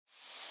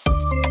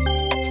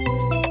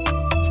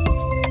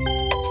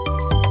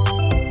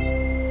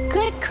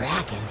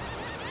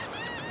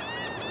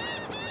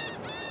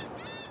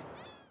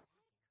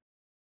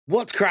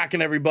What's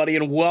cracking, everybody,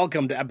 and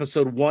welcome to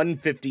episode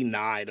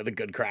 159 of the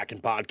Good Kraken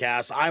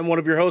Podcast. I'm one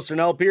of your hosts,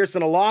 Ernell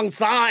Pearson,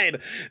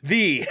 alongside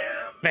the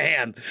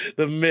man,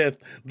 the myth,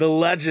 the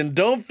legend.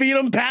 Don't feed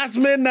him past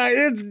midnight.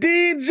 It's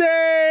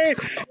DJ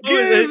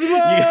Gizmo.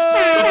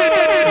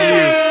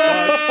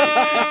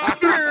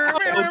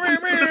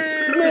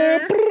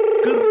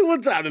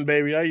 What's happening,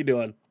 baby? How you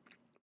doing?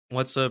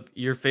 What's up?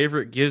 Your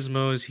favorite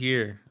Gizmo's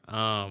here.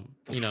 That's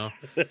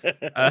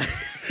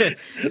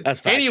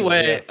factual.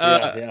 Anyway,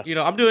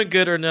 Yeah. I'm doing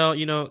good or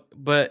no,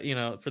 but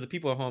for the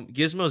people at home,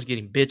 Gizmo's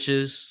getting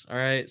bitches. All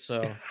right,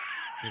 so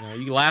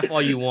you laugh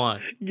all you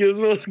want.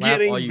 Gizmo's Laugh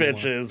getting all you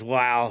bitches.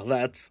 Wow,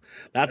 that's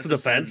a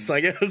defense, I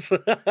guess.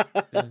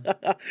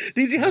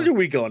 DJ, how's Yeah. your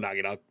week going,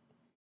 Doggy Dog?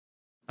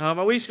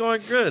 My week's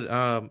going good.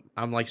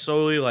 I'm like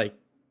slowly like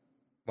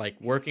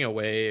working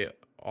away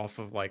off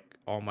of like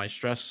all my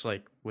stress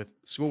like with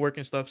schoolwork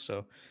and stuff.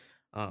 So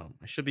I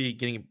should be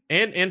getting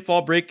and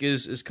fall break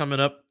is coming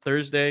up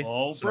Thursday.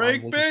 Fall so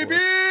break, I'm looking baby!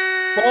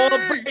 forward-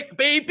 Fall break,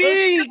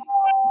 baby!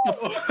 The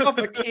fuck off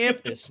the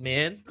campus,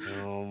 man.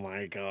 Oh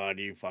my god,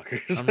 you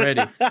fuckers. I'm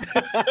ready.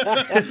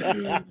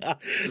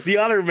 The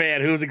other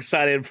man who's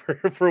excited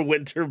for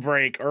winter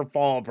break or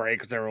fall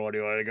break, whichever one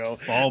you want to go.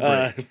 Fall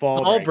break.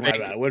 Fall Fall break. My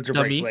break, bad. Winter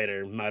dummy. break's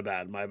later. My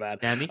bad.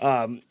 Dammy.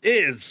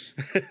 Is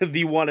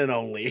the one and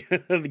only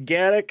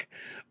Garrick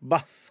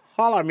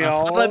Bartholomew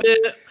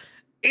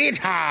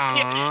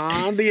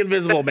Eaton, the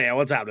Invisible Man.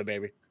 What's happening,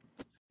 baby?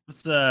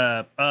 What's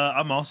up?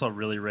 I'm also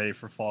really ready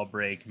for fall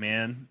break,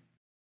 man.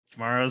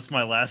 Tomorrow's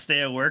my last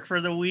day at work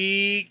for the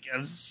week.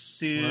 I'm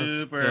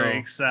super go.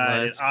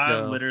 excited. Let's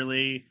I'm go.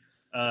 literally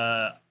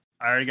I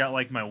already got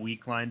like my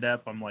week lined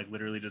up. I'm like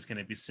literally just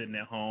gonna be sitting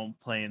at home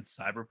playing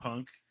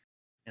Cyberpunk.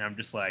 And I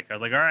was like, all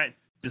right,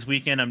 this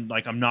weekend I'm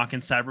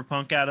knocking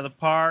Cyberpunk out of the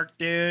park,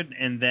 dude.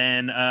 And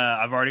then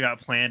I've already got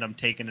planned. I'm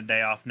taking a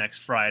day off next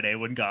Friday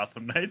when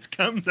Gotham Knights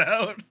comes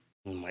out.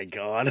 Oh my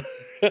god.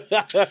 You're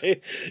gonna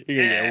get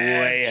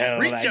way ahead of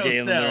treat that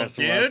game than the yourself, rest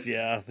of us.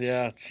 dude.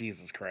 Yeah.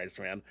 Jesus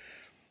Christ, man.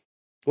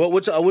 Well,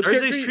 which character?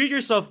 Thursday's Treat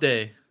Yourself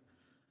Day.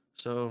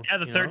 So Yeah,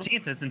 the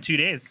 13th. It's in 2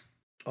 days.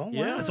 Oh,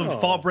 Yeah. wow. That's when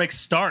fall break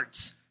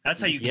starts. That's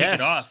how you kick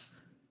Yes. it off.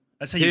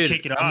 That's how Dude, you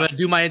kick it I'm off. gonna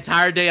do my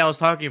entire day I was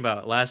talking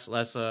about last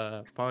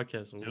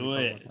podcast. We were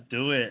talking about that.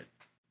 Do it.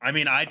 I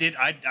mean, I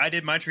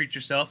did my treat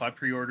yourself. I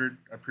pre-ordered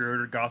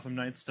Gotham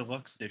Knights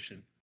Deluxe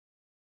Edition.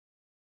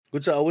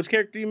 Which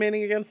character are you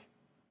maining again?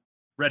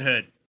 Red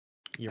Hood.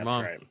 Your That's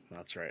mom. right.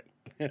 That's right.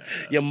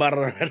 Your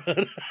mother.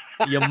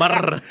 Your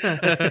mother.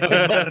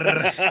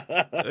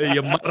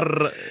 Your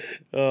mother.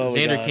 Oh, my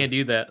Xander God. can't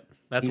do that.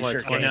 That's You why sure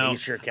it's can. funny. No, You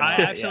sure I cannot,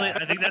 actually, yeah.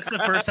 I think that's the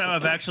first time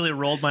I've actually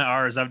rolled my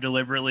R's. I've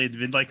deliberately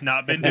been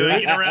not been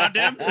doing it around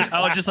him.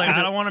 I was just like,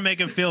 I don't want to make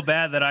him feel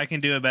bad that I can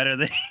do it better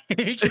than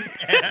he can.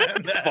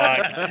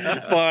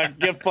 Fuck.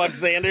 Get fucked,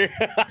 Xander.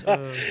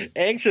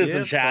 Anxious get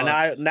in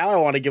chat. Now I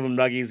want to give him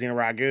nuggies and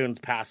ragoons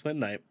past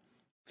midnight.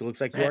 So it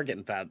looks like you are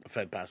getting fed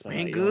past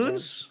midnight. You know what I'm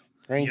saying?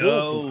 Rangoons?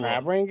 Rangoons? Some Yo.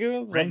 crab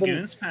rangoons? Something-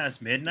 Rangoons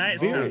past midnight.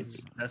 Very-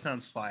 That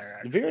sounds fire.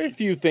 Actually. Very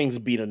few things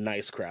beat a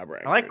nice crab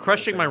rangoon. I like you know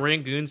crushing my what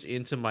rangoons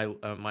into my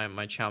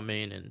my chow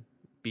mein and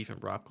beef and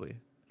broccoli.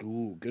 I'm saying?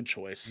 Ooh, good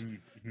choice.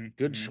 Mhm.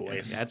 Good Mhm.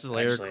 choice. Adds a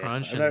layer of Actually,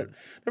 crunch I've and-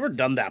 never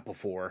done that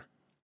before.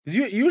 'Cause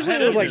usually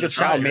had it with like the just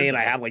chow tried it. mein,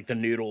 I have like the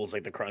noodles,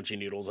 like the crunchy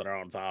noodles that are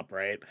on top,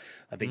 right?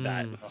 I think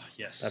that Oh,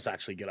 yes. that's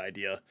actually a good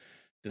idea.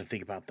 Didn't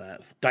think about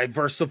that.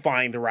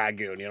 Diversifying the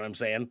ragoon, you know what I'm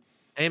saying?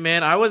 Hey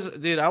man, I was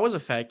a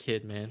fat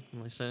kid, man. You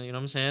know what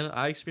I'm saying?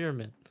 I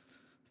experiment.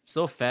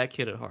 Still a fat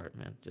kid at heart,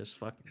 man. Just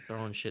fucking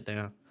throwing shit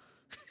down.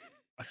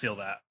 I feel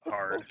that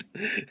hard.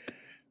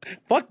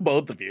 Fuck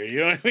both of you,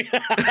 you know what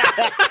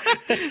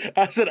I mean?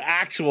 That's an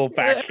actual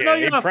fat kid, No,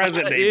 you're a not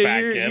present fat. day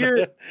fat kid.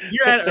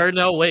 You're at or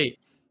no wait.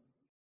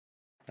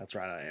 That's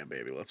right, I am,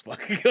 baby. Let's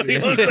fucking go. You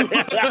know what I'm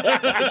saying?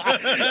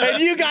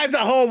 And you guys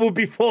at home will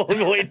be full of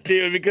weight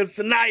too, because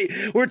tonight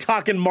we're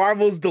talking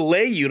Marvel's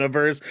Delay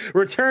Universe,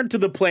 Return to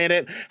the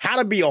Planet, How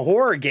to Be a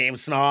Horror Game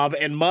Snob,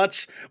 and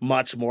much,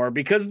 much more.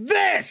 Because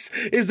this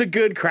is the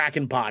Good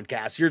Kraken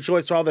Podcast, your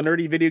choice for all the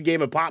nerdy video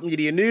game and pop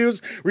media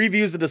news,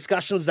 reviews, and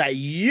discussions that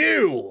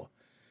you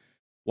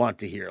want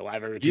to hear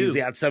live every Tuesday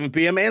at 7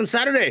 p.m. and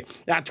Saturday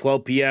at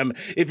 12 p.m.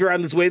 If you're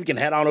on this wave, you can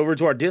head on over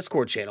to our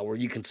Discord channel where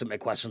you can submit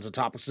questions and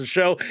topics of the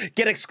show,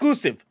 get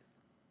exclusive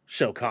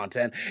show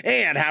content,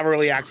 and have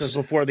early access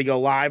before they go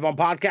live on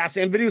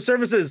podcasts and video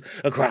services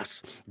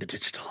across the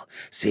digital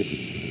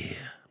sea.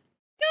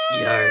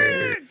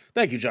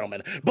 Thank you,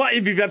 gentlemen. But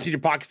if you've emptied your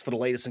pockets for the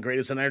latest and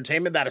greatest in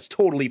entertainment, that is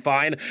totally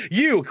fine.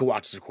 You can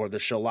watch us record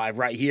this show live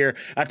right here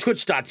at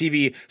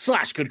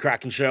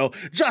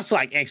twitch.tv/GoodKrakenShow, just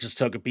like Anxious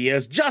Togepi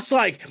is, just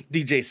like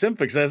DJ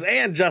Symphix is,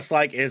 and just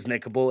like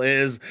Isnickable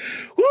is.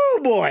 Woo,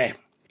 boy.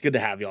 Good to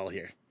have y'all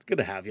here. It's good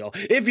to have y'all.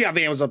 If you have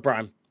the Amazon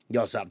Prime, you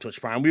also have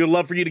Twitch Prime. We would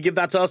love for you to give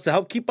that to us to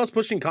help keep us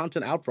pushing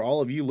content out for all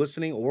of you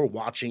listening or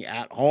watching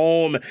at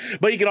home.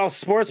 But you can also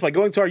support us by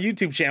going to our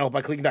YouTube channel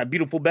by clicking that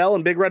beautiful bell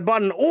and big red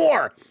button,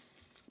 or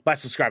by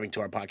subscribing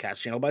to our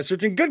podcast channel by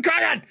searching Good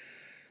Kraken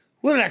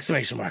with an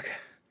exclamation mark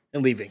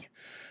and leaving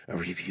a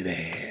review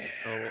there.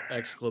 Oh,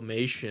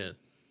 exclamation.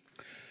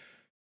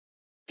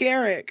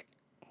 Garrick,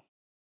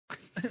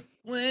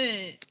 What?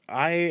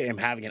 I am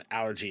having an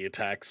allergy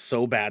attack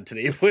so bad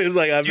today. It's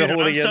like I've Dude, been I'm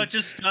holding in. such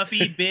a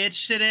stuffy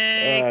bitch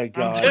today. Oh,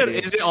 God. Dude,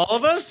 is it all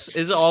of us?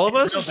 Is it all of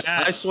It's us? so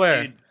bad, I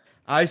swear. dude.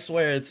 I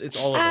swear it's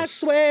all of I us.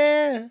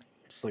 swear.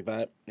 Just like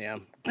that. Yeah.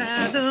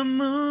 By the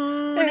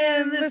moon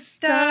and the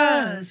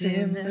stars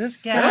in the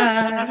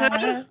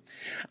sky.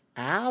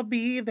 I'll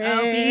be there.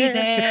 I'll be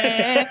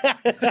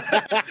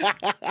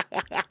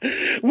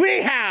there.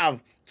 We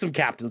have some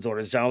captain's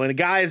orders, gentlemen.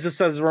 Guys, just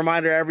as a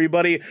reminder to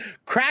everybody,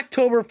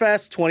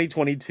 Cracktoberfest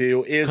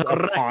 2022 is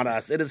upon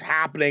us. It is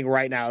happening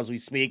right now as we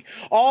speak.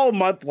 All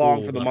month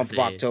long for the month of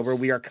October,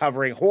 we are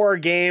covering horror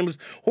games,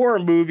 horror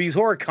movies,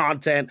 horror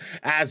content,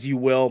 as you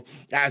will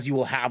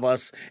have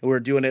us. And we're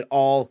doing it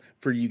all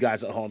for you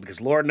guys at home because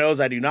Lord knows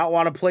I do not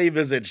want to play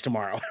Visage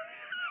tomorrow.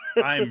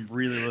 I'm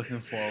really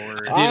looking forward.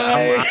 Dude,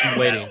 I'm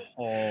waiting.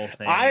 Whole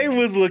thing. I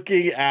was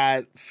looking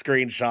at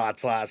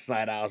screenshots last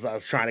night. I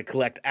was trying to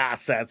collect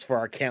assets for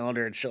our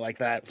calendar and shit like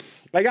that.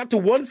 I got to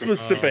one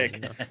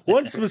specific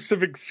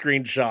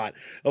screenshot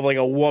of like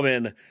a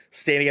woman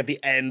standing at the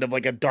end of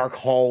like a dark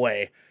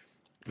hallway.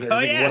 Oh,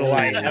 yeah.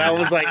 And I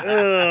was like, ugh,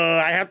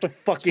 I have to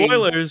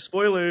fucking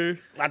Spoiler.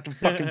 I have to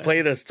fucking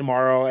play this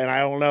tomorrow, and I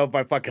don't know if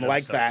I fucking I'm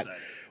like so that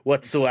excited.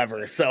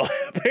 whatsoever. So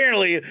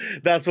apparently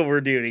that's what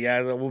we're doing,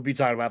 guys. We'll be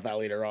talking about that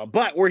later on.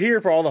 But we're here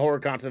for all the horror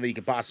content that you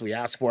could possibly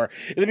ask for.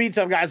 In the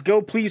meantime, guys,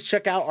 go please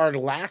check out our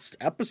last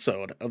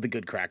episode of the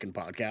Good Kraken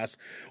podcast.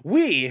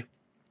 We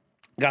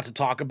got to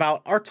talk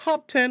about our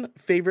top 10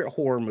 favorite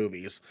horror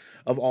movies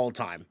of all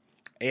time.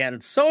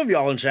 And some of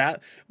y'all in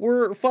chat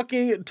were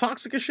fucking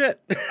toxic as shit.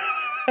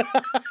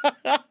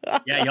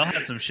 Yeah, y'all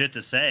had some shit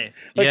to say.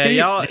 Like, Yeah, can you-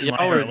 y'all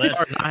our were list.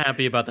 not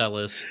happy about that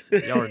list.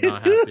 Y'all were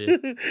not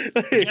happy.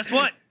 Guess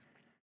what?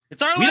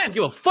 It's our We list. don't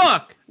give a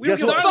fuck. We don't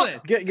Guess give a what?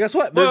 fuck. Guess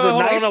what? Wait, There's a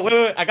hold on, nice. hold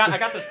on, wait. I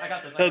got this.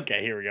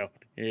 Okay, here we go.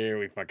 Here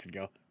we fucking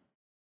go.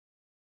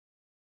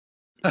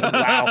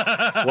 Wow.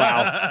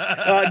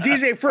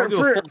 DJ, I'll give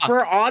a fuck.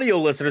 for audio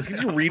listeners,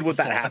 could you read what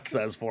that hat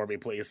says for me,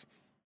 please?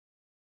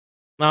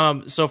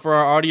 So for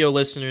our audio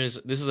listeners,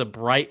 this is a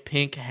bright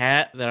pink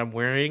hat that I'm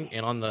wearing,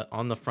 and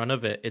on the front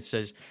of it, it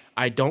says,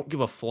 "I don't give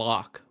a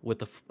flock,"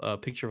 with a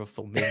picture of a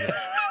flamingo.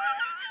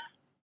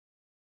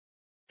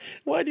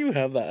 Why do you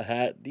have that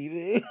hat,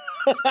 DJ?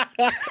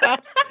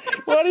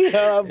 Why do you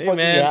have that Hey fucking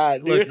man,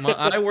 hat, look, dude?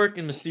 I work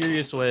in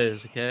mysterious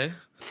ways. Okay,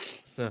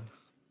 so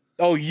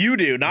Oh, you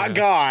do, not Yeah.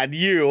 God.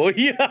 You.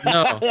 Yeah.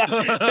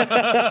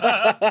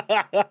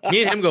 no,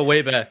 me and him go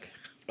way back.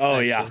 Oh,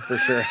 yeah, for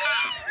sure.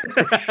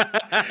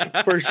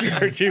 For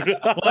sure, dude.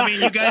 Well, I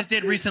mean, you guys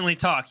did recently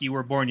talk. You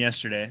were born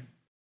yesterday.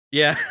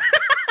 Yeah.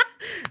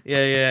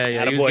 Yeah. He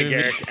was Attaboy, giving me-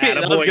 Garrick. That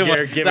was a Attaboy, good one.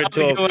 Garrick. Give That it was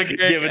to a him. good one, Garrick,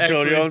 Give it to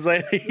him. You know what I'm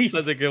saying?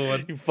 That's a good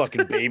one. You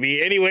fucking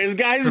baby. Anyways,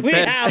 guys, we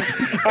have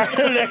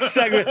our next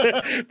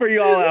segment for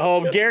you all at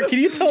home. Garrett, can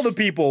you tell the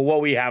people what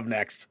we have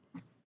next?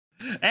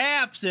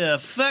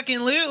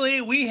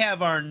 Absolutely. We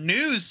have our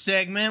news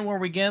segment where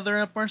we gather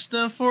up our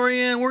stuff for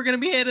you, and we're going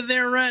to be headed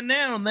there right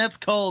now, and that's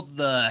called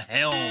The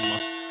Helm.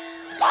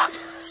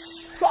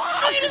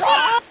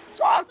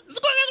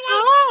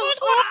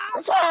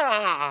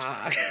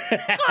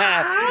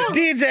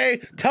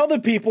 DJ, tell the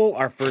people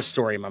our first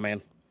story, my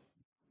man.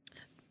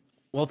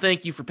 Well,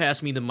 thank you for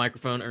passing me the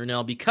microphone,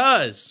 Ernell,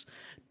 because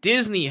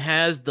Disney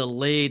has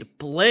delayed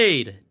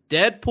Blade,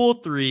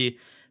 Deadpool 3,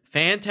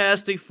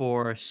 Fantastic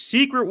Four,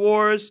 Secret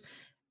Wars,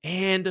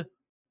 and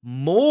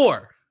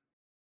more.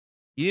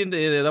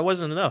 That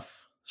wasn't enough.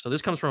 So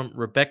this comes from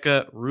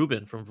Rebecca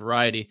Rubin from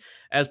Variety.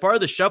 As part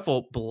of the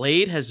shuffle,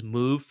 Blade has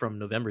moved from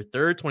November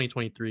 3rd,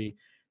 2023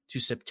 to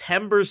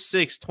September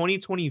 6th,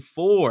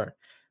 2024,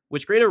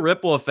 which created a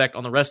ripple effect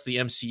on the rest of the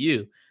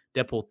MCU.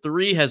 Deadpool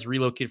 3 has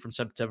relocated from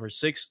September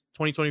 6th,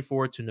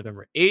 2024 to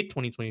November 8th,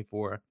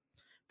 2024.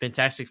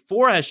 Fantastic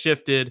Four has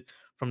shifted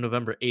from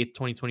November 8th,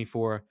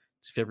 2024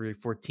 to February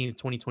 14th,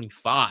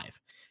 2025.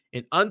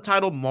 An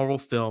untitled Marvel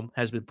film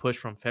has been pushed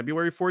from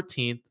February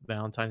 14th,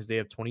 Valentine's Day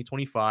of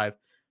 2025,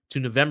 to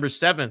November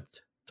 7th,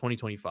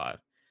 2025.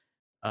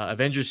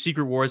 Avengers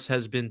Secret Wars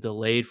has been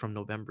delayed from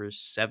November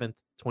 7th,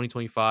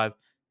 2025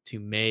 to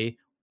May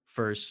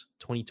 1st,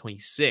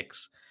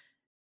 2026.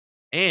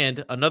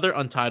 And another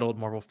untitled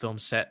Marvel film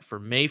set for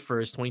May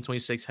 1st,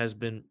 2026 has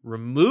been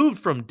removed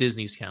from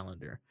Disney's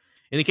calendar.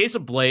 In the case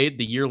of Blade,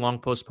 the year-long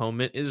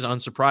postponement is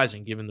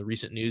unsurprising given the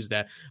recent news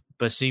that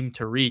Basim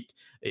Tariq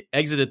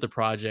exited the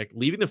project,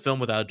 leaving the film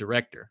without a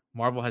director.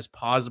 Marvel has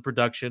paused the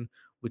production,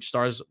 which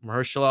stars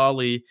Mahershala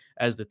Ali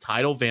as the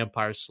title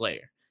vampire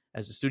slayer,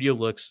 as the studio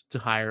looks to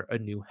hire a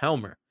new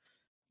Helmer.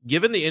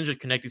 Given the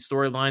interconnected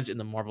storylines in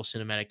the Marvel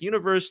Cinematic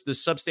Universe, the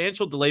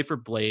substantial delay for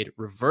Blade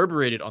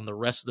reverberated on the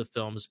rest of the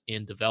films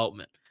in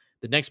development.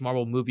 The next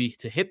Marvel movie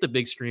to hit the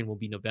big screen will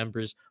be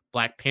November's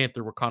Black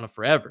Panther: Wakanda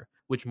Forever,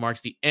 which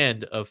marks the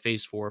end of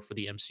Phase 4 for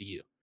the MCU.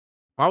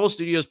 Marvel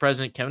Studios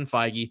president Kevin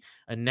Feige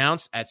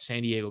announced at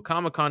San Diego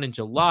Comic-Con in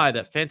July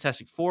that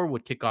Fantastic Four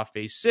would kick off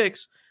Phase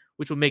 6,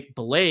 which will make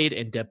Blade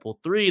and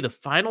Deadpool 3 the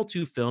final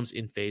 2 films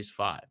in Phase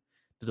 5.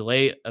 The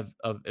delay of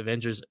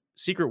Avengers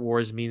Secret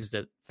Wars means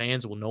that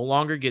fans will no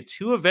longer get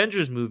 2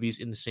 Avengers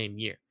movies in the same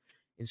year.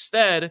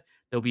 Instead,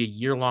 there'll be a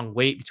year-long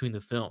wait between the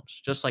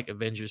films, just like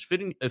Avengers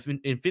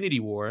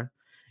Infinity War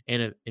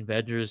and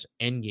Avengers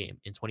Endgame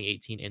in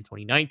 2018 and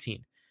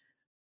 2019.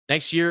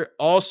 Next year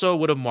also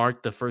would have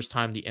marked the first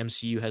time the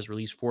MCU has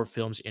released 4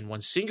 films in one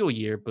single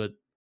year, but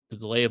the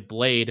delay of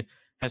Blade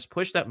has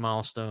pushed that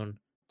milestone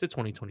to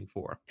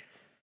 2024.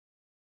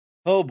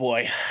 Oh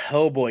boy,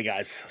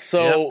 guys.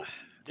 So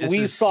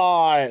we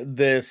saw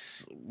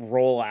this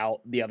roll out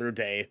the other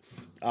day.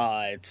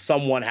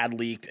 Someone had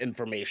leaked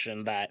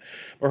information that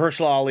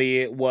Mahershala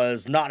Ali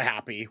was not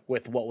happy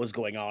with what was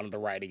going on in the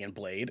writing in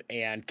Blade,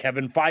 and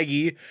Kevin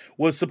Feige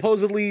was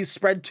supposedly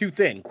spread too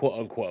thin, quote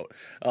unquote,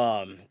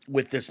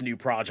 with this new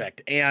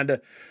project.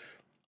 And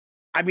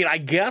I mean, I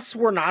guess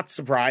we're not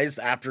surprised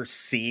after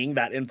seeing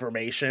that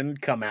information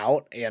come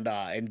out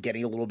and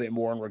getting a little bit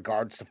more in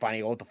regards to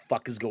finding out what the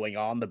fuck is going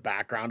on in the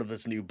background of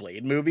this new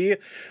Blade movie.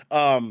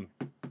 Do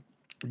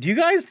you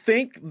guys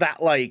think that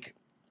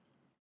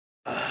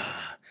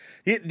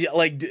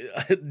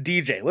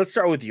DJ, let's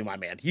start with you, my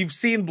man. You've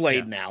seen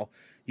Blade now.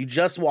 You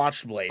just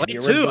watched Blade. Blade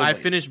 2. I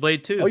finished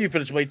Blade 2. Oh, you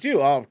finished Blade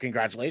 2. Oh,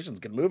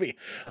 congratulations. Good movie.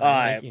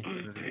 Thank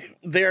you.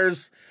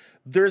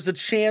 There's a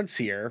chance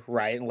here,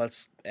 right? And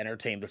let's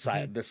entertain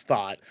this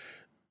thought.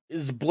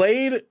 Is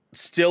Blade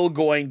still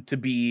going to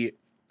be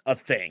a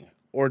thing?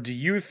 Or do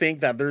you think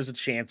that there's a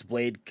chance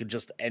Blade could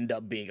just end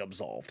up being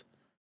absolved?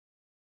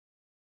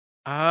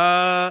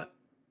 Honestly,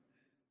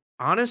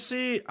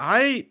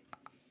 I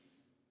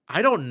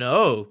don't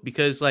know,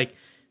 because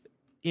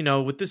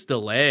with this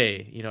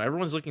delay,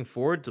 everyone's looking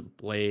forward to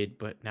Blade,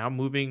 but now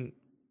moving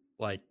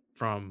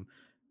from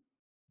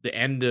the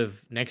end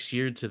of next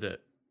year to the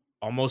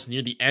almost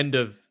near the end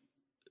of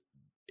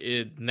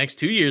next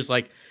 2 years,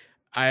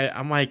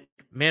 I'm like,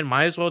 man,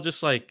 might as well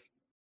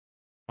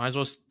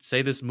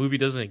say this movie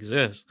doesn't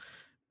exist,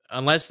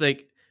 unless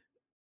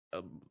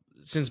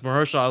since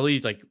Mahershala Ali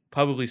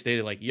publicly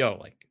stated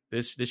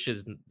this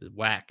shit's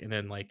whack, and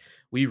then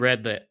we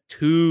read the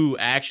 2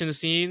 action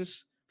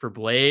scenes for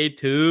Blade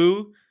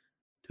 2,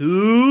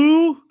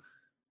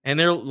 and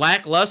they're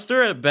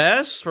lackluster at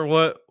best for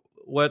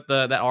what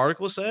that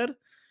article said.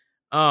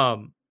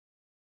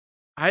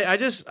 I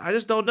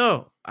just don't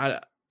know.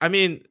 I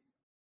mean,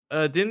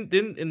 didn't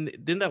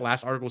that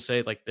last article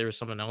say there was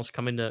someone else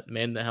coming to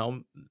man the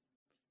helm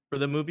for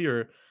the movie,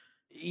 or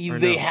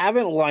they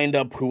haven't lined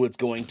up who it's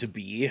going to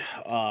be,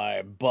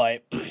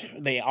 but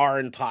they are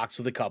in talks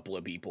with a couple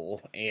of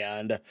people,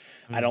 and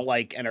I don't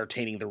like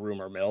entertaining the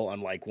rumor mill,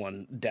 unlike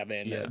one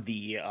Devin,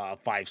 the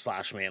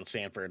 5/man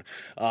Sanford.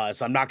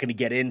 So I'm not going to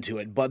get into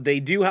it, but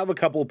they do have a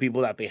couple of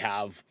people that they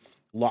have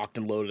locked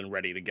and loaded and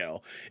ready to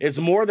go. It's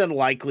more than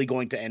likely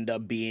going to end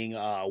up being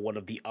one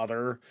of the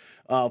other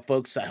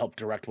folks that helped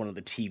direct one of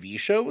the TV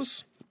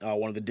shows.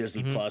 One of the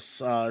Disney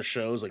Plus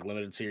shows,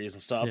 limited series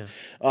and stuff,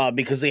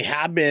 because they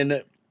have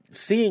been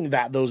seeing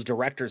that those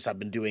directors have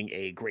been doing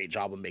a great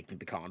job of making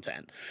the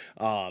content.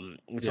 So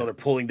they're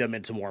pulling them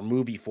into more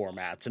movie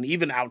formats. And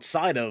even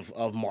outside of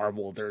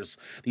Marvel,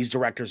 these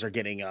directors are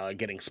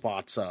getting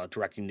spots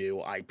directing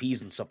new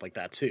IPs and stuff like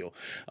that too.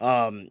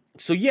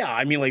 So yeah,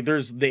 I mean,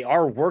 they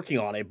are working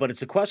on it, but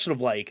it's a question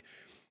of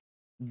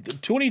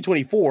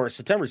 2024,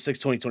 September 6,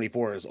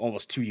 2024 is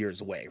almost 2 years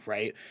away,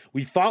 right?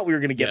 We thought we were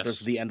going to get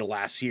this at the end of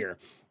last year.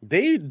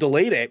 They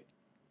delayed it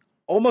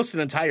almost an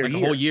entire year. A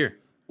whole year.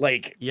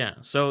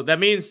 So that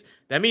means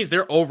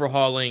they're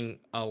overhauling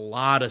a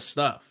lot of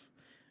stuff.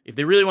 If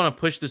they really want to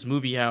push this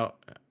movie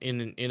out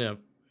in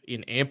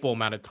ample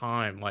amount of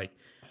time,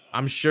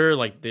 I'm sure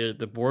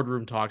the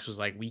boardroom talks was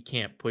we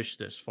can't push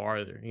this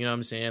farther. You know what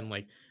I'm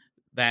saying?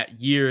 That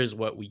year is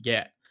what we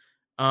get.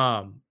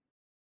 I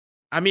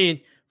mean,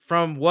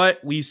 from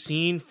what we've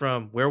seen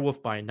from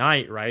Werewolf by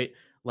Night, right?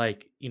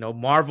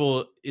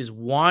 Marvel is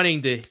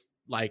wanting to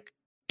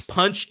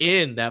punch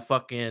in that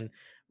fucking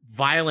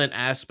violent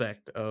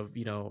aspect of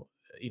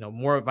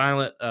more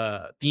violent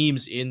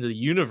themes in the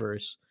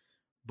universe,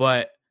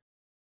 but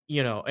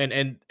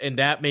and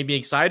that made me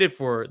excited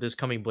for this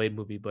coming Blade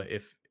movie. But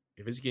if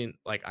it's getting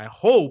I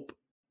hope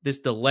this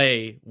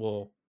delay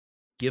will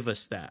give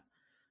us that,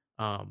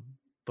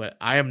 but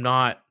I am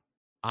not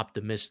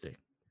optimistic,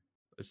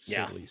 to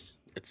say the least.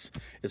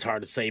 It's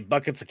hard to say.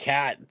 Buckets of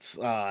Cats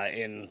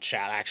in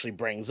chat actually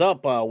brings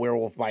up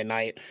Werewolf by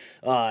Night.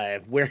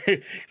 Where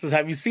says,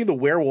 "Have you seen the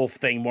werewolf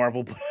thing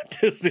Marvel put on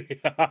Disney?"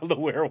 The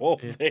werewolf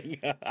thing.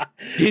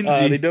 They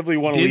definitely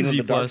want to lean into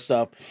the dark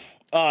stuff.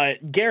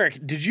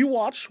 Garrick, did you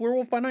watch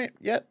Werewolf by Night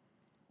yet?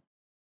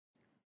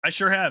 I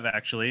sure have,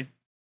 actually.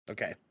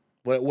 Okay.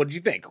 What did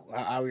you think?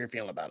 How are you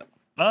feeling about it?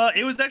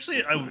 It was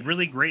actually a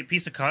really great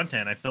piece of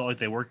content. I felt like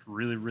they worked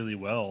really, really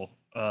well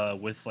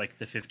with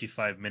the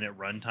 55-minute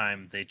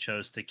runtime they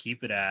chose to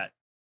keep it at.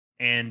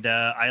 And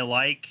I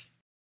like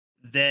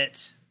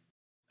that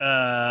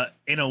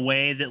in a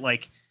way that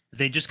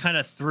they just kind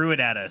of threw it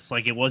at us.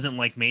 It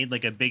wasn't made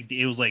a big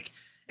deal. It was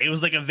it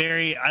was like a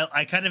very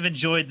I kind of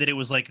enjoyed that it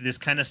was like this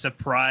kind of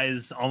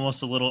surprise,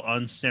 almost a little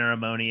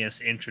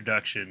unceremonious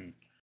introduction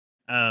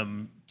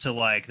to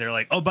like they're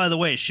like, oh, by the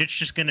way, shit's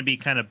just gonna be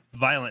kind of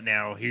violent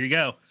now. Here you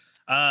go.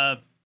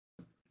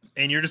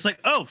 And you're just like,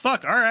 oh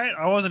fuck, all right,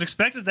 I wasn't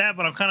expecting that,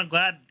 but I'm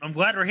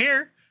glad we're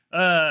here.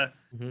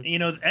 You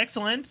know,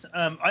 excellent.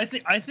 I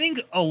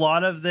think a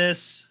lot of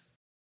this,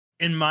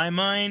 in my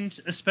mind,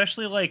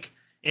 especially like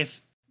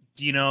if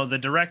you know the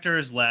director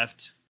is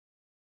left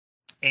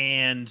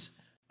and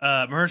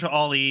Mahershala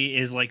Ali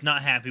is like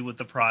not happy with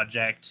the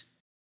project,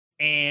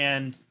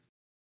 and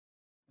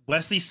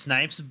Wesley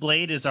Snipes'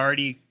 Blade is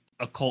already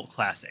a cult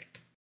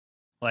classic.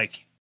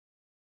 Like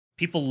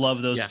people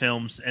love those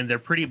films and they're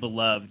pretty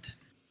beloved.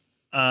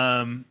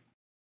 And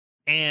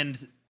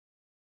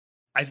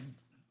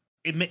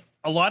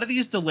a lot of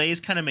these delays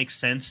kind of make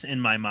sense in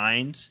my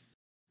mind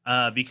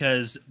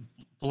because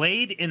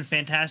Blade and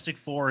Fantastic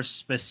Four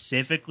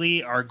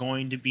specifically are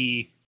going to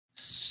be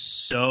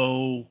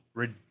so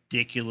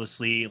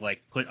ridiculously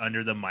like put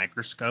under the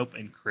microscope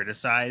and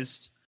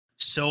criticized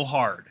so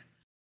hard.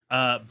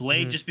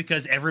 Blade, just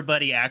because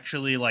everybody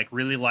actually like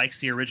really likes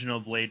the original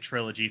Blade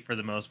trilogy for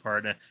the most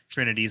part.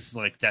 Trinity's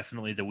like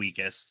definitely the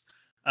weakest.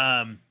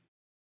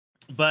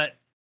 But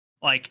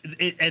like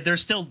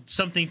there's still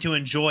something to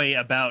enjoy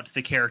about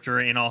the character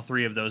in all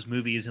three of those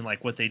movies and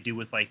like what they do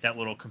with like that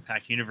little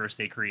compact universe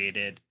they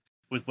created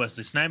with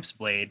Wesley Snipes'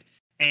 Blade.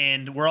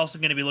 And we're also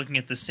going to be looking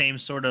at the same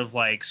sort of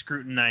like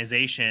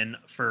scrutinization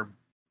for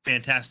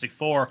Fantastic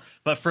Four,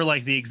 but for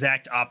like the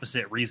exact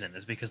opposite reason,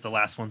 is because the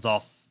last one's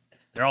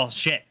they're all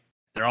shit.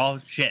 They're all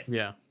shit.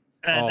 Yeah.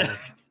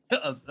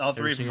 All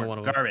three of them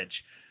are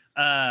garbage.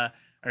 Or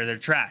they're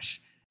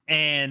trash.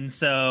 And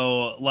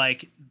so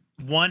like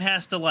one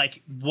has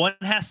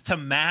to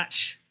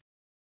match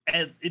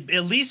at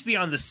least be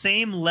on the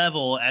same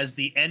level as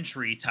the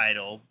entry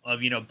title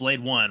of, you know,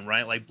 Blade 1,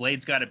 right? Like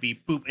Blade's got to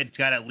be it's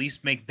got to at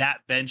least make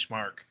that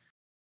benchmark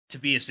to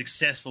be a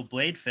successful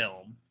Blade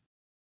film.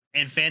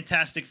 And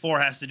Fantastic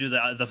Four has to do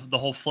the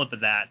whole flip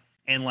of that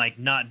and like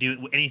not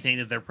do anything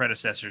that their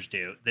predecessors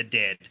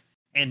did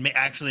and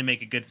actually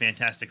make a good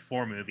Fantastic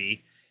Four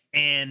movie.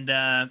 And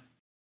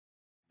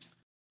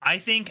I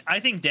think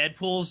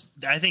Deadpool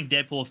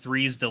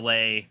 3's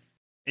delay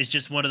is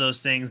just one of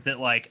those things that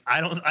like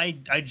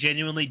I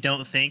genuinely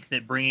don't think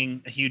that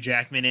bringing Hugh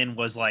Jackman in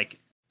was like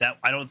that.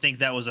 I don't think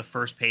that was a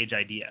first page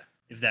idea,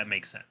 if that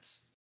makes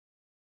sense.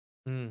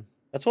 That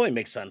totally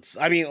makes sense.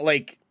 I mean,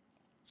 like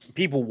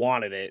people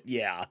wanted it,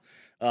 yeah.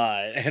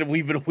 And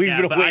we've been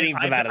waiting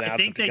for that announcement. I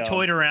think they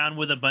toyed around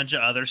with a bunch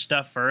of other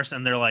stuff first,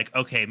 and they're like,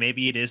 okay,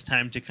 maybe it is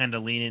time to kind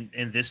of lean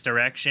in this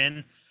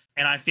direction.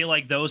 And I feel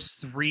like those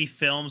three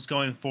films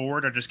going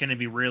forward are just going to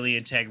be really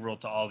integral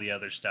to all the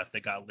other stuff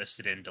that got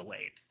listed and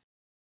delayed.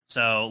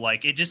 So,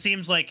 like, it just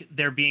seems like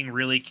they're being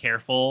really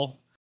careful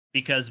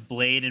because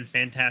Blade and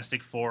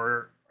Fantastic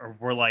Four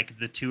were like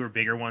the two or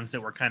bigger ones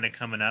that were kind of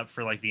coming up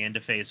for like the end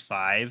of Phase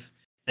 5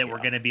 that were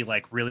going to be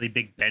like really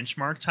big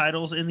benchmark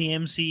titles in the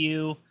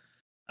MCU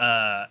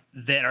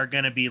that are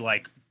going to be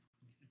like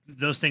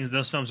those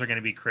films are going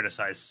to be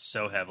criticized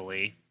so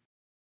heavily.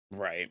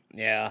 Right.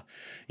 Yeah.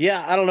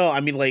 Yeah. I don't know. I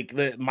mean, like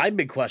my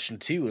big question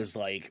too is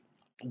like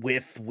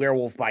with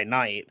Werewolf by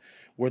Night,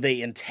 were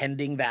they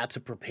intending that to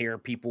prepare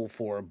people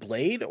for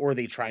Blade, or are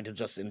they trying to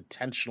just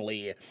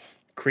intentionally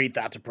create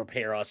that to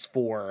prepare us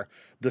for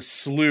the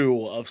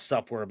slew of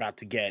stuff we're about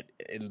to get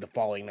in the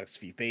following next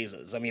few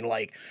phases? I mean,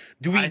 like,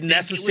 do we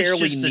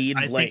necessarily need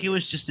Blade? I think it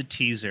was just a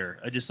teaser.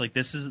 I just like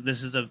this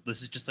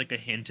is just like a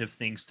hint of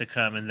things to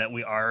come, and that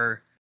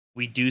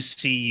we do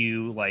see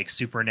you like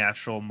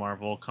supernatural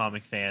Marvel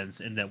comic fans,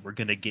 and that we're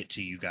gonna get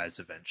to you guys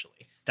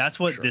eventually. That's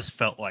what this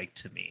felt like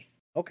to me.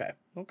 Okay.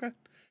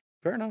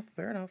 Fair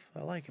enough.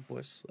 I like it,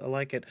 boys. I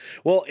like it.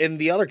 Well, in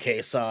the other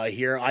case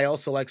here, I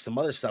also like some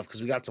other stuff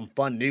because we got some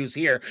fun news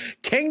here.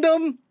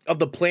 Kingdom of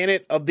the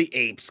Planet of the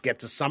Apes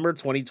gets a summer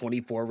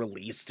 2024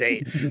 release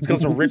date. This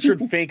comes from Richard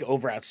Fink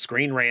over at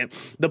Screen Rant.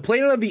 The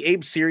Planet of the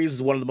Apes series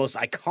is one of the most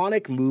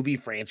iconic movie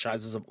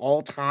franchises of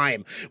all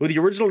time, with the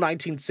original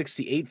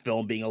 1968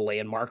 film being a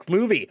landmark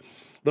movie.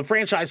 The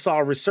franchise saw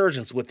a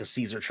resurgence with the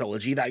Caesar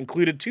trilogy that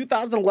included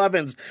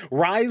 2011's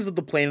Rise of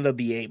the Planet of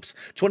the Apes,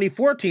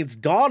 2014's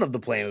Dawn of the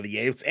Planet of the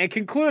Apes, and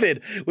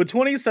concluded with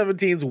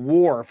 2017's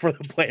War for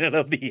the Planet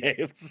of the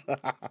Apes.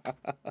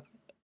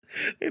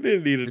 They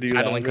didn't need to do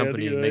that. Titling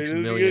company makes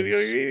millions.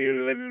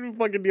 They didn't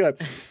fucking do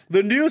that.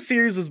 The new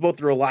series is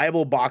both a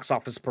reliable box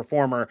office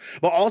performer,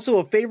 but also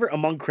a favorite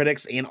among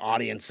critics and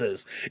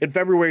audiences. In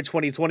February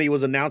 2020, it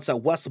was announced that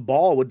Wes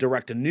Ball would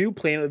direct a new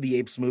Planet of the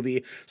Apes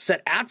movie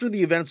set after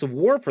the events of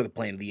War for the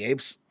Planet of the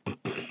Apes,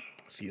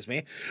 excuse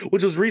me,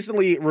 which was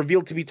recently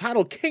revealed to be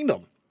titled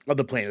Kingdom of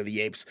the Planet of the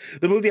Apes.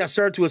 The movie has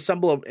started to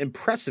assemble an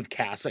impressive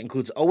cast that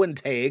includes Owen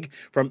Teague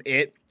from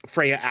It,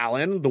 Freya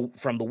Allen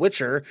from The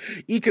Witcher,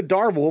 Ika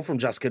Darville from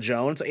Jessica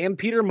Jones, and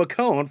Peter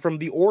McCone from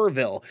The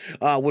Orville,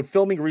 with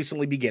filming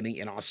recently beginning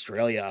in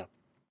Australia.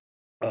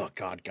 Oh,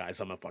 God, guys,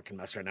 I'm a fucking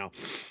mess right now.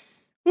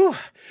 Whew.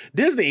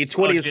 Disney Oh,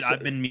 20th. dude,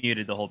 I've been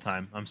muted the whole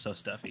time. I'm so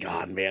stuffy.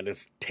 God, man,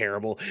 it's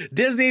terrible.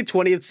 Disney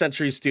 20th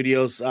Century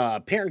Studios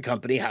parent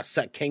company has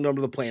set Kingdom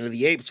of the Planet of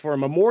the Apes for a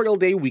Memorial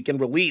Day weekend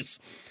release.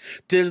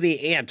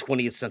 Disney and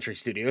 20th Century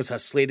Studios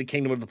has slated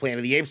Kingdom of the Planet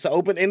of the Apes to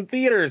open in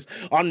theaters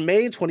on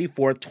May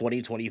 24th,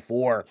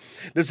 2024.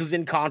 This is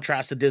in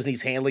contrast to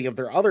Disney's handling of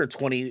their other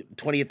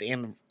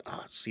 20th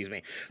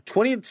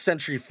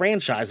century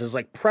franchises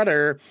like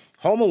Predator,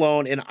 Home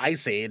Alone, and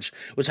Ice Age,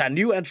 which had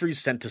new entries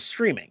sent to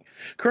streaming.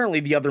 Currently,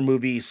 the other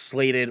movie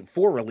slated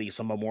for release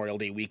on Memorial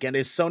Day weekend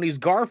is Sony's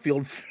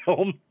Garfield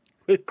film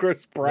with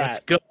Chris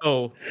Pratt. Let's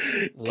go.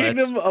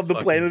 Kingdom of the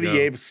fucking Planet of the go.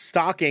 Apes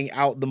stalking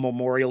out the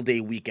Memorial Day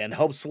weekend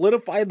helps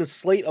solidify the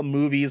slate of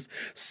movies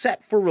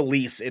set for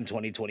release in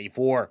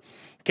 2024.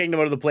 Kingdom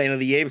of the Planet of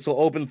the Apes will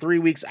open 3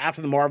 weeks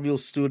after the Marvel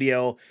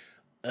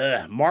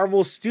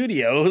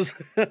Studios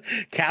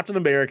Captain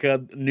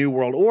America New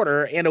World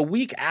Order, and a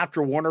week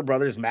after Warner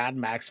Brothers' Mad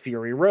Max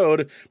Fury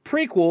Road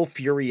prequel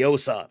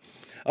Furiosa.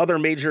 Other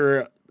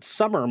major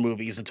summer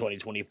movies in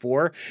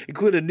 2024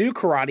 include a new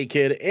Karate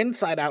Kid,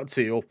 Inside Out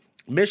 2,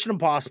 Mission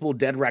Impossible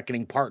Dead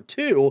Reckoning Part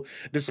 2,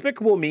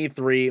 Despicable Me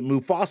 3,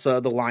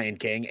 Mufasa The Lion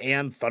King,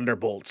 and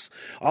Thunderbolts.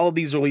 All of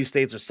these release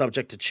dates are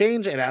subject to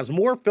change, and as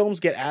more films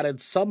get added,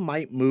 some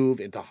might move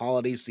into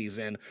holiday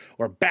season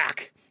or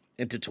back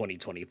into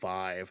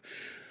 2025.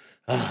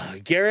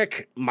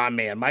 Garrick, my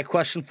man, my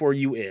question for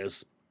you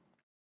is,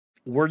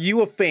 were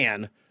you a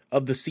fan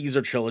of the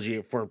Caesar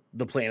trilogy for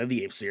the Planet of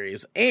the Apes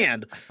series?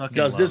 And Fucking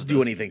does this love do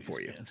those anything movies,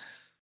 for you? man.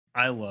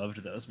 I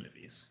loved those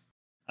movies.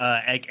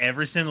 Like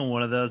every single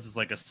one of those is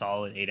like a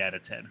solid 8 out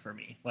of 10 for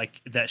me.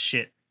 Like that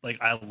shit.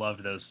 Like I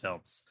loved those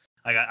films.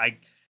 Like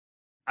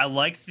I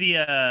liked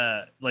the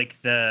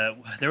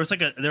there was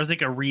like a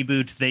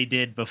reboot they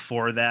did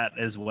before that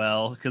as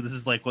well, because this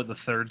is like what the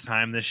third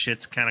time this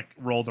shit's kind of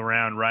rolled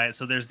around, right?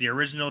 So there's the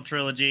original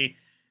trilogy,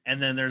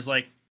 and then there's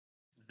like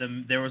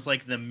there was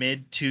like the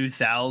mid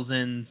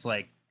 2000s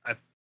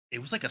it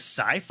was like a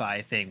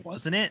sci-fi thing,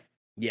 wasn't it?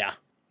 Yeah.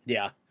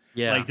 Yeah.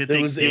 Like that It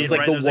they was did,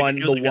 like right? the It was like-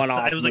 it was like a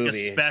one-off it was like a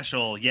movie.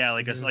 special, yeah,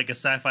 like Mhm. like a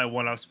sci-fi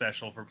one-off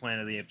special for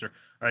Planet of the Apes or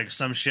like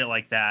some shit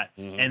like that.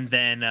 Mhm. And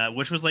then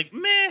which was like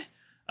meh.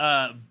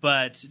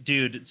 But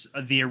dude,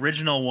 the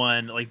original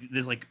one,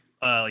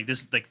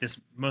 this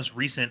most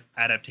recent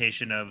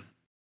adaptation of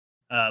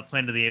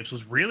Planet of the Apes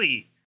was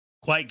really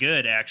quite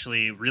good,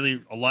 actually.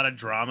 Really a lot of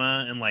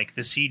drama, and like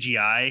the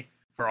CGI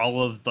for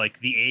all of like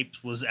the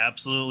apes was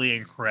absolutely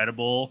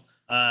incredible.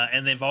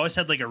 And they've always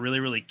had like a really,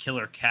 really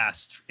killer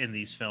cast in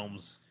these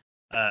films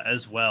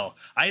as well.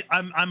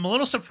 I'm a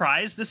little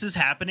surprised this is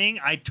happening.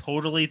 I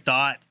totally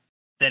thought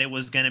that it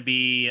was going to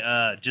be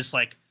just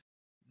like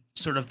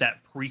sort of that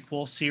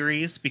prequel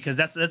series, because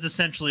that's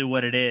essentially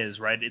what it is,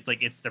 right? It's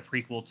like it's the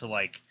prequel to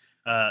like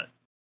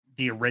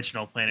the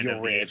original Planet The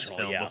of the Apes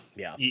original, film.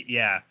 yeah.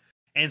 Yeah.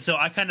 And so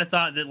I kind of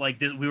thought that like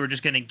we were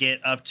just going to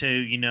get up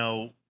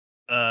to,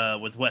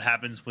 with what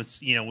happens with,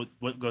 with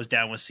what goes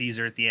down with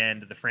Caesar at the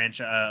end of the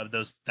franchise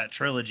of that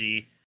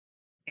trilogy.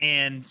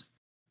 And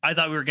I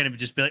thought we were going to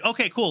just be like,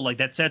 okay, cool. Like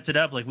that sets it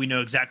up. Like we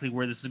know exactly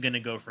where this is going to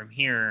go from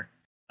here.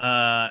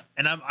 And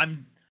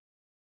I'm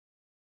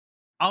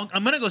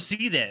going to go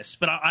see this,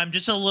 but I'm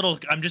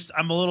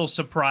a little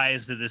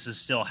surprised that this is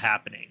still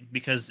happening,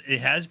 because it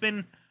has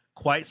been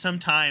quite some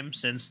time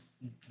since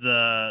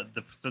the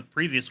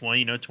previous one,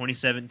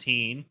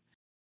 2017.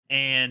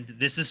 And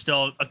this is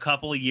still a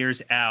couple of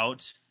years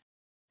out,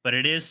 but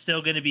it is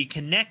still going to be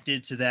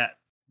connected to that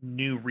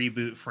new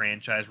reboot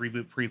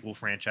prequel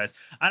franchise.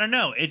 I don't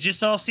know. It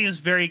just all seems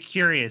very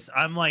curious.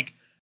 I'm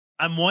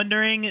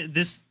wondering,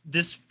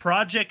 this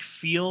project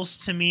feels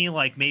to me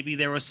like maybe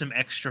there was some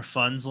extra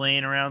funds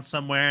laying around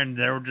somewhere, and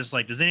they were just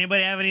like, does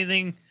anybody have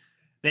anything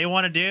they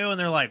want to do? And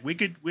they're like, we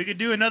could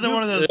do another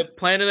one of those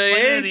Planet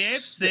of the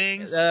Apes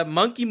things.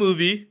 monkey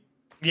movie.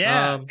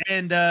 Yeah,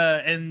 and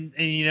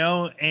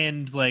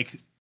like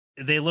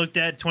they looked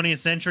at 20th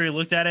Century,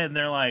 looked at it, and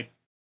they're like,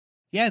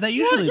 yeah, that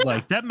usually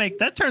like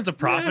that turns a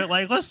profit.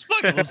 Like let's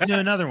do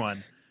another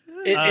one.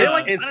 I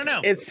don't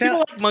know. It People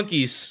sounds like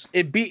monkeys.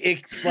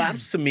 it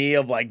slaps to me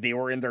of like they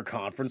were in their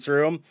conference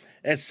room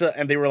and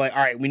they were like, all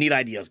right, we need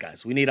ideas,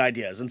 guys. We need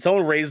ideas. And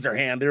someone raised their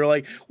hand. They were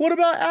like, what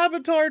about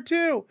Avatar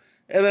 2?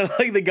 And then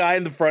like the guy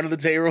in the front of the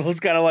table was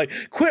kind of like,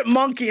 quit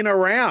monkeying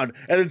around.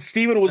 And then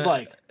Steven was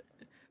like,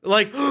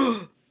 I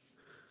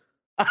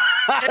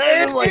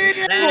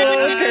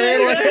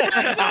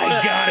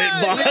got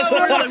it, boss.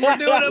 We're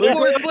doing a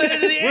fourth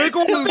Planet of the Apes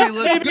movie.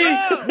 Let's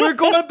go. We're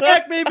going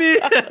back,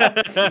 maybe.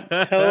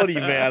 I'm telling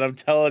you, man. I'm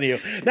telling you.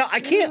 Now, I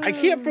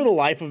can't for the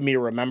life of me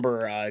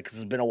remember, because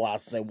it's been a while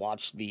since I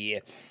watched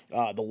the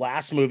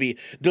last movie.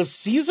 Does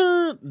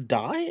Caesar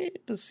die?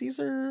 Does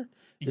Caesar?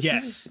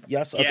 Yes.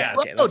 Yes. Okay. Yeah.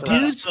 Okay. Oh, That's what I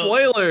dude,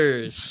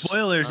 spoilers.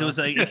 Spoilers.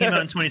 It came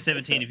out in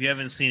 2017. If you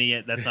haven't seen it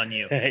yet, that's on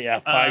you. Yeah,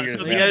 5 years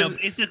So, ago.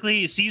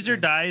 basically, Caesar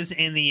dies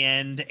in the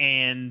end,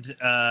 and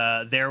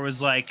there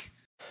was like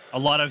a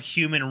lot of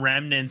human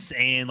remnants,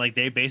 and like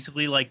they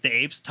basically like the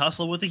apes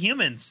tussle with the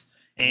humans,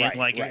 and Right,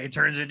 like right. it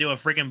turns into a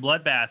freaking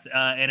bloodbath,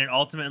 and it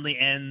ultimately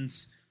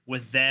ends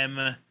with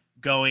them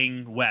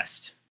going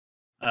west,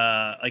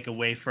 like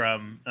away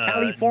from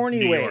California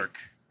New way. York.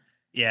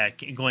 Yeah,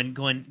 going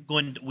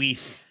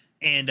west,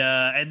 and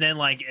then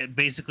like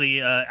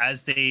basically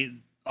as they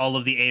all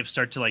of the apes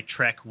start to like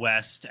trek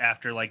west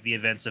after like the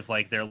events of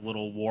like their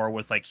little war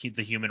with like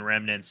the human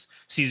remnants,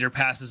 Caesar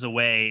passes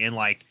away, and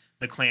like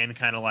the clan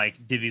kind of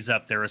like divvies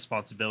up their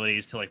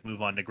responsibilities to like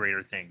move on to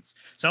greater things.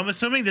 So I'm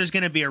assuming there's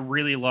going to be a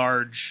really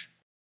large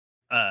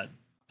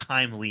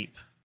time leap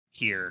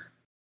here,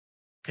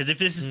 because if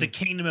this is the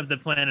kingdom of the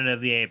Planet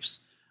of the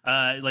Apes,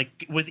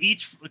 like with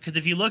each, because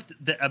if you looked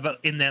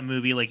about in that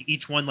movie, like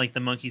each one, like the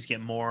monkeys get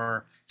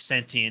more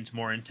sentient,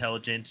 more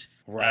intelligent,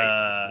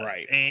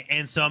 Right.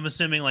 and so I'm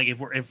assuming like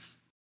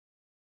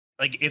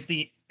if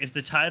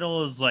the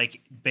title is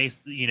like based,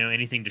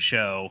 anything to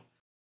show,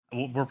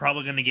 we're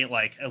probably going to get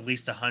like at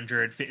least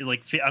 100,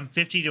 like I'm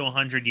 50 to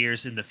 100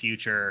 years in the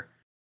future,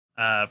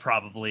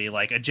 probably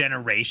like a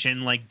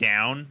generation like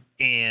down,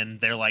 and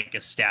they're like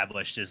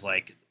established as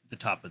like the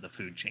top of the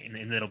food chain,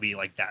 and it'll be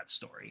like that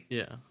story.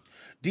 Yeah.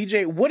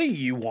 DJ, what do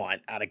you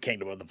want out of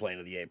Kingdom of the Planet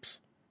of the Apes?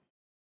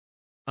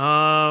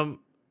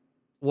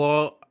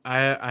 Well, I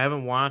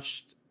haven't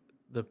watched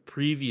the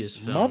previous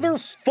films.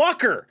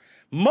 Motherfucker!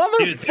 Dude,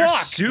 they're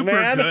Motherfuck, super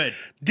man. good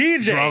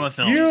DJ, drama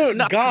films. you,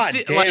 No, God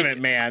see, damn like, it,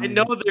 man. I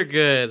know they're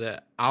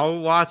good. I'll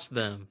watch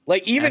them.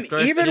 Like even after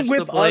I finish with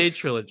the Blade us,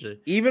 trilogy.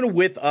 even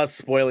with us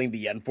spoiling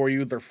the end for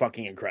you, they're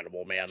fucking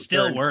incredible, man.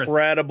 Still they're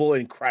worth.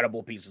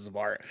 incredible pieces of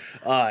art.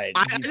 I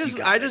just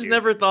dude.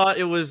 never thought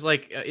it was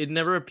like it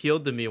never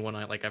appealed to me when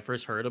I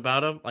first heard about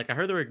them. Like I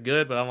heard they were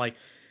good, but I'm like,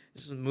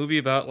 this is a movie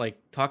about like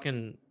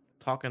talking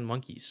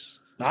monkeys.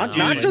 Not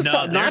Dude, just no,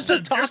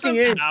 talking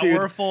apes,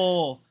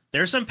 dude.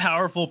 There's some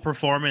powerful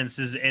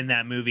performances in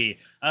that movie.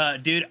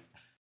 Dude,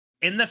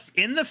 in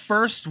the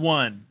first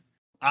one,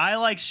 I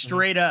like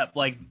straight up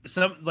like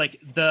some like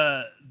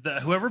the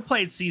whoever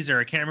played Caesar,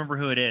 I can't remember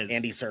who it is.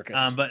 Andy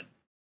Serkis. But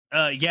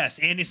yes,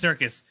 Andy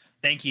Serkis.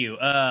 Thank you.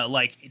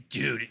 Like,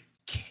 dude,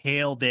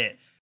 killed it.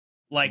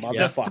 Like the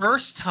Motherfucker.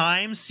 first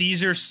time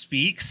Caesar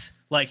speaks,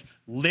 like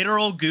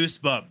literal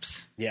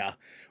goosebumps. Yeah.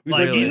 He's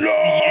Really? like, no!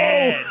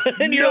 Yeah.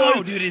 And you're No,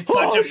 like, dude, it's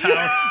 "Oh, such a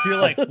power. You're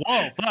like,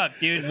 whoa, fuck,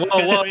 dude. Whoa,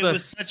 Because what it the-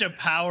 was such a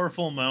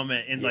powerful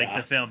moment in like Yeah.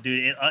 the film,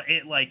 dude.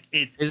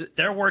 It's Is-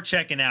 they're worth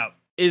checking out.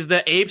 Is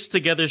the apes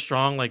together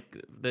strong? Like,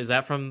 is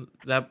that from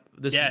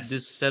this Yes.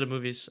 this set of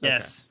movies? Okay.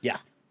 Yes. Yeah.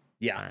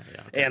 All right,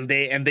 yeah, okay. And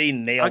they I'll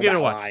nailed give it that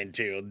a watch. line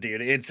too, dude.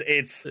 It's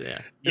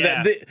Yeah.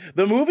 Yeah.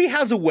 the movie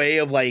has a way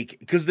of like,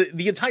 because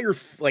the entire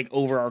like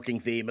overarching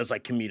theme is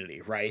like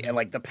community, right? And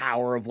like the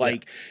power of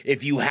like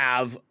if you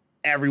have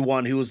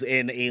everyone who's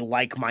in a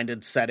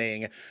like-minded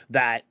setting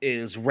that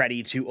is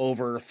ready to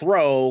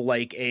overthrow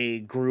like a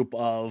group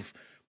of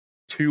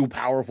two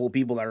powerful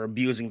people that are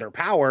abusing their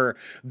power,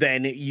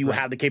 then you Right.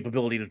 have the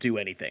capability to do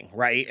anything,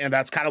 right? And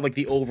that's kind of like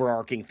the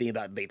overarching theme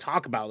that they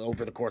talk about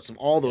over the course of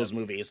all those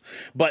movies.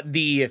 But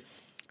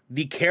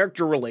the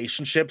character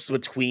relationships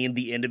between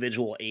the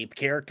individual ape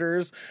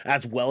characters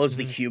as well as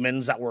the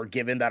humans that were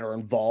given that are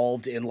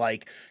involved in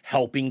like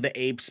helping the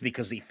apes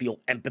because they feel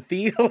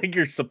empathy like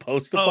you're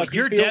supposed to Oh, fucking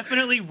you're feel.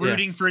 definitely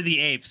rooting for the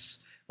apes.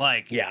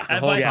 Like, Yeah. The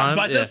whole time?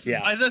 by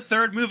Yeah. by the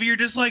third movie, you're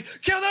just like,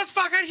 kill those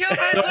fucking humans.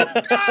 Let's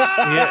go.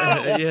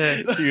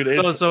 Yeah. Dude,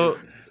 it's So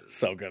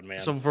so good, man.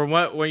 So from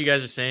what you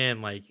guys are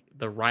saying, like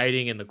the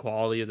writing and the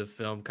quality of the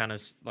film kind of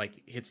like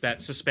hits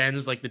that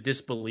suspends like the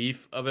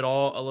disbelief of it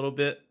all a little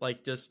bit,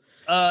 like just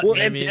Well,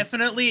 It I mean-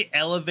 definitely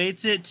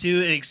elevates it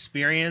to an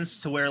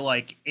experience to where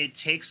like it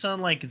takes on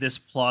like this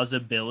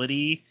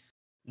plausibility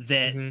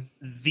that Mhm.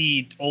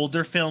 the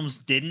older films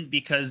didn't,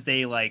 because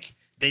they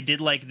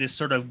did like this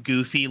sort of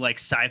goofy like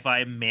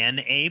sci-fi man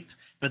ape,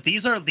 but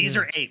these are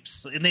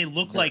apes and they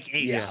look like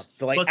apes, yeah,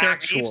 they're like but they're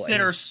actual apes that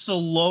are apes.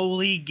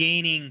 slowly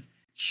gaining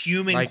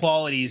human Like,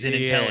 qualities and yeah.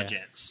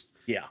 intelligence.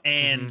 Yeah.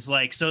 And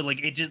like so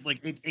like it just like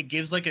it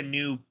gives like a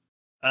new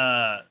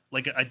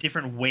like a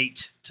different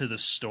weight to the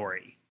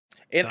story.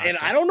 And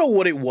Gotcha. I don't know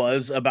what it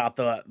was about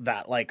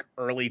that like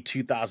early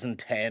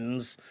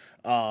 2010s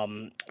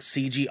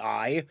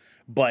CGI,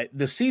 but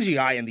the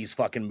CGI in these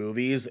fucking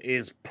movies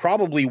is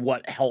probably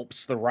what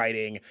helps the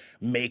writing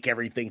make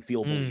everything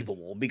feel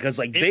believable, because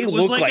like It they was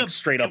look like like a-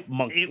 straight up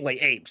it-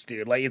 like apes,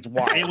 dude. Like it's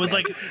wild. It was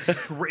man.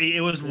 like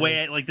it was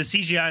way like the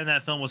CGI in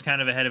that film was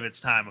kind of ahead of its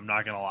time. I'm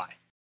not gonna lie.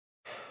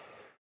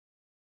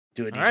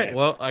 Do it, DJ. all right.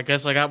 Well, I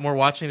guess I got more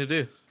watching to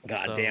do.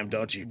 God So, damn,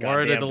 don't you? more God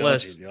to damn, the don't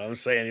list. you? You know what I'm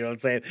saying? You know what I'm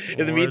saying? In the More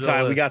to the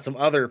meantime, we list. got some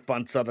other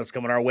fun stuff that's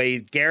coming our way.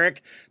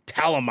 Garrick,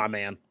 tell him, my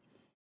man.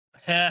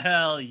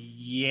 Hell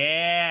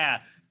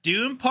yeah!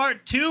 Dune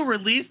Part 2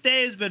 release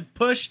day has been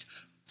pushed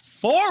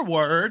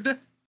forward,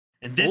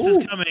 and this is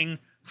Ooh. coming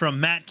from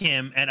Matt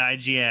Kim at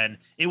IGN.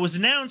 It was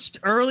announced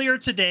earlier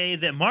today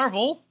that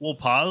Marvel will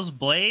pause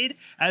Blade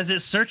as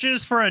it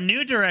searches for a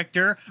new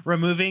director,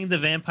 removing the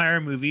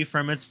vampire movie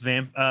from its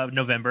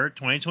November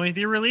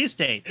 2023 release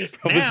date.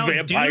 From its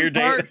vampire Dune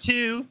date. Part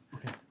 2.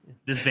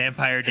 This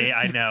vampire date,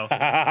 I know.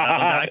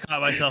 I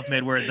caught myself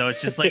mid-word, though. It's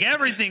just like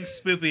everything's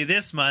spoopy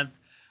this month.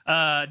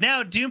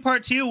 Now, Dune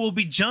Part 2 will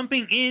be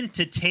jumping in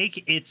to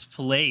take its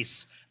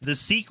place. The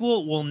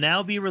sequel will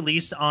now be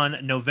released on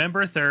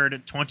November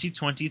 3rd,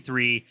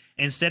 2023,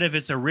 instead of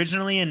its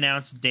originally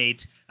announced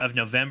date of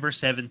November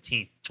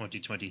 17th,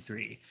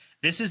 2023.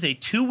 This is a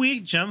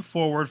 2-week jump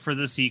forward for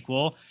the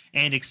sequel,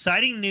 and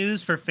exciting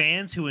news for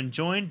fans who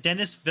enjoyed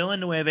Denis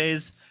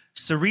Villeneuve's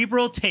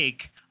cerebral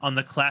take on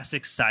the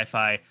classic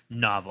sci-fi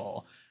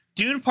novel.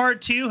 Dune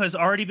Part 2 has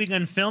already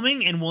begun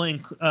filming and will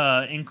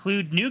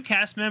include new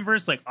cast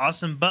members like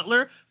Austin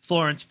Butler,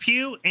 Florence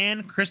Pugh,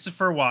 and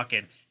Christopher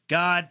Walken.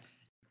 God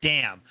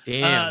damn.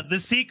 The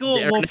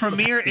sequel will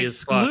premiere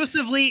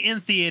exclusively in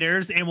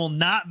theaters and will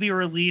not be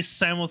released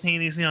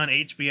simultaneously on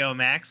HBO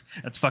Max.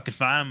 That's fucking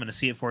fine. I'm going to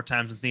see it 4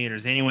 times in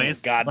theaters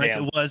anyways, like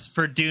it was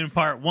for Dune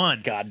Part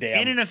 1.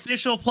 Goddamn. In an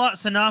official plot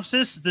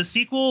synopsis, the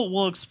sequel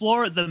will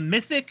explore the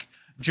mythic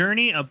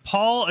journey of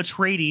Paul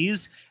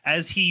Atreides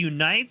as he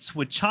unites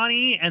with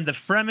Chani and the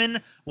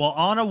Fremen while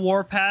on a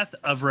warpath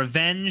of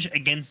revenge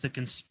against the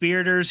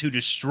conspirators who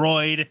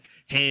destroyed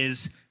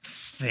his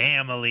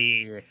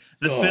family.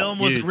 The film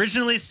was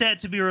originally set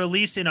to be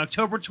released in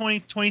October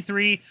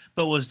 2023,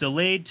 but was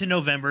delayed to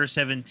November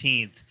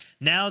 17th.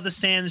 Now the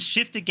sands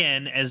shift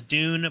again as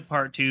Dune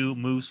Part 2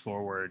 moves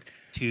forward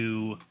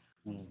 2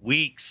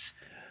 weeks.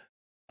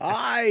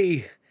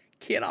 I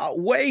cannot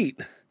wait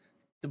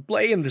to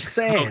play in the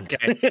sand.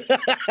 Okay.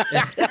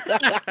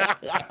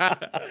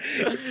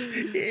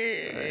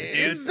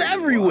 It's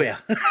everywhere.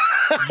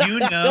 You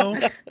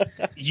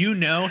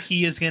know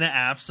he is gonna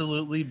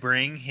absolutely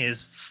bring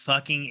his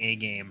fucking A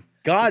game.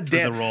 God for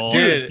damn, the role.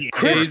 dude!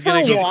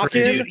 Christopher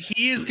Walken, dude,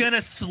 he is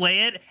gonna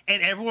slay it,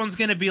 and everyone's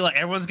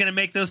gonna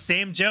make those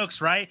same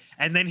jokes, right?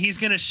 And then he's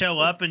gonna show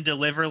up and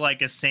deliver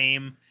like a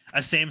same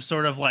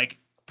sort of like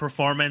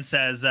performance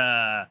as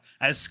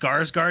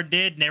Skarsgård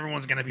did, and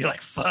everyone's gonna be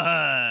like,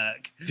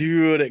 "Fuck,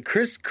 dude!"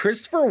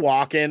 Christopher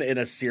Walken in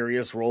a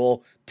serious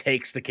role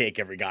takes the cake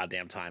every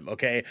goddamn time.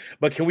 Okay,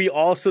 but can we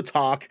also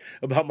talk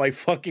about my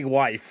fucking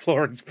wife,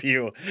 Florence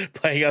Pugh,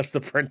 playing us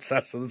the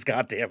princess of this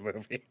goddamn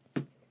movie?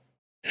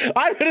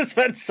 I'm gonna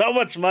spend so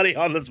much money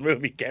on this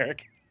movie,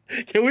 Garrick.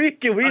 Can we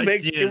go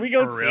see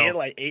it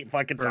like 8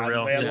 fucking times,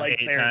 man?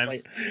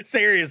 Like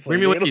seriously.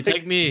 Bring me with you.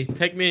 Take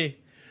me.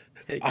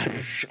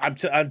 I'm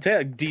telling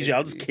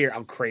DJ,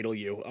 I'll cradle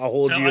you. I'll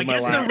hold you in my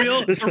lap.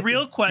 The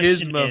real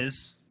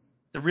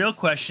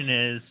question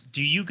is,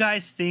 do you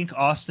guys think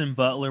Austin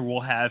Butler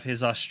will have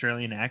his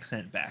Australian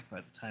accent back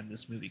by the time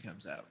this movie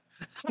comes out?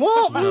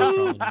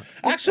 Well,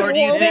 actually, or do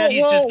you think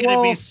he's just going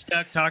to be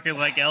stuck talking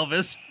like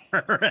Elvis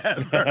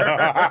forever?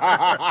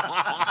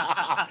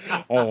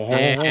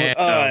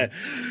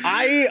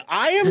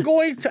 I am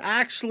going to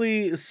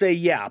actually say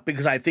yeah,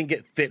 because I think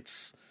it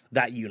fits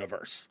that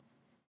universe.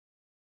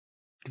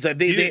 Because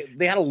they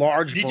had a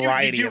large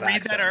variety. Did you of read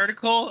accents. that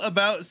article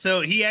about?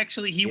 So he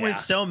went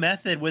so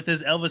method with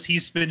his Elvis.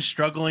 He's been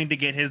struggling to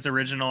get his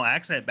original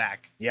accent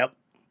back. Yep.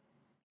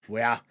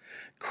 Yeah.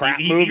 Crap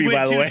movie,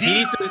 by the way.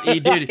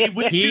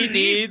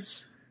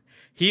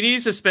 He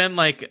needs to spend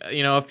like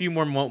a few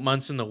more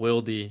months in the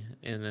wildy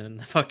and then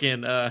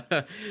fucking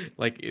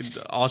like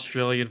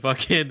Australian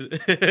fucking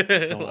I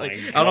don't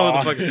know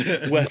what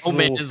the fuck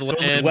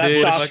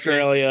West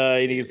Australia.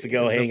 He needs to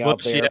go hang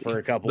out there for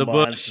a couple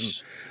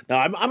months. No,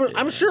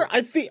 I'm sure.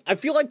 I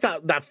feel like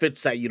that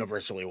fits that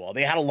universe really well.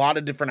 They had a lot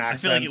of different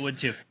accents. I feel like it would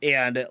too.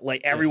 And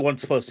like everyone's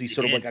supposed to be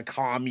sort of like a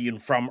commune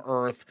from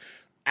Earth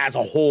as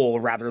a whole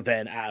rather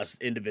than as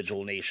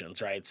individual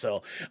nations, right?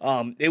 So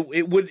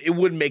it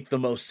would make the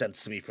most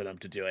sense to me for them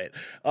to do it.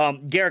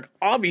 Garrick,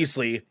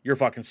 obviously you're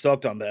fucking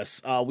stoked on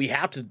this. We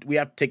have to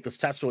take this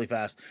test really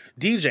fast.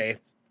 DJ,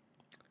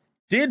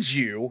 did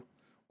you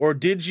or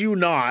did you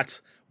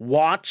not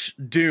watch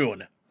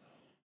Dune?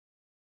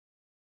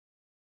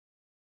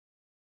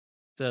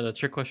 Is that a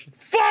trick question?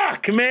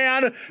 Fuck,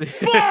 man!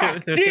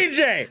 Fuck!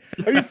 DJ!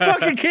 Are you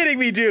fucking kidding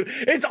me, dude?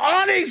 It's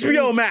on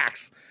HBO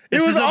Max!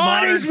 It was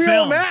on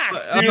HBO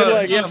Max,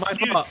 dude. Yeah, my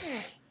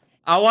fault.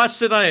 I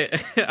watched it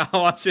tonight. I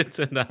watched it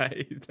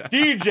tonight.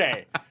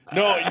 DJ.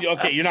 No,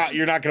 okay,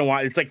 you're not gonna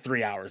want. It's like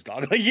 3 hours,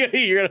 dog. Like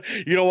you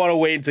don't want to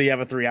wait until you have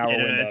a 3-hour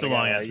window. It's a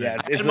long ass. Yeah,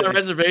 it's my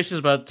reservations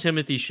about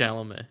Timothy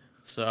Chalamet,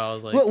 so I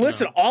was like,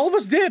 listen, all of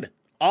us did.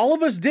 All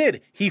of us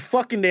did. He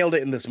fucking nailed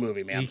it in this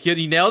movie, man.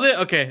 He nailed it?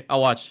 Okay,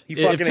 I'll watch.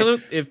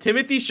 If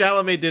Timothy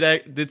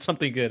Chalamet did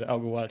something good, I'll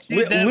go watch.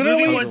 Dude, that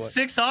movie won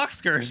 6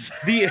 Oscars.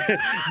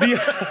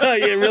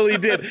 It really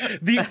did.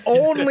 The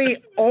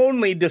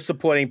only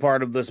disappointing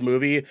part of this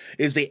movie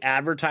is they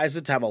advertised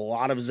it to have a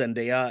lot of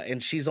Zendaya,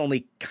 and she's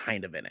only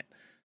kind of in it.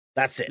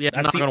 That's it. Yeah,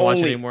 I'm That's not gonna watch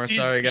it anymore.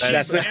 Sorry,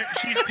 guys.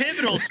 She's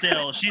pivotal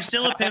still. She's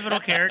still a pivotal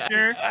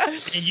character,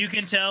 and you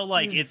can tell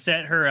like it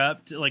set her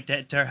up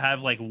to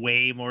have like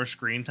way more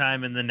screen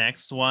time in the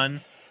next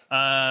one.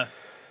 But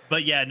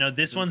yeah, no,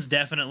 this one's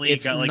definitely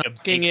got like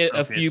knocking it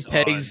a few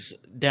pegs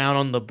down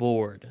on the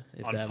board.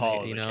 On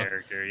Paul as a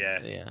character,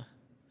 yeah.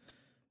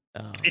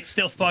 It's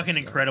still fucking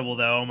incredible,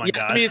 though. Oh my yeah,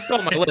 god! I mean, it's still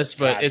on my list,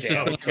 but God it's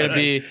just damn, not going to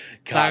be. It's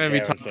not God going to be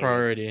damn, top it's so good.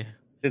 priority.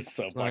 It's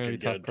so It's not going fucking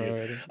to be top good,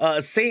 dude.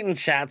 priority. Saint in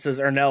chat says,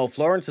 Ernell,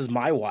 Florence is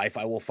my wife.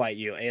 I will fight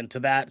you. And to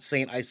that,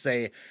 Saint, I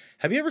say,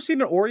 have you ever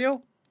seen an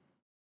Oreo?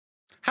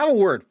 Have a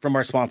word from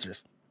our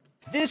sponsors.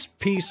 This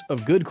piece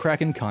of good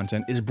Kraken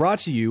content is brought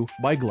to you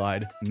by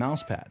Glide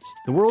Mousepads.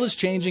 The world is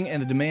changing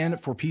and the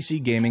demand for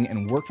PC gaming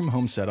and work from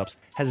home setups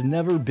has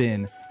never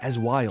been as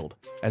wild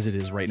as it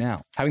is right now.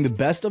 Having the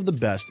best of the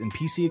best in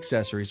PC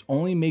accessories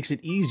only makes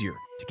it easier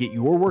to get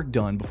your work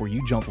done before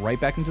you jump right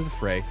back into the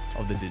fray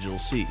of the digital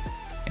sea.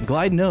 And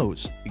Glide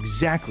knows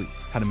exactly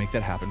how to make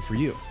that happen for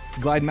you.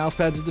 Glide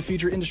Mousepads is the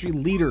future industry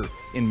leader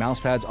in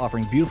mousepads,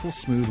 offering beautiful,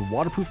 smooth,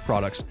 waterproof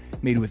products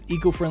made with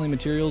eco-friendly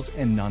materials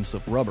and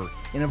non-slip rubber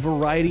in a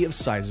variety of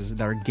sizes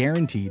that are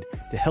guaranteed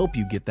to help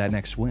you get that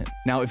next win.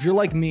 Now, if you're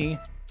like me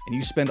and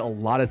you spend a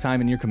lot of time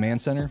in your command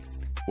center,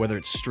 whether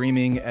it's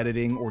streaming,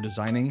 editing, or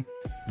designing,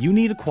 you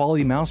need a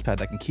quality mousepad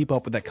that can keep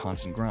up with that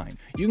constant grind.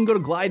 You can go to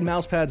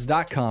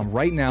glidemousepads.com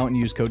right now and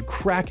use code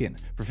KRAKEN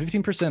for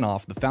 15%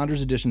 off the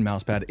Founders Edition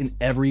mousepad in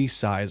every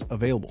size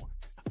available.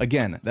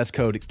 Again, that's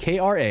code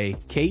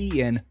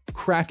KRAKEN,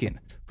 KRAKEN,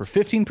 for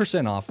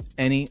 15% off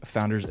any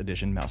Founders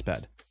Edition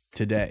mousepad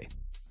today.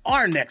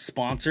 Our next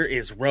sponsor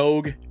is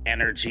Rogue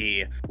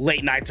Energy.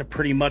 Late nights are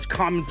pretty much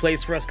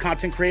commonplace for us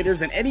content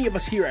creators, and any of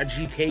us here at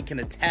GK can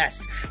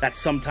attest that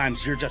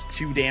sometimes you're just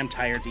too damn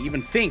tired to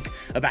even think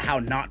about how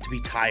not to be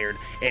tired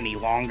any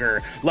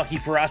longer. Lucky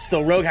for us,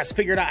 though, Rogue has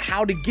figured out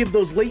how to give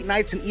those late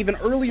nights and even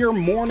earlier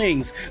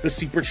mornings the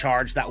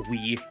supercharge that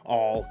we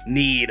all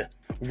need.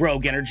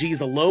 Rogue Energy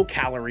is a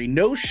low-calorie,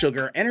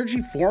 no-sugar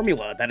energy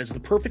formula that is the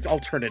perfect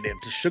alternative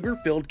to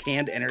sugar-filled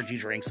canned energy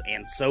drinks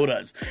and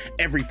sodas.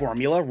 Every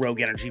formula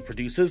Rogue Energy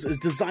produces is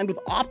designed with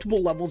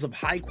optimal levels of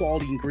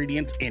high-quality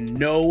ingredients and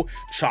no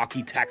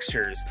chalky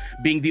textures.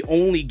 Being the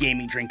only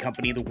gaming drink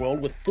company in the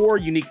world with 4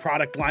 unique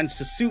product lines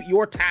to suit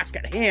your task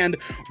at hand,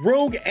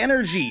 Rogue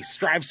Energy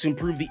strives to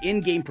improve the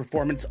in-game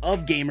performance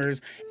of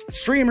gamers,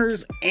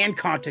 streamers, and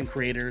content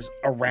creators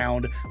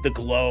around the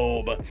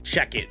globe.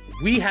 Check it.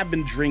 We have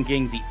been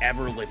drinking the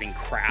ever-living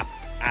crap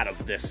out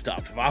of this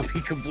stuff. If I'll be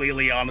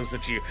completely honest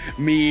with you,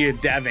 me,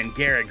 Devin,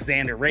 Garrick,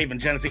 Xander, Raven,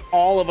 Genesee,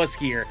 all of us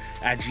here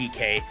at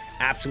GK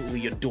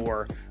absolutely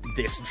adore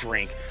this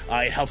drink.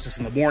 It helps us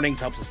in the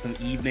mornings, helps us in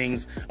the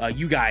evenings.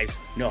 You guys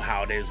know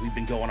how it is. We've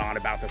been going on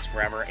about this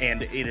forever,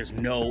 and it is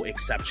no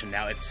exception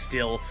now. It's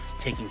still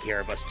taking care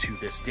of us to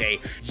this day.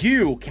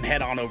 You can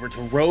head on over to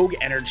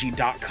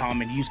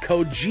rogueenergy.com and use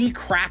code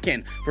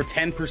GKRAKEN for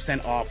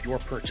 10% off your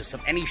purchase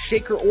of any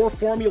shaker or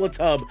formula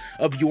tub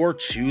of your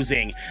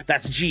choosing.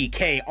 That's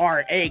GKRAKEN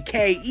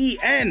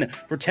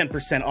for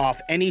 10%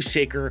 off any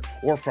shaker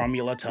or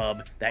formula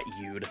tub that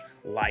you'd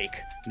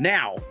like.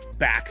 Now,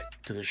 back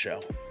to the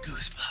show.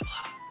 Goose blah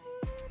blah.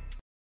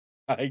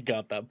 I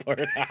got that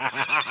part.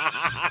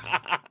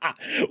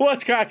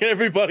 What's cracking,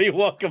 everybody?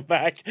 Welcome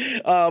back.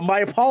 My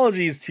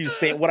apologies to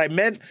say what I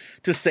meant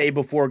to say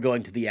before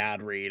going to the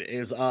ad read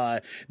is,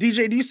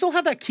 DJ, do you still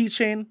have that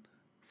keychain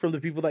from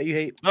the people that you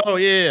hate? Oh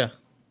yeah.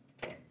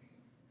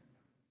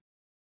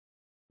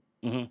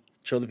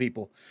 Show the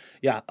people.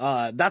 Yeah,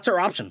 that's our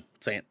option.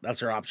 Say it.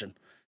 That's our option.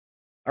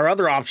 Our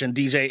other option,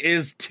 DJ,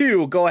 is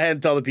to go ahead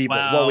and tell the people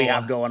what we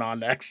have going on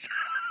next.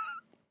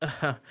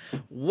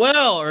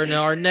 Well, or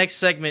no, our next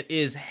segment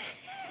is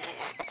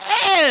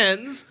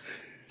Hands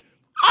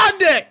on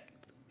Deck.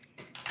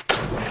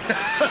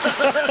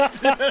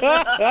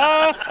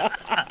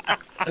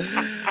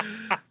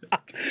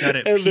 Got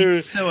it. And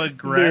Pete's so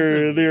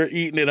aggressive. They're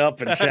eating it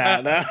up in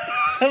chat.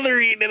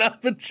 They're eating it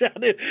up in chat.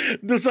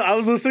 I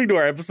was listening to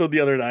our episode the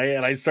other night,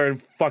 and I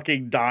started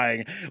fucking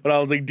dying when I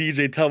was like,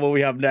 DJ, tell me what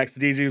we have next.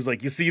 The DJ was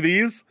like, you see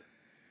these?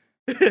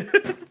 And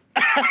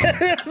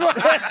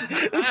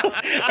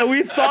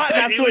we thought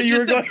that's what you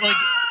were going.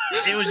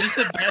 It was just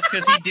the best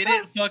because he did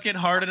it fucking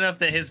hard enough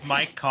that his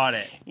mic caught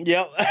it.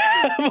 Yep.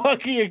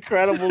 Fucking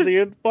incredible,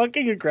 dude.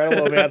 Fucking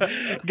incredible,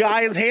 man.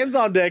 Guys, Hands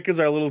on Deck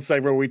is our little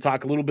segment where we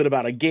talk a little bit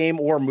about a game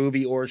or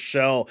movie or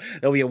show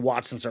that we have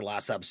watched since our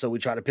last episode. We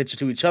try to pitch it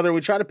to each other.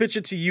 We try to pitch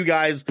it to you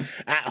guys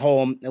at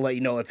home and let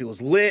you know if it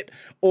was lit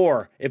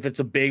or if it's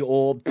a big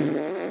old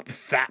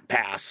fat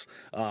pass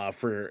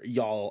for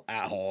y'all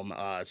at home,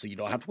 so you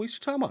don't have to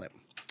waste your time on it.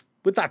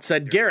 With that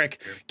said, Garrick,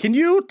 can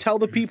you tell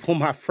the people,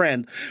 my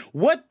friend,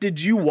 what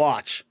did you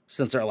watch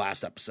since our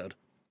last episode?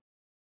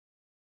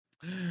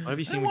 What have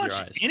you seen with your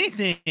eyes?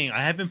 Anything.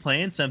 I have been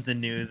playing something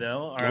new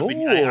though. Or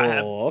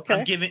Okay.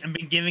 I've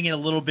been giving it a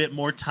little bit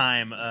more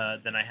time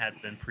than I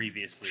had been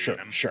previously. Sure.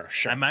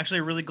 I'm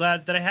actually really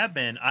glad that I have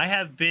been. I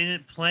have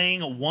been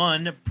playing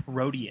one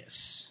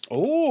Proteus.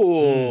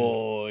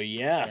 Oh,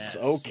 yes.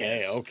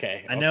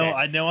 Okay. I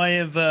know I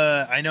have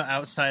I know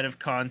outside of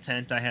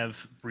content I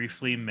have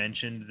briefly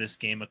mentioned this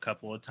game a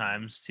couple of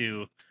times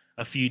to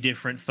a few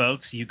different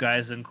folks, you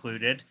guys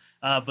included.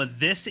 But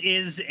this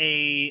is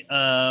a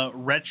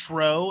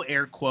retro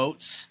air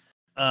quotes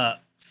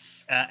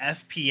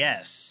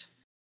FPS,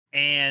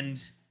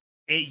 and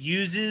it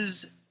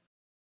uses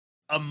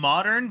a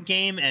modern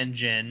game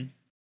engine,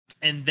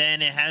 and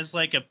then it has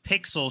like a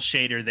pixel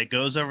shader that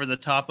goes over the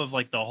top of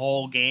like the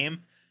whole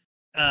game,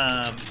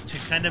 to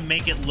kind of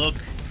make it look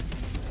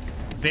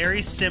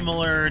very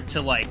similar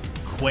to like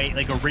Quake,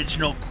 like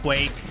original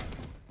Quake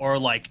or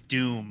like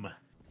Doom.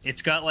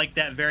 It's got like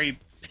that very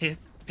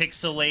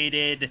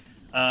pixelated,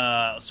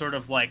 sort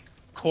of like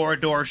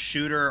corridor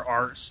shooter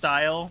art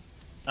style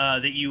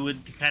that you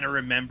would kind of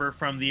remember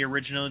from the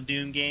original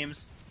Doom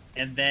games.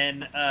 And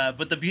then,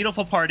 but the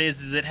beautiful part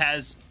is it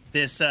has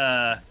this,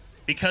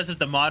 because of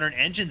the modern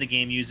engine the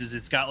game uses,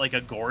 it's got like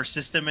a gore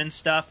system and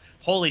stuff.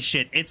 Holy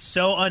shit, it's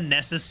so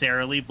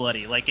unnecessarily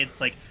bloody. Like, it's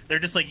like, they're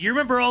just like, you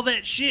remember all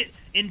that shit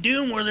in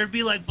Doom where there'd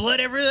be like blood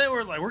everywhere?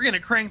 We're like, we're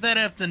gonna crank that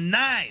up to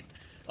 9.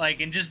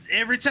 Like, and just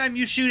every time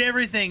you shoot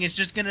everything, it's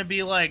just gonna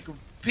be like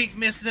pink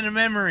mist in a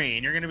memory.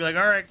 And you're gonna be like,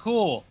 all right,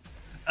 cool.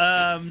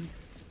 And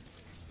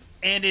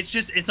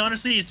it's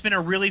honestly, it's been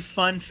a really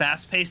fun,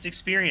 fast-paced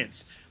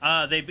experience.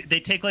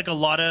 They take like a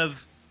lot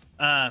of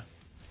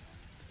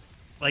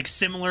like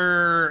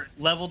similar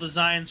level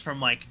designs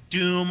from like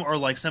Doom or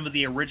like some of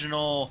the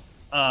original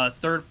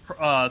third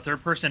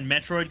person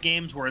Metroid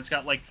games, where it's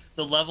got like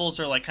the levels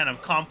are like kind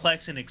of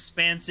complex and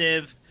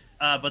expansive,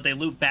 but they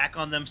loop back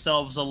on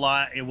themselves a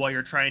lot while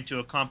you're trying to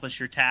accomplish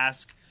your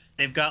task.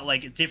 They've got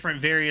like different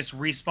various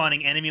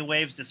respawning enemy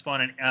waves that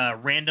spawn in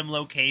random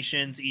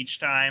locations each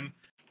time.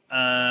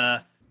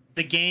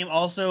 The game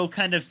also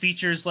kind of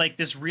features like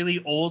this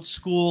really old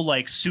school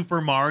like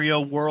Super Mario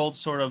World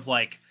sort of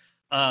like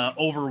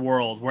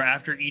overworld, where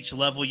after each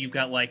level you've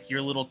got like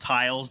your little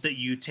tiles that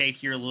you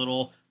take your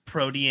little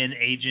Protean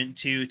agent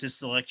to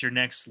select your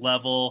next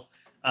level.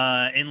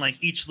 And like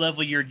each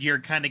level you're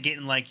kind of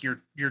getting like your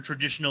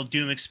traditional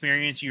Doom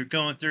experience. You're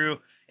going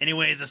through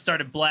anyways, I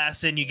started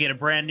blasting, you get a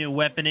brand new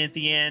weapon at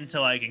the end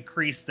to like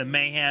increase the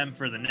mayhem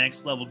for the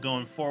next level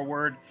going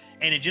forward.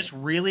 And it just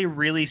really,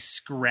 really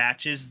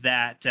scratches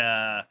that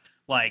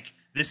like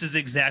this is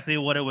exactly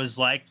what it was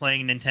like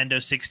playing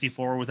Nintendo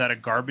 64 without a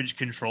garbage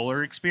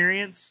controller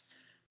experience.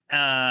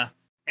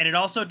 And it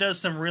also does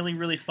some really,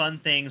 really fun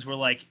things where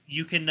like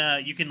you can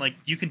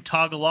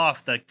toggle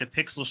off the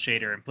pixel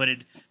shader and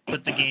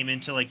put the game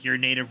into like your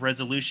native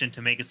resolution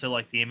to make it so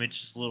like the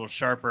image is a little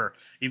sharper.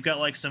 You've got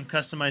like some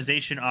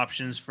customization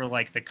options for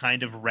like the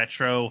kind of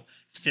retro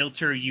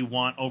filter you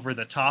want over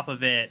the top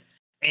of it.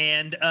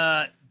 And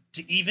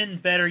to even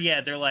better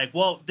yet, they're like,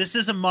 well, this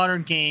is a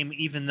modern game,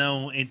 even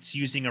though it's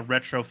using a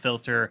retro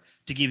filter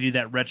to give you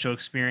that retro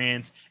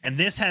experience. And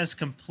this has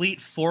complete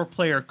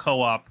 4-player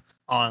co-op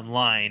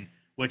online,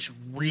 which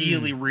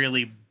really,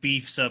 really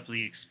beefs up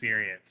the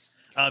experience.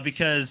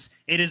 Because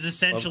it is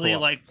essentially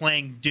like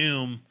playing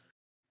Doom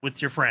with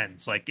your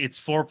friends. Like, it's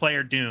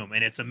 4-player Doom,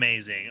 and it's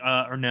amazing.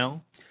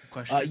 Ernell?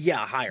 Question?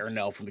 Yeah, hi,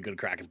 Ernell from the Good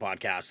Kraken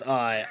podcast.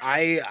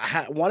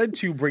 I wanted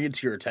to bring it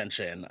to your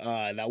attention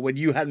that when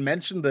you had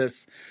mentioned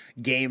this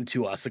game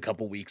to us a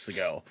couple weeks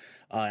ago,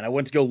 and I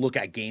went to go look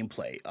at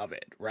gameplay of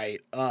it, right?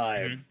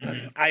 I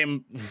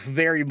am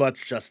very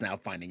much just now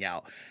finding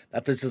out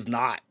that this is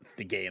not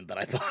the game that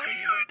I thought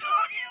you were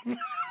talking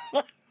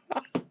about.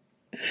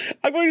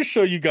 I'm going to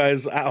show you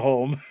guys at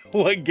home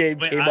what game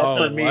came up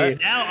for me.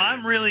 Now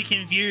I'm really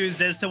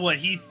confused as to what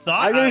he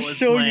thought I'm going to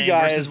show you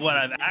guys versus what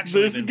I've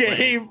actually this been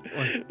game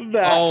playing.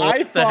 that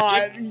I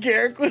thought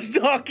Garrick was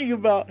talking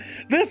about.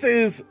 This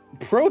is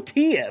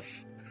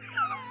Proteus.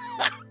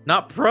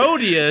 Not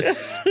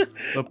Proteus,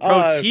 but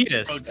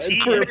Proteus.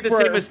 Proteus. I made the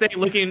same mistake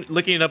looking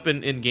it up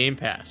in Game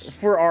Pass.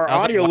 For our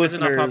audio why is it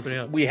not listeners, popping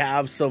up? we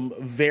have some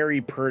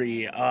very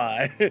pretty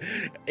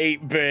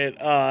 8-bit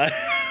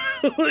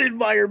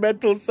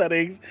environmental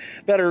settings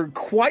that are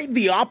quite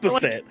the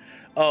opposite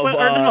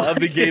of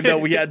the game that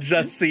we had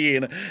just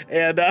seen.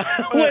 And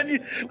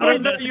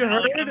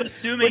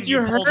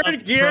you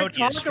heard Garrick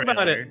talk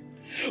about it.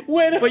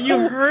 But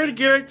you heard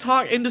Garrick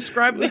talk and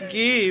describe the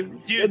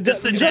game. Dude,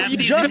 just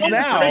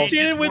now.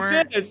 Associated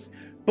with this.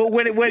 But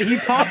when he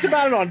talked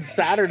about it on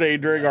Saturday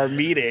during our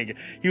meeting,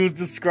 he was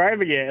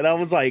describing it, and I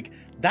was like,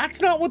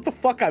 that's not what the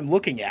fuck I'm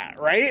looking at,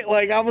 right?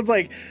 Like, I was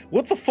like,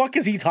 what the fuck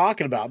is he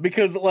talking about?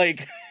 Because,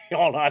 like,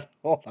 hold on.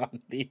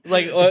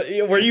 Like,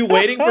 were you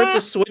waiting for it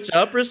to switch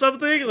up or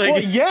something? Like,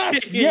 well,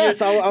 yes.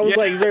 I was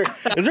like,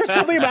 is there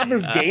something about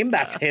this game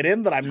that's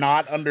hidden that I'm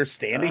not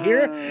understanding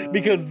here?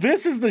 Because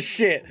this is the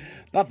shit.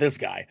 Not this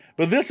guy,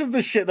 but this is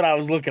the shit that I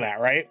was looking at,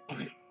 right?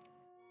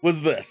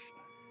 Was this.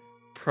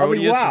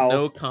 Proteus, wow.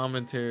 No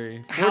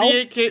commentary.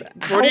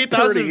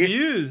 48,000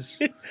 views.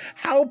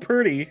 How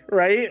pretty,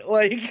 right?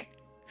 Like,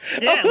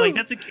 yeah, like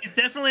it's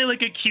definitely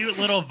like a cute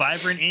little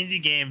vibrant indie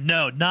game.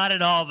 No, not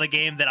at all the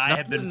game that I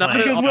have been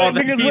playing.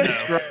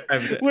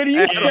 Because when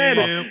you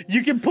said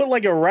you can put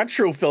like a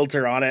retro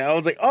filter on it, I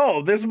was like,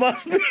 oh, this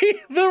must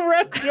be the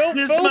retro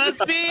this filter.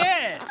 Must be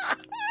it.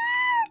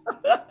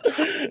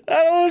 And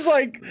I was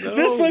like,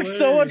 this looks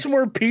so much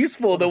more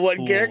peaceful than what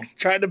Garrick's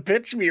trying to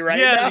pitch me right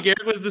now. Yeah,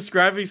 Garrick was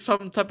describing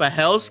some type of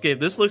hellscape.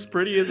 This looks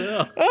pretty as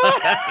hell.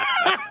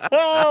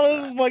 Oh,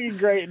 this is fucking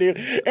great, dude.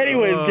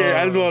 Anyways, Garrick,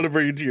 I just wanted to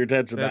bring it to your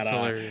attention that's that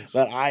hilarious.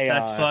 That I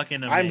that's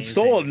fucking amazing. I'm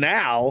sold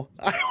now.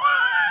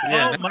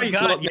 Yeah, Oh now my you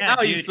god, sold- yeah,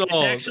 now you dude. sold.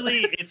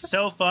 It's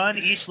so fun.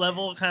 Each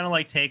level kind of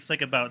like takes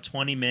like about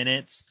 20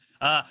 minutes.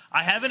 I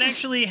haven't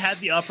actually had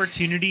the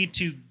opportunity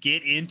to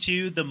get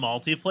into the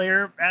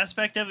multiplayer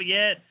aspect of it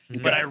yet,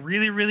 but I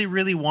really, really,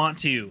 really want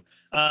to.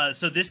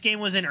 So this game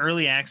was in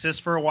early access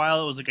for a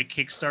while. It was like a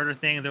Kickstarter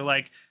thing. They're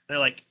like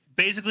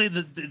basically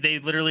they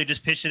literally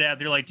just pitched it out.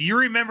 They're like, "Do you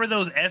remember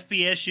those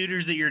FPS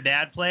shooters that your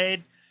dad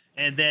played?"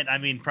 And then, I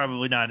mean,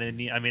 probably not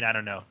any. I mean, I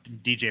don't know.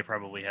 DJ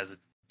probably has a.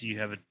 Do you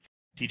have a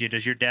DJ?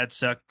 Does your dad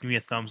suck? Give me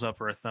a thumbs up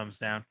or a thumbs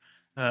down.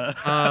 Wait.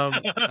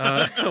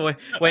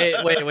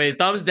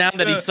 Thumbs down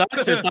that he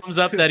sucks, or thumbs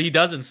up that he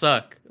doesn't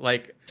suck?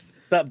 Like,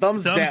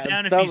 Thumbs thumbs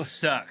down if he thumbs-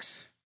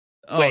 sucks.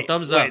 Wait,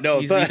 thumbs wait, up. no,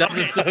 He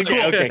doesn't suck.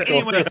 okay, cool.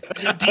 Anyways,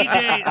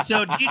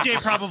 so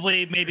DJ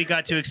probably maybe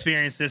got to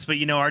experience this, but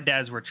our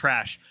dads were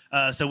trash,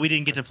 so we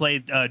didn't get to play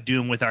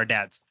Doom with our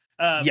dads.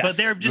 Yes, But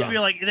they were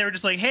yes.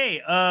 just like,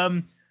 hey,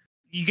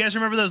 you guys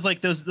remember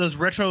those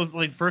retro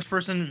like first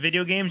person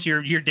video games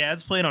your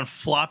dad's played on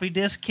floppy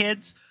disk,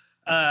 kids?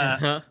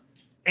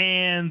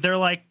 And they're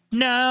like,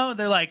 no.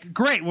 They're like,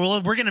 great.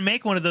 Well, we're gonna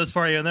make one of those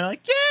for you. And they're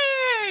like,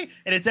 yay!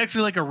 And it's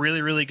actually like a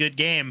really, really good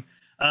game.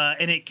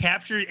 And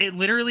it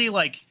literally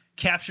like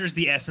captures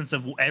the essence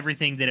of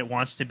everything that it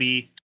wants to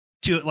be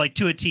to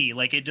a T.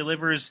 Like it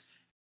delivers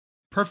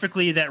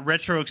perfectly that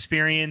retro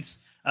experience.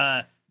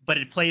 But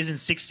it plays in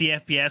 60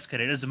 FPS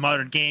because it is a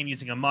modern game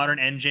using a modern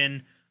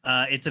engine.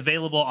 It's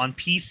available on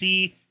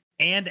PC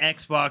and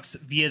Xbox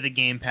via the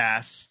Game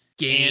Pass.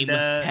 Game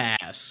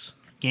Pass.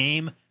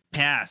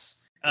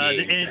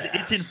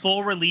 It's in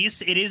full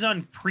release. It is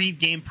on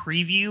pre-game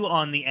preview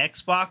on the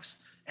Xbox.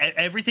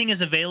 Everything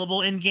is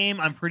available in game.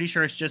 I'm pretty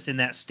sure it's just in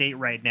that state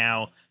right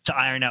now to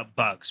iron out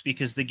bugs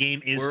because the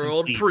game is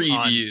World complete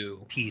preview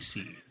on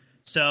PC.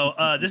 So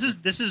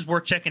this is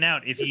worth checking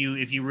out if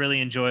you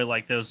really enjoy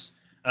like those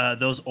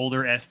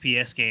older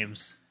FPS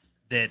games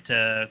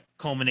that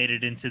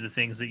culminated into the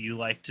things that you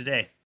like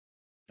today.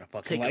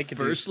 Let's take a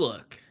first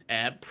look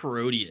at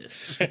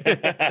Proteus.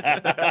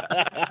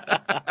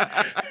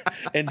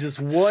 And just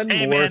one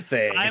thing.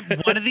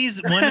 One of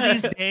these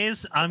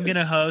days, I'm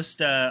gonna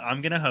host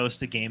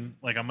a game.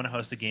 Like I'm gonna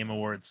host a game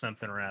award,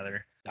 something or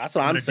other. That's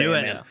what I'm saying,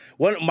 man.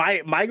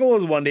 My goal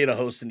is one day to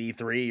host an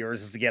E3.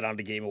 Yours is to get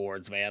onto Game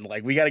Awards, man.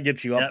 Like we got to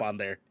get you up on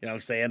there. You know what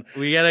I'm saying?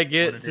 We got to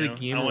get to the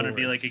Game I Awards. I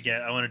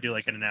want to do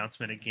like an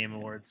announcement at Game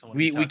Awards.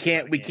 We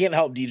can't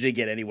help DJ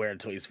get anywhere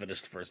until he's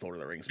finished the first Lord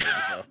of the Rings movie.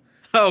 So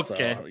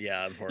okay. So,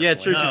 yeah, unfortunately. Yeah,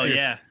 true. Oh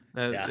yeah.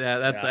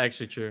 That's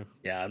actually true.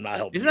 Yeah, I'm not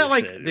helping. Isn't that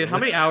like, shit. dude? How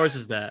many hours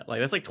is that? Like,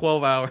 that's like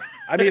 12 hours.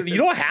 I mean, you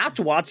don't have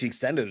to watch the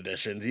extended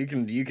editions. You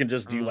can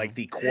just do like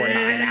the core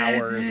 9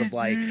 hours of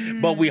like.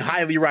 But we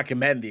highly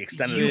recommend the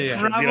extended You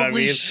editions. probably You know what I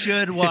mean?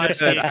 should watch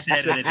the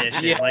extended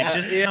edition. Yeah. Like,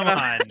 just come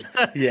on.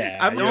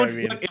 Yeah, you know what I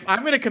mean? If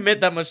I'm gonna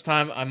commit that much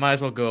time, I might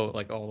as well go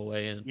like all the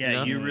way in.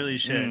 Yeah, you really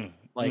should.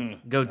 Go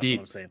That's deep.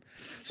 what I'm saying.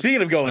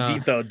 Speaking of going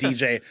deep, though,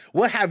 DJ,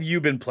 what have you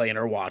been playing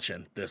or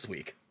watching this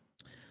week?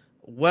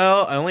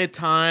 Well, I only had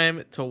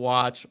time to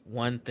watch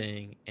one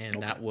thing,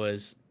 and that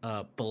was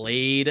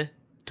Blade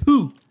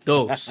 2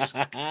 Ghosts.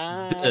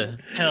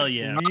 Hell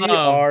yeah. We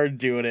are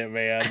doing it,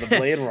 man. The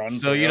Blade run.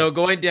 So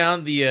going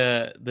down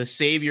the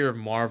savior of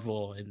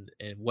Marvel and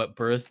what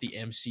birthed the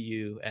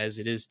MCU as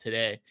it is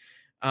today.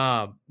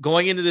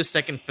 Going into this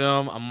second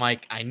film, I'm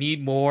like, I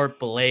need more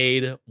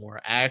Blade,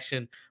 more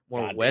action,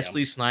 more Goddamn.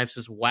 Wesley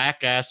Snipes'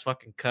 whack ass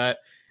fucking cut.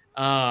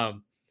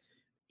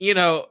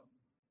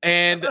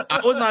 And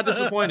I was not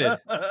disappointed.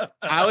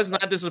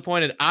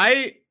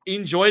 I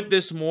enjoyed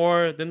this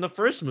more than the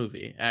first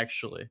movie,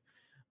 actually.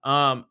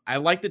 I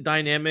like the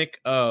dynamic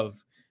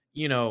of,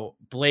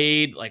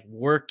 Blade like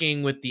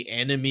working with the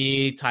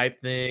enemy type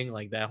thing,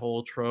 like that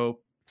whole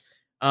trope.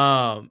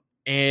 And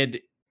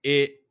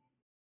I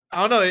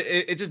don't know,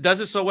 it just does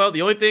it so well.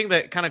 The only thing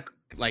that kind of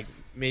like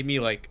made me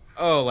like,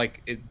 oh,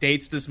 like it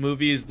dates this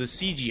movie is the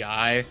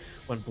CGI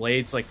when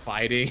Blade's like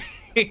fighting.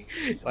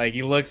 Like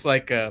he looks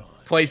like a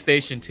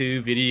PlayStation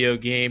 2 video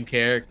game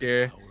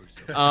character.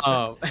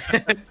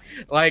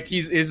 Like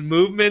his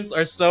movements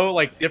are so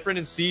like different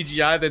in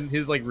CGI than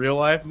his like real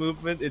life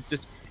movement. It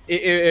just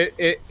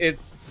it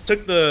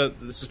took the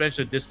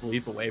suspension of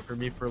disbelief away from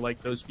me for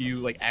like those few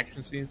like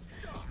action scenes.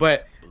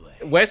 But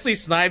Wesley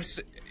Snipes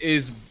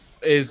is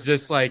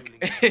just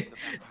like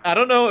I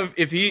don't know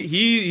if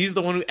he's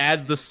the one who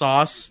adds the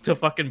sauce to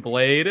fucking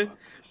Blade,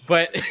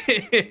 but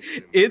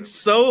it's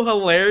so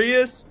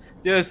hilarious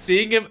just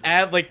seeing him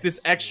add like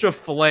this extra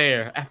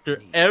flair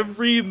after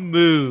every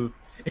move.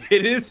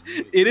 It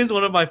is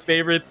one of my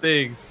favorite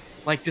things.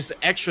 Like just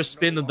extra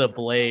spin of the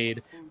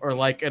blade, or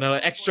like an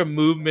extra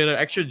movement, or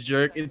extra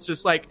jerk. It's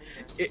just like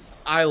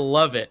I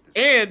love it.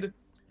 And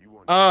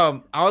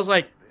I was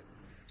like,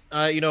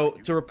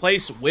 to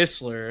replace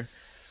Whistler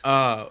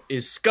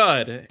is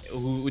Scud,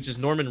 which is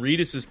Norman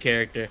Reedus'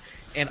 character,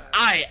 and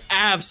I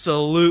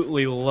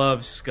absolutely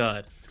love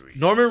Scud.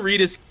 Norman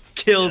Reedus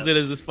kills it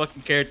as this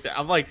fucking character.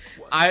 I'm like,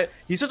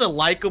 he's such a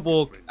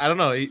likable. I don't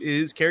know,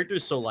 his character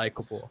is so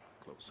likable,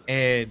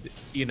 and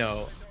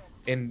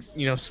and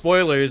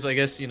spoilers, I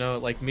guess,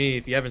 like me,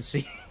 if you haven't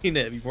seen it,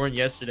 if you weren't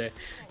yesterday,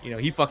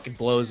 he fucking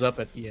blows up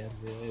at the end.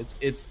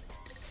 It's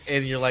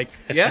and you're like,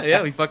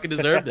 yeah, we fucking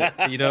deserved it,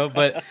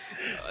 but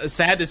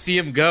sad to see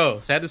him go.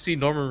 Sad to see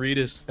Norman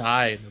Reedus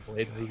die in the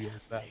Blade movie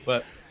like that.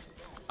 But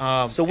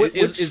So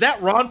is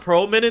that Ron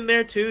Perlman in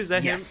there too? Is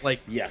that yes, him? Like,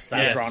 yes,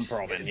 that's Ron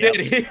Perlman.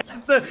 dude,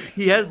 Yep.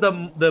 he has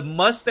the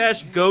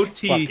mustache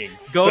goatee Fucking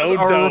goes so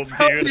dope, around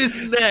dude. his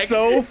neck.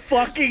 So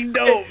fucking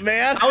dope,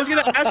 man. I was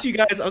gonna ask you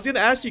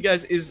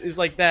guys, is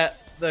like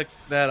that like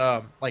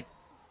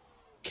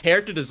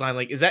character design,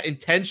 like, is that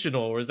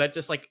intentional, or is that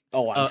just like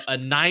Oh, a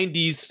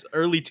 90s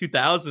early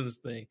 2000s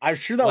thing? I'm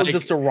sure that was like-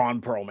 just a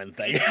Ron Perlman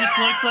thing. It just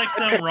looked like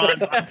some Ron.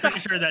 I'm pretty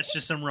sure that's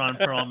just some Ron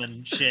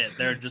Perlman shit.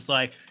 They're just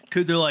like,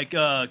 could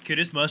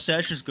his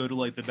mustache just go to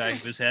like the back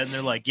of his head? And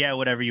they're like, yeah,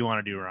 whatever you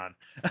want to do, Ron.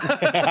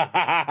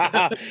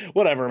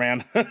 Whatever,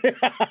 man.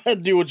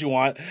 Do what you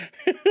want.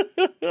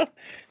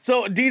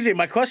 So, DJ,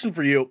 my question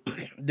for you: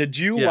 did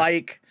you Yeah.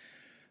 like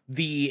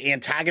the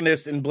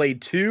antagonist in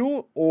Blade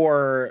 2,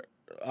 or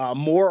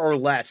more or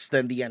less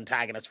than the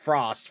antagonist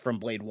Frost from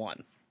Blade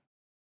 1?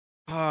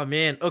 Oh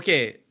man.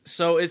 Okay.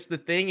 So the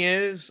thing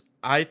is,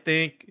 I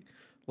think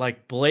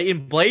like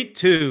in Blade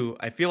 2,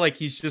 I feel like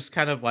he's just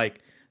kind of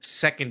like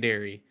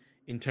secondary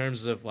in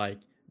terms of like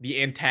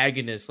the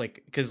antagonist,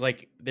 like, because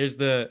like there's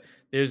the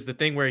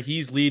thing where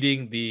he's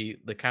leading the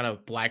kind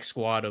of black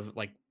squad of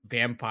like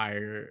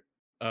vampire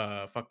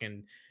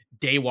fucking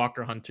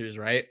daywalker hunters,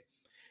 right?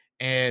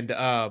 And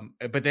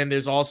but then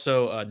there's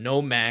also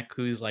Nomak,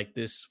 who's like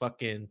this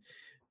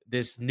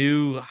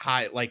new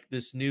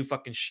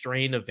fucking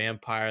strain of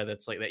vampire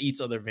that's like that eats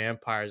other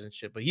vampires and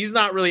shit. But he's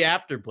not really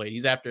after Blade.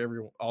 He's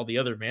after all the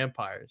other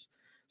vampires.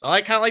 So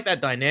I kind of like that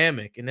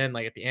dynamic. And then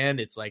like at the end,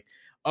 it's like,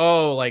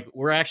 oh, like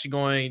we're actually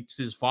going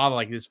to his father,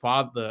 like his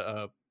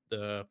father,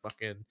 the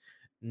fucking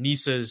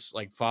Nisa's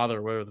like father,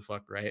 or whatever the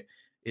fuck, right?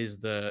 Is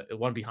the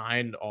one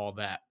behind all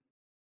that.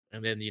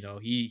 And then he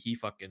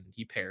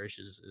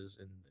perishes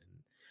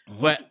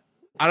but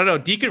I don't know,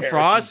 Deacon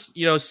Frost,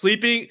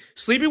 sleeping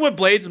with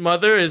Blade's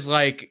mother is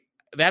like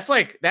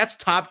that's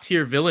top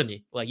tier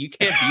villainy. Like, you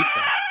can't beat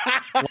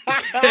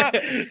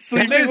that.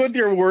 Sleeping with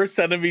your worst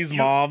enemy's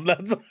mom.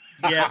 That's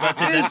Yeah,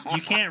 that's it.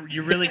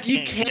 You really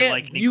can't get,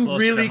 like, any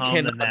closer to home than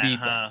cannot that, beat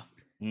huh?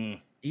 that.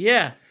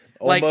 Yeah.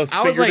 Like, almost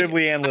I was like,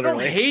 figuratively and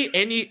literally. I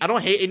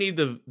don't hate any of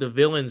the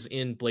villains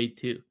in Blade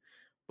 2.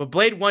 But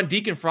Blade 1,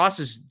 Deacon Frost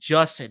is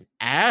just an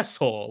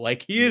asshole.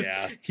 Like, he is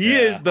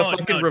the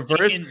fucking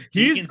reverse.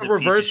 He's Deacon's the a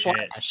reverse piece of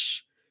shit.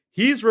 Flash.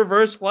 He's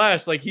reverse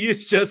Flash. Like, he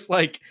is just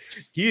like,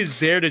 he is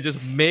there to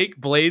just make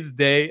Blade's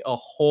day a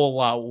whole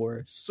lot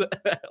worse.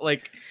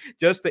 Like,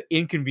 just to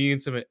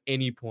inconvenience him at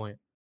any point.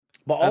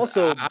 But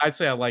also, I'd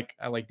say I like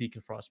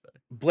Deacon Frost better.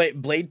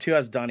 Blade 2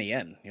 has Donnie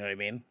Yen. You know what I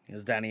mean?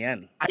 It's Donnie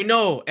Yen. I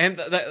know, and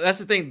that's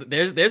the thing.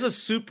 There's a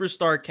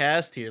superstar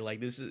cast here. Like,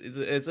 this is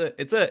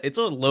it's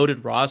a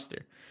loaded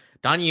roster.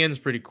 Donnie Yen's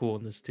pretty cool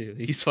in this too.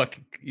 He's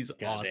awesome.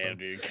 Damn,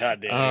 dude.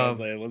 God damn. I was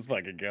like, let's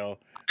fucking go.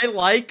 I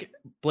like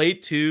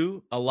Blade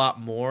 2 a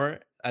lot more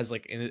as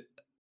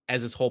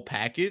its whole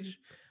package,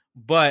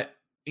 but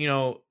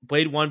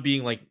Blade 1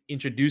 being like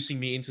introducing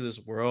me into this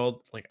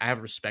world, like, I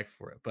have respect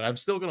for it. But I'm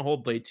still gonna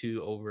hold Blade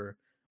 2 over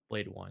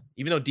Blade 1,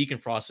 even though Deacon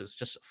Frost is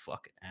just a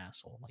fucking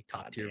asshole, like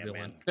top tier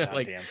villain.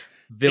 Like,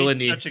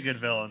 villainy. He's such a good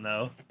villain,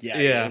 though.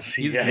 Yeah,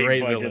 he's a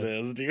great villain. It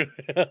is, dude.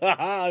 The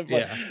part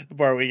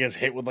where he gets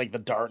hit with like the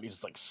dart and he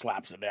just like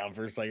slaps it down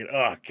for a second.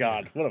 Oh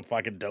god, what a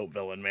fucking dope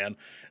villain, man.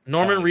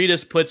 Norman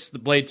Reedus puts the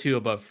Blade 2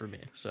 above for me,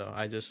 so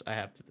I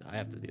have to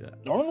do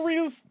that. Norman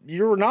Reedus,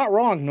 you're not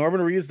wrong.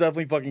 Norman Reedus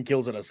definitely fucking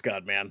kills it as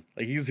Scud, man.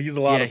 Like, he's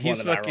a lot of fun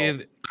in that role.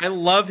 I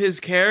love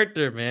his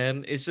character,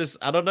 man. It's just,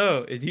 I don't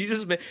know.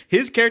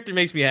 His character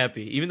makes me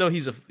happy, even though he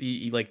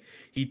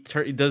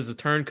does the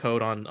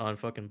turncoat on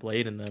fucking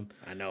Blade in them.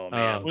 I know,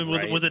 man.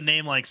 With a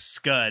name like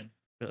Scud.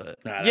 I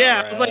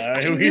was like,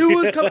 I knew it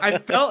was coming. I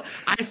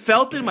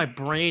felt it in my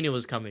brain it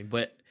was coming,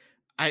 but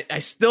I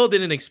still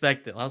didn't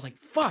expect it. I was like,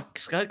 fuck,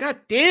 Scott, god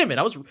damn it.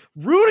 I was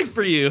rooting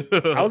for you.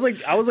 I was like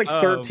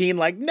 13,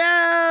 like,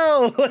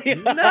 no. No. We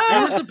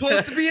were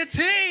supposed to be a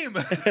team.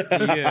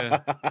 Yeah.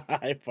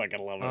 I fucking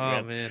love it, Oh,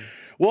 man. man.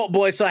 Well,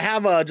 boys, so I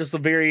have just a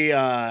very,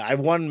 I have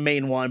one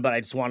main one, but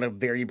I just want to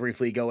very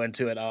briefly go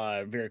into it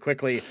very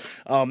quickly.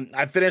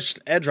 I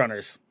finished Edge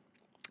Runners.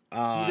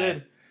 You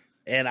did.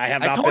 And I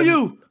have I not told been,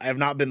 you. I have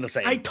not been the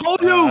same. I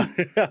told you.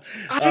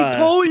 I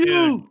told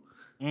you.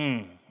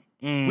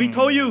 We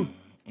told you.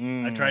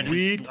 I tried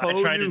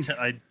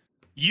to.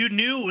 You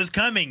knew it was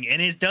coming,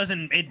 and it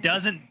doesn't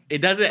deafen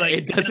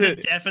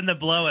the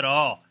blow at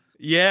all.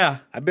 Yeah.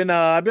 I've been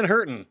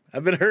hurting.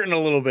 I've been hurting a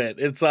little bit.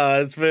 It's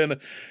been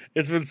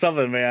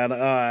something, man.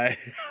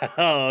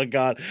 Oh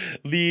god.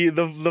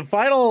 The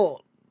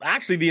final,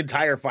 actually the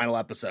entire final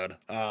episode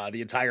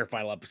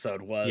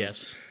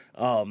was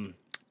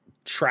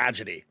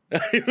tragedy.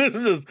 It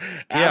was just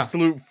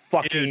absolute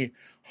fucking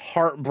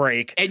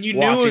heartbreak. And you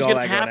knew it was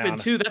gonna happen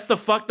too. That's the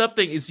fucked up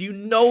thing, is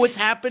it's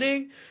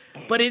happening,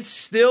 but it's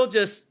still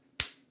just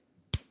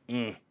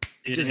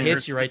It just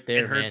hits you right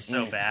there, It hurts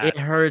man. so bad. It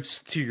hurts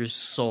to your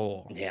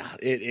soul. Yeah,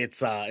 it's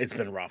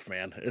been rough,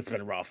 man. It's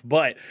been rough,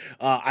 but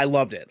I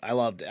loved it. I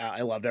loved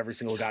every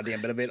single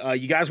goddamn bit of it.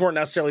 You guys weren't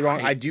necessarily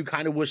wrong. I do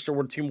kind of wish there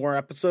were 2 more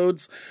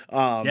episodes.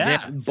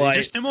 Yeah, but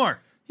just 2 more.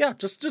 yeah,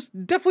 just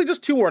definitely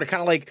just 2 more to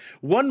kind of like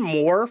 1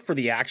 more for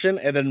the action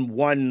and then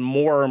 1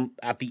 more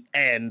at the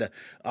end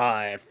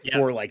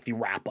for like the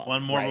wrap up.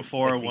 1 more right?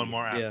 before, Like 1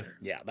 more after.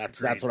 Yeah,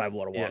 that's Agreed. what I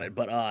would have Yeah. wanted.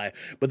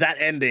 But that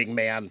ending,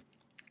 man,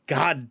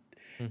 God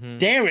Mhm.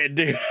 damn it,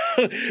 dude.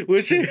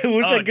 wish I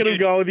could have dude,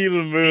 gone with you to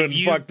the moon.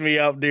 you- Fucked me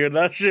up, dude.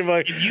 That shit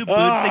like If you boot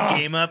the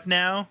game up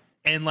now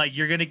and like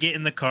you're gonna get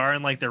in the car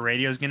and like the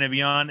radio's gonna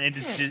be on, and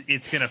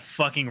it's gonna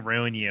fucking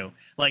ruin you.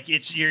 Like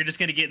you're just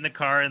gonna get in the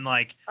car and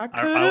like I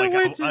couldn't like,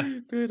 wait till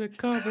you through the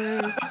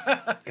covers.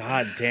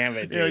 God damn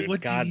it, You're dude. like,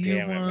 what God do you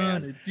damn it,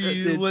 man. wanna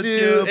do? What's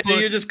Dude, your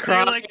and you're just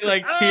crying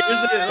like tears.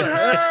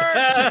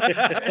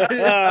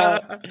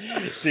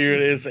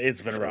 Dude,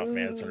 it's been rough,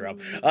 man. It's been rough.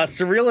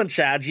 Surreal and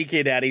Chad,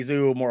 GK Daddies,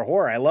 ooh, more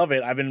horror. I love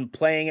it. I've been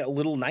playing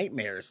Little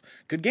Nightmares.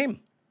 Good game.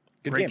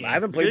 Good Great game. game. I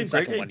haven't played Great the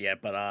second game. one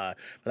yet, but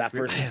that first I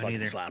one's haven't fucking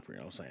either. slapper, you know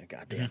what I'm saying?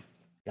 God damn.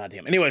 God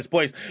damn. Anyways,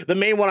 boys, the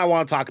main one I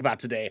want to talk about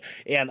today,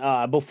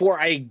 and before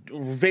I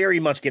very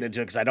much get into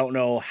it, because I don't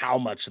know how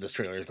much this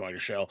trailer is going to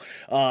show,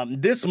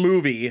 this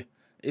movie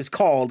is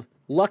called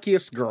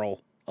Luckiest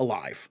Girl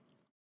Alive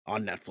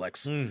on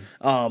Netflix.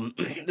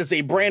 It's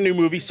a brand new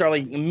movie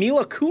starring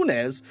Mila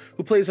Kunis,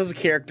 who plays as a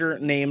character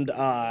named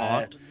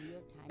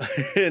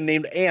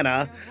named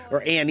Anna,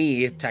 or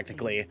Annie,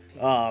 technically.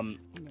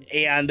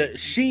 And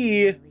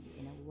she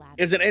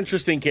is an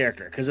interesting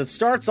character because it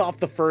starts off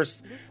the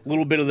first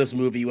little bit of this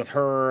movie with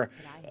her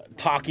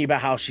talking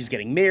about how she's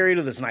getting married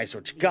to this nice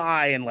rich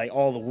guy, and like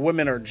all the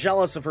women are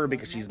jealous of her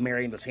because she's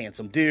marrying this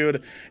handsome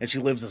dude and she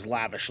lives this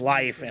lavish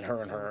life, and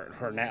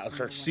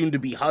her soon to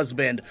be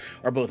husband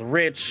are both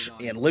rich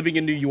and living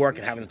in New York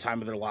and having the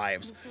time of their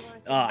lives.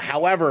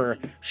 However,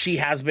 she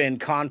has been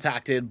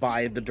contacted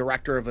by the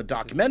director of a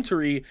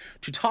documentary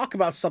to talk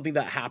about something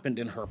that happened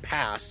in her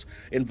past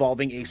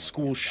involving a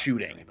school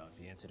shooting.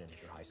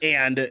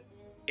 And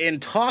in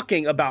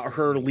talking about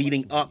her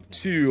leading up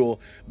to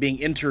being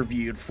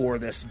interviewed for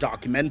this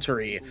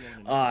documentary,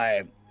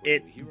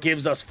 it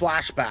gives us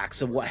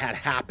flashbacks of what had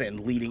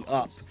happened leading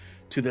up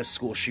to this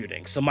school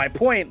shooting. So my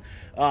point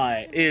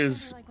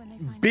is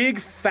big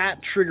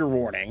fat trigger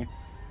warning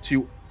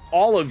to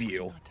all of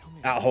you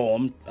at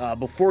home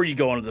before you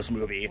go into this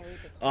movie.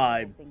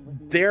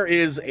 There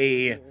is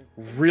a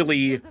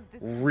really,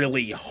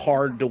 really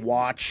hard to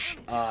watch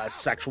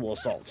sexual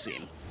assault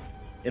scene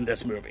in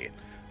this movie.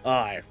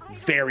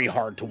 Very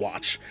hard to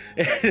watch.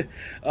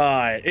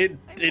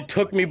 It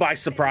took me by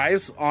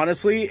surprise,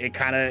 honestly. It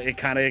kind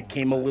of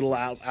came a little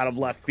out of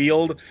left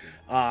field.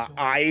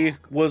 I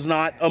was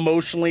not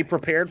emotionally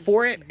prepared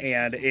for it,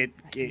 and it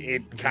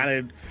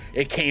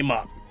came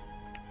up.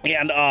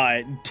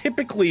 And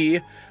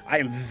typically, I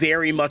am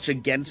very much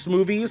against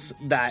movies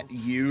that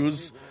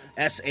use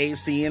SA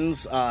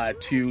scenes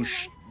to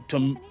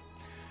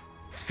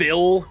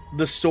fill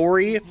the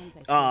story.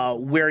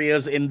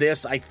 Whereas in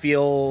this, I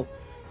feel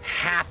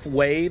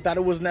halfway that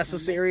it was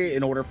necessary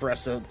in order for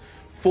us to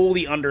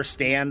fully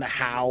understand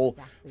how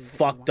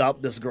fucked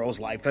up this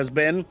girl's life has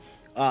been.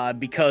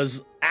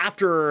 Because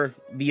after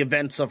the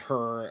events of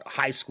her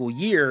high school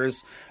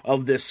years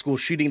of this school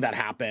shooting that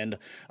happened,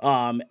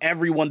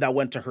 everyone that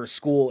went to her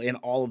school and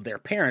all of their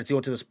parents, they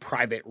went to this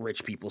private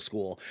rich people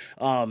school.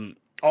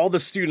 All the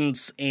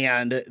students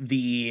and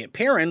the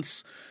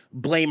parents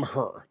blame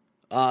her.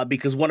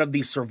 Because one of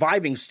the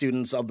surviving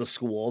students of the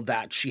school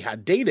that she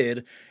had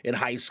dated in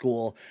high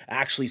school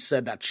actually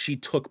said that she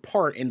took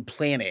part in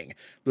planning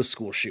the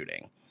school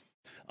shooting.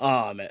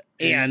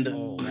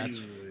 That's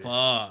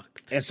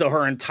fucked. And so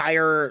her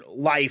entire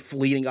life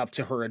leading up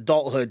to her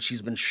adulthood,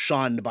 she's been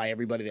shunned by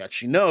everybody that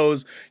she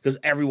knows because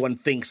everyone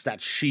thinks that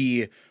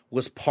she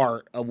was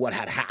part of what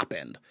had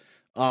happened.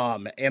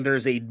 And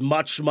there's a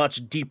much,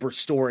 much deeper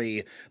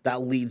story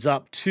that leads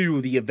up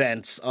to the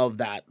events of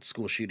that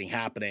school shooting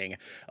happening,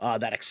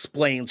 that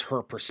explains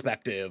her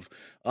perspective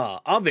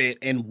of it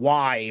and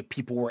why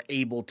people were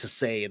able to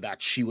say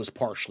that she was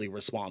partially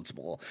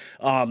responsible.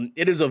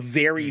 It is a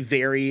very,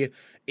 very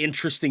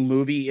interesting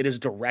movie. It is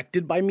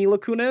directed by Mila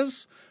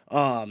Kunis.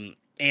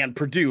 And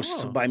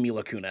produced by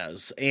Mila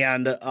Kunis.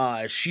 And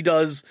she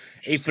does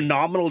a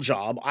phenomenal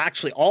job.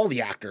 Actually, all the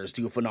actors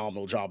do a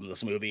phenomenal job in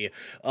this movie.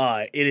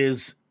 It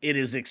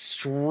is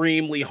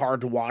extremely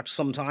hard to watch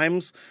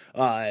sometimes,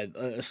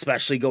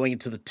 especially going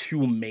into the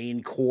 2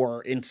 main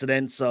core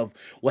incidents of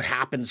what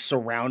happens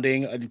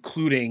surrounding,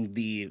 including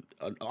the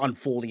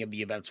unfolding of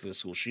the events for the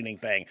school shooting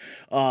thing.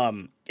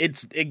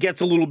 It gets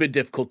a little bit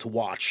difficult to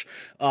watch.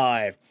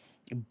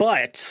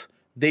 But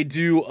they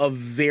do a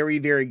very,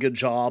 very good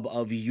job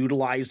of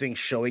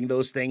showing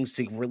those things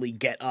to really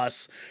get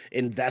us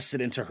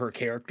invested into her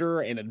character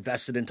and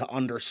invested into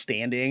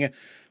understanding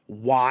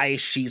why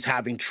she's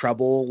having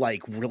trouble,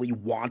 like, really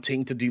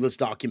wanting to do this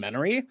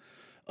documentary,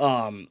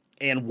 and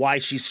why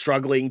she's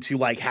struggling to,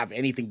 like, have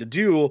anything to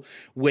do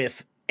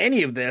with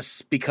any of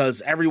this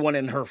because everyone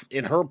in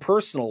her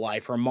personal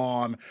life, her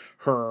mom,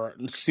 her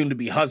soon to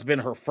be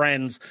husband, her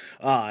friends,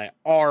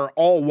 are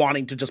all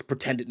wanting to just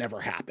pretend it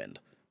never happened.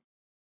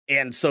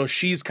 And so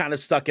she's kind of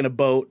stuck in a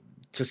boat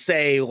to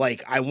say,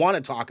 like, I want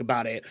to talk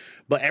about it,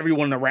 but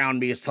everyone around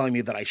me is telling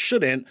me that I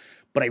shouldn't,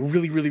 but I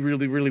really, really,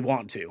 really, really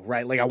want to,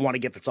 right? Like, I want to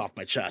get this off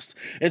my chest.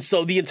 And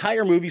so the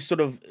entire movie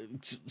sort of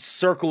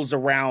circles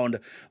around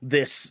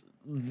these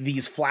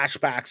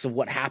flashbacks of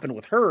what happened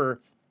with her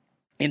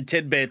in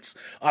tidbits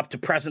up to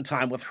present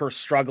time with her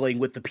struggling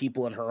with the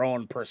people in her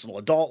own personal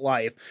adult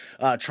life,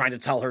 trying to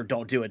tell her,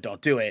 don't do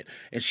it.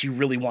 And she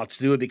really wants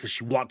to do it because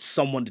she wants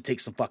someone to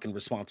take some fucking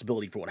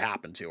responsibility for what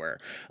happened to her.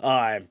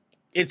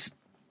 It's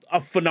a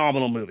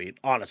phenomenal movie,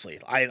 honestly.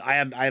 I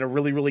had a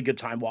really, really good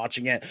time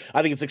watching it.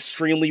 I think it's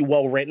extremely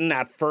well written.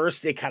 At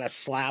first, it kind of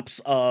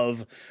slaps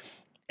of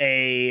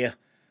a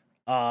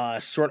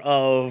sort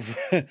of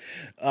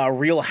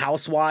Real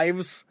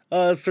Housewives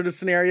sort of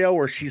scenario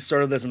where she's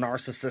sort of this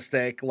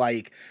narcissistic,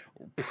 like,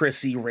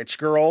 prissy rich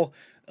girl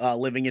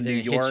living in New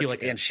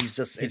York, and she's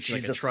just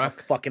a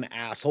fucking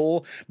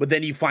asshole. But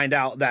then you find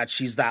out that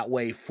she's that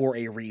way for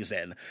a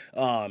reason,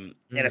 and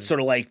it's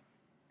sort of like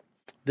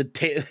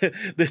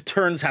the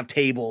turns have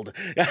tabled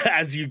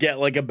as you get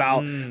like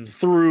about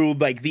through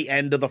like the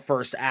end of the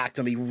first act,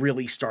 and they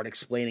really start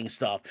explaining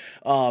stuff.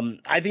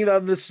 I think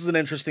that this is an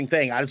interesting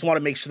thing. I just want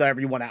to make sure that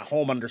everyone at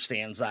home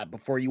understands that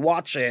before you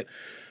watch it.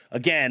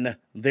 Again,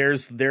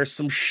 there's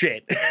some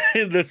shit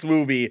in this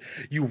movie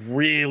you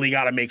really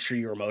got to make sure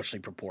you're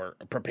emotionally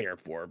prepared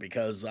for,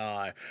 because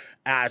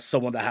as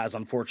someone that has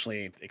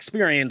unfortunately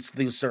experienced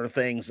these sort of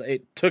things,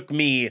 it took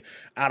me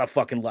out of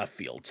fucking left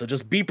field. So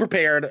just be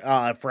prepared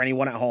for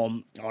anyone at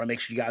home. I want to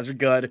make sure you guys are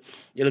good.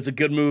 It is a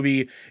good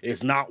movie. It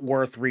is not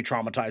worth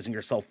re-traumatizing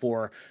yourself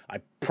for. I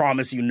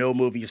promise you, no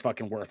movie is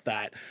fucking worth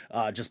that.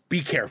 Just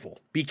be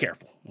careful. Be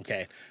careful,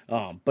 okay?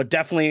 But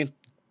definitely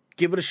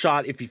give it a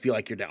shot if you feel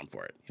like you're down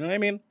for it. You know what I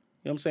mean? You know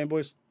what I'm saying,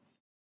 boys?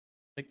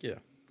 Heck yeah.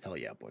 Hell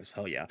yeah, boys.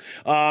 Hell yeah.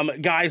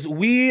 Guys,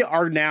 we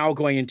are now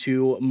going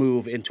to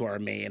move into our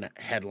main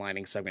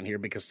headlining segment here,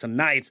 because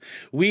tonight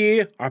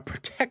we are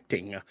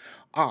protecting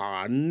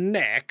our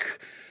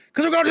neck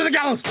because we're going to the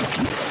gallows.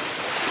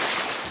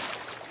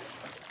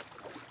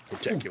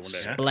 Protect your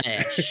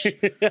neck.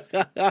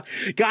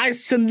 Splash.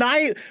 Guys,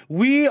 tonight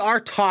we are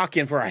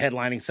talking for our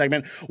headlining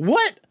segment.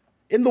 What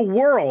in the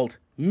world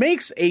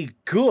makes a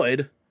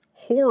good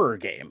horror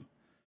game,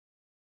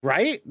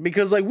 right?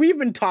 Because like we've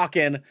been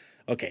talking.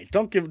 Okay,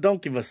 don't give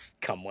us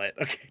Cumlet.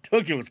 Okay,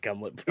 don't give us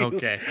Cumlet, please.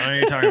 Okay. I know what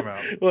you're talking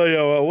about. Well,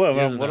 yeah, what He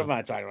doesn't am know.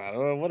 I talking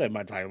about? What am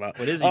I talking about?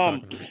 What is he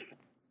talking about?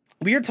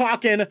 We are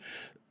talking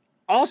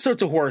all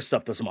sorts of horror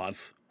stuff this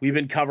month. We've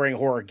been covering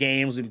horror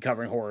games. We've been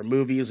covering horror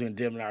movies. We've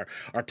been doing our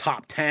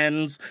top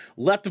 10s.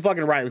 Left and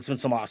fucking right, there's been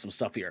some awesome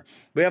stuff here.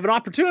 We have an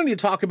opportunity to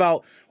talk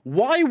about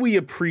why we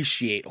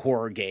appreciate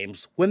horror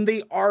games when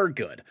they are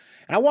good.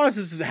 And I want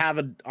us to have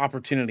an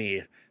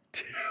opportunity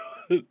to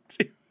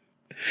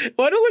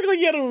why do it look like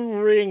you had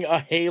a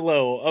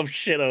halo of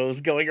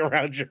shittos going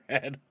around your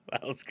head?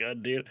 That was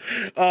good, dude.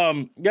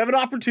 You have an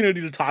opportunity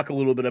to talk a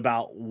little bit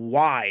about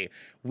why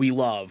we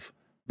love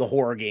the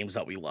horror games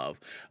that we love.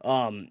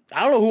 I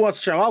don't know who wants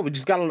to start off. We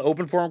just got an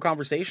open forum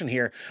conversation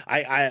here.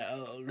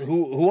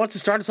 Who wants to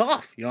start us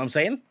off? You know what I'm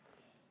saying?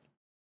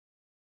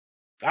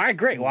 All right,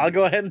 great. Well, I'll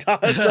go ahead and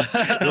talk.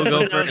 You'll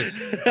go first.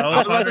 I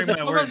was wondering my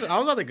I words. was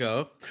about to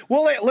go.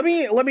 Well, let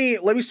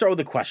me start with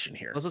a question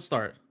here. Let's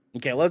start.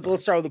 Okay,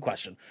 let's start with the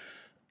question.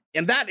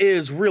 And that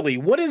is really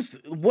what is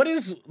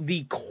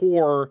the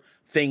core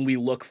thing we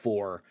look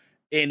for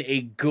in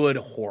a good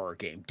horror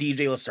game?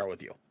 DJ, let's start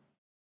with you.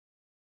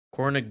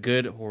 Core in a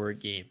good horror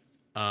game,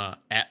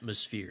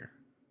 atmosphere.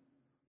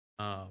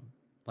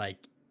 Like,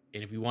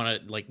 and if you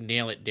want to like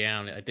nail it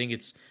down, I think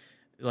it's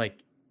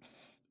like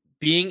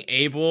being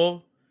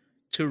able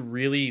to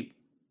really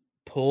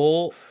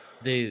pull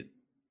the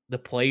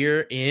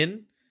player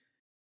in.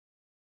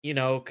 You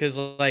know, because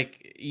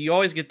like you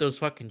always get those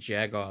fucking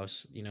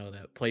jagoffs, you know,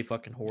 that play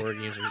fucking horror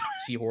games or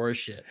see horror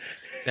shit.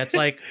 That's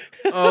like,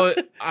 oh,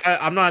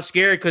 I'm not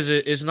scared because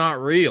it's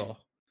not real.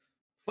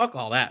 Fuck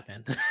all that,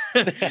 man.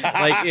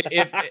 Like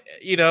if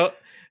you know,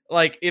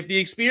 like if the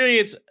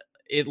experience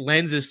it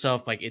lends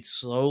itself, like it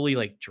slowly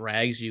like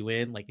drags you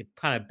in, like it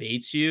kind of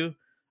baits you.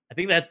 I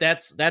think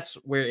that's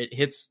where it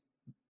hits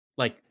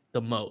like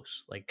the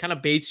most, like kind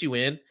of baits you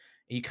in, and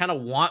you kind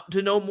of want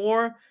to know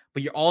more,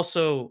 but you're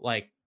also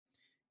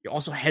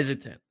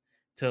hesitant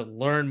to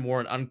learn more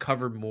and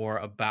uncover more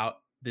about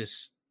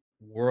this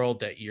world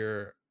that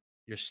you're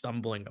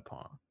stumbling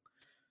upon.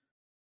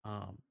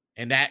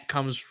 And that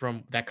comes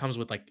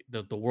with like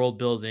the world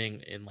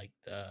building and like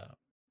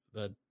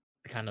the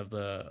kind of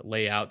the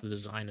layout, the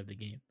design of the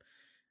game.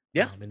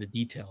 Yeah. And the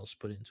details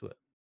put into it.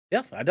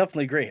 Yeah, I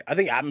definitely agree. I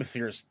think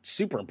atmosphere is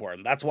super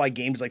important. That's why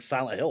games like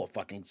Silent Hill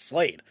fucking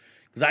slayed,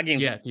 because that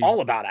game's all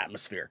about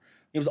atmosphere.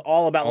 It was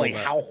all about All like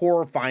that. how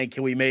horrifying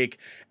can we make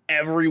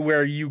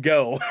everywhere you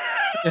go.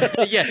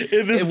 Yeah,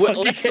 In this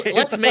fucking game.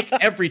 let's make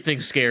everything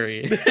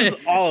scary. This is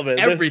all of it.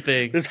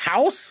 Everything. This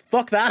house,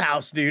 fuck that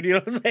house, dude. You know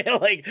what I'm saying?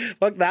 Like,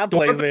 fuck that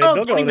place, man.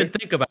 Don't go even there.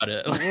 think about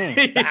it.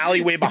 The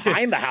alleyway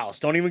behind the house.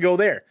 Don't even go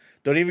there.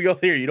 Don't even go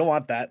there. You don't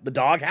want that. The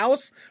dog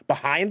house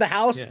behind the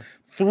house, Yeah.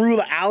 through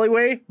the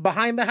alleyway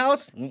behind the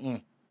house.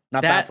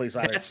 Not that place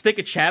either. That stick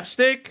of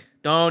chapstick.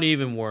 Don't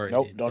even worry.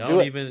 Nope, don't do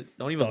it.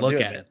 Don't even Don't look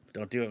do at man. it.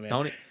 Don't do it, man.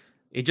 Don't.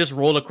 It just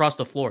rolled across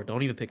the floor.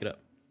 Don't even pick it up.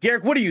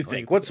 Garrick, what do you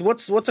think? What's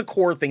a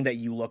core thing that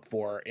you look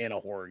for in a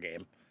horror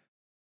game?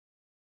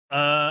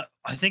 I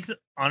think that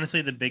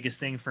honestly the biggest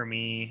thing for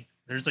me,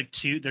 there's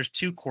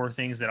two core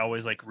things that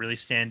always like really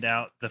stand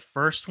out. The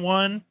first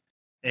one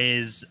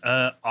is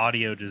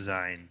audio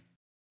design.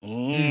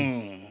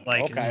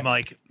 Like okay.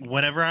 like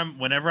whenever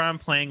I'm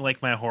playing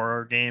like my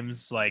horror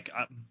games, like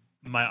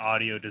my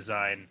audio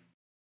design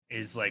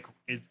is like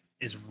it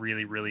is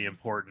really really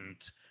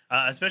important.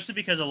 Especially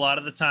because a lot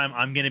of the time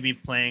I'm going to be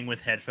playing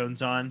with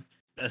headphones on,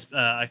 because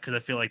I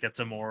feel like that's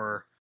a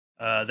more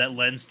that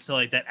lends to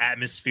like that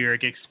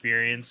atmospheric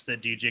experience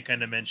that DJ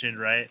kind of mentioned,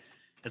 right?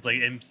 It's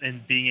like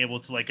and being able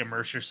to like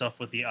immerse yourself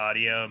with the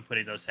audio and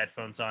putting those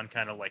headphones on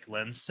kind of like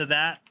lends to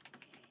that.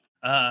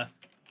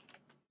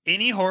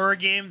 Any horror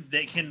game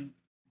that can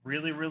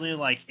really really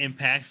like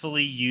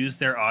impactfully use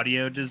their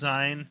audio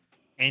design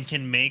and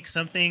can make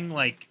something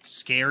like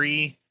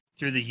scary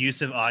through the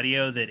use of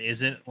audio that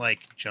isn't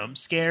like jump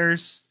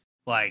scares,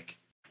 like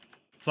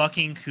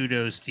fucking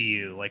kudos to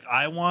you. Like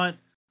I want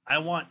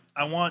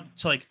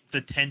to like the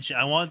tension.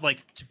 I want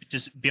like to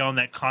just be on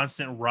that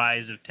constant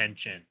rise of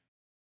tension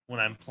when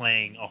I'm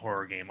playing a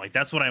horror game. Like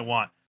that's what I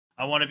want.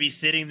 I want to be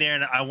sitting there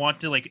and I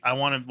want to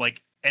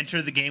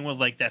enter the game with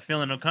like that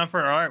feeling of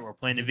comfort. All right, we're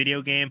playing a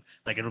video game.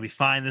 Like it'll be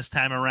fine this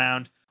time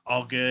around.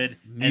 All good.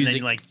 And Music.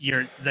 then like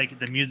you're like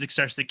the music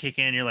starts to kick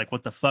in. You're like,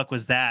 what the fuck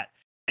was that?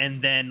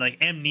 And then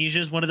like Amnesia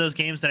is one of those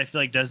games that I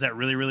feel like does that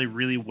really, really,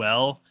 really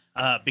well.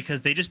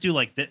 Because they just do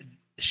like the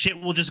shit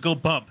will just go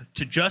bump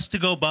to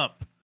go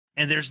bump.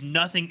 And there's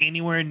nothing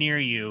anywhere near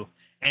you.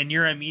 And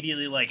you're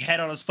immediately like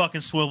head on his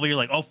fucking swivel. You're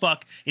like, oh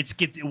fuck,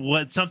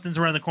 something's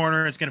around the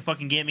corner. It's gonna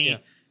fucking get me. Yeah.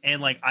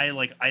 And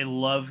I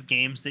love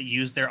games that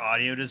use their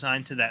audio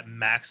design to that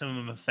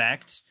maximum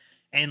effect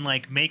and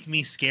like make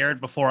me scared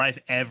before I've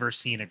ever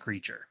seen a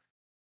creature.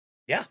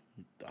 Yeah,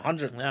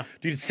 100. Yeah.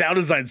 Dude, sound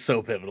design's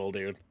so pivotal,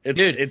 dude.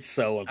 It's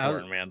so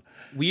important, man.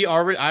 I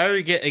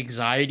already get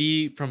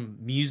anxiety from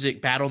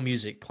battle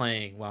music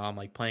playing while I'm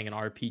like playing an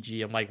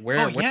RPG. I'm like,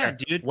 where? Yeah,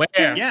 dude. Where?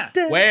 Yeah.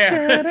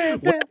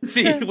 Where?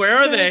 See, where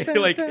are they?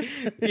 Like,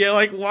 yeah,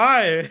 like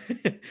why?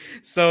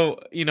 So,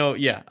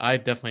 yeah, I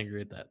definitely agree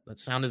with that. That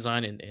sound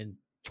design and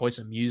choice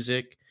of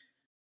music,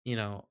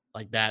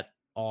 like that,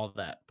 all of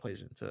that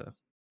plays into.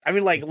 I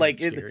mean, making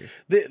it it, scary.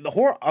 the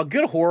horror, a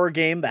good horror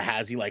game that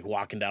has you like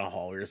walking down a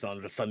hallway or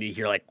something. Suddenly you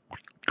hear like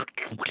like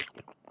the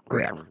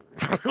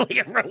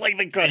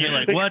And you're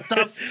like, what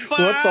the fuck?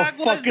 What the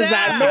fuck is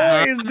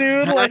that noise,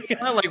 dude? Like,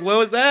 Like, what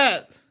was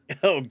that?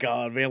 oh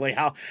god, man! Like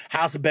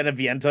House of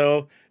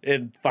Beneviento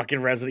in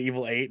fucking Resident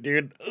Evil 8,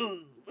 dude.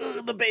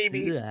 The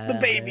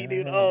baby,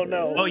 dude. Oh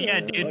no. Oh yeah,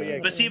 dude. Oh, yeah.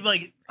 But see,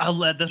 like,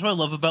 that's what I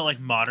love about like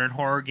modern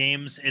horror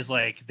games is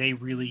like they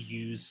really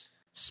use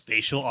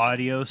spatial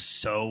audio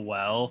so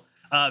well.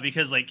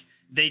 Because like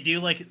they do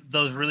like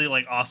those really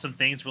like awesome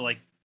things where like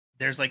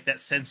there's like that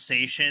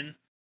sensation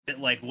that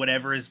like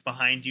whatever is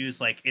behind you is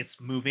like it's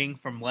moving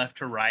from left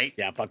to right.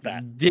 Yeah, fuck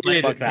that. Did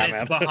Fuck that,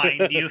 It's man.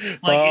 behind you.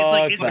 Fuck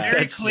Like it's that.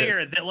 very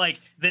clear that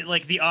like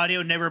the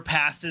audio never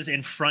passes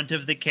in front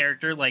of the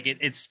character. Like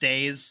it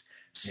stays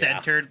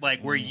centered,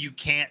 like where you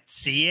can't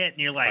see it,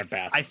 and you're like, Hard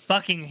pass. I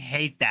fucking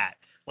hate that.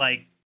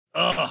 Like,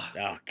 ugh.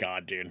 Oh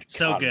god, dude.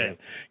 So God, good. man.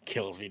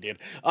 Kills me, dude.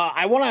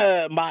 I want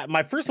to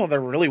my first one that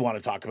I really want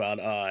to talk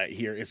about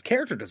here is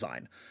character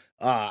design.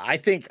 I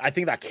think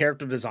that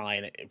character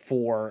design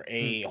for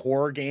a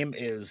horror game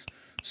is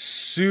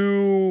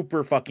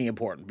super fucking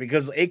important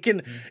because it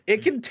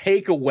can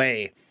take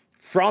away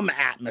from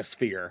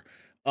atmosphere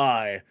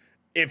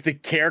if the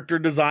character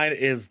design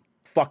is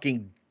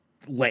fucking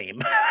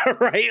lame,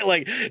 right?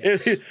 Like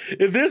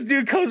if this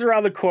dude comes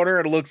around the corner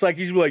and it looks like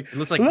he's like, It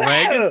looks like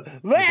Greg.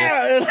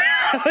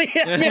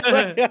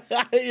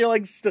 You're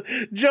like,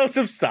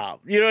 Joseph,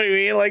 stop. You know what I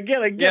mean? Like,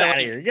 get out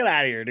of here. Get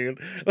out of here, dude.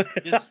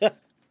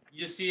 You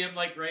just see him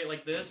like right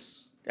like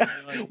this.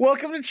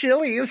 Welcome to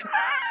Chili's.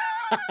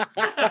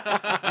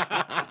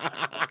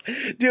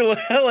 Dude,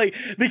 like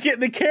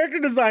the character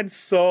design's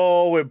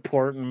so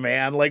important,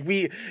 man. Like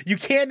you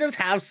can't just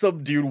have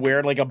some dude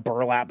wearing like a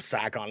burlap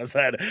sack on his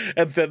head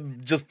and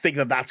then just think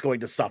that that's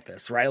going to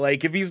suffice, right?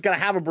 Like if he's gonna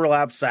have a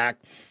burlap sack,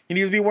 he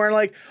needs to be wearing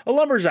like a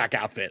lumberjack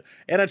outfit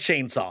and a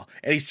chainsaw,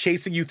 and he's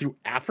chasing you through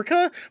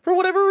Africa for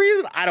whatever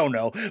reason. I don't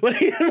know, but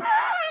he is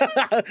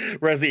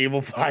Resident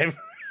Evil 5.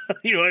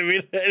 You know what I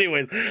mean?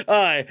 Anyways,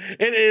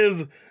 it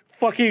is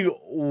fucking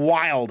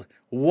wild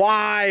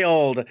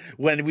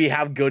when we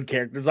have good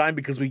character design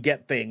because we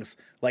get things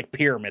like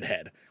Pyramid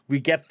Head. We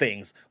get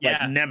things like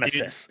Yeah,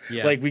 Nemesis. dude.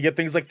 Yeah. Like we get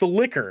things like the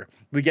Liquor.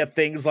 We get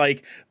things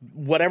like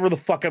whatever the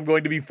fuck I'm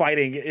going to be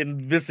fighting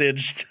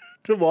envisaged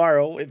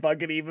tomorrow, if I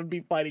could even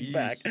be fighting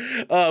back.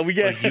 We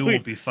get You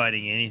won't be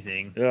fighting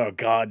anything. Oh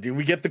god, dude.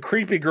 We get the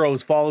creepy girl who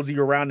follows you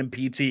around in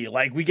PT.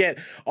 Like we get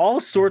all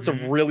sorts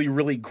of really,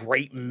 really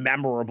great,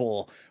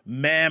 memorable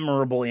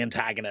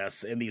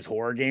antagonists in these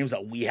horror games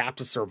that we have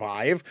to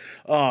survive.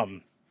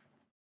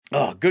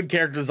 Good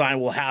character design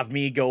will have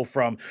me go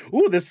from,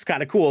 ooh, this is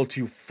kind of cool,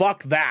 to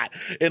fuck that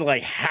in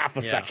like half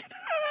a second.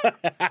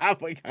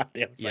 Half a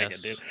goddamn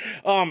second, dude.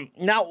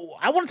 Now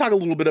I want to talk a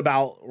little bit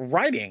about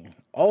writing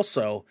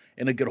also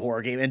in a good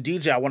horror game. And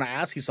DJ, I want to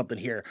ask you something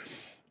here.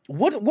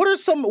 What are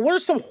some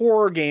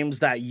horror games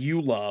that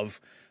you love?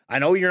 I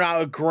know you're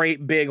not a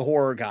great big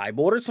horror guy,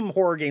 but what are some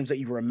horror games that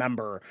you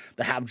remember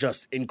that have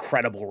just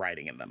incredible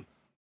writing in them?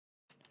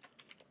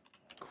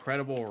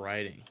 Incredible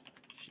writing.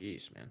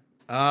 Jeez, man.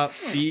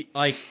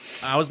 Like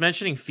I was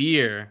mentioning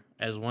Fear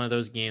as one of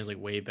those games like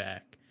way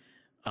back.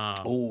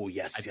 Oh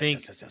yes,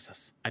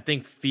 yes. I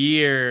think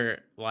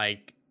Fear,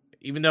 like,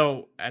 even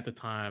though at the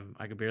time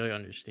I could barely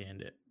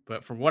understand it,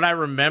 but from what I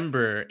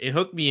remember, it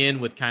hooked me in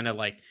with kind of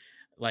like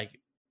I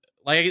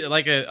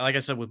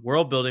said, with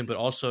world building, but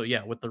also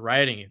with the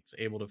writing, it's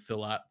able to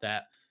fill out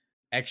that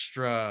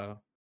extra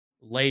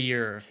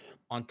layer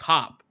on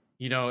top.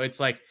 You know, it's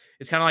kind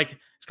of like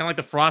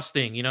the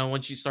frosting. You know,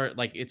 once you start,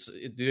 like,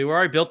 they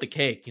already built the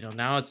cake. You know,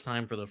 now it's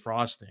time for the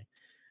frosting,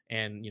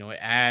 and it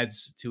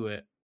adds to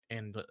it.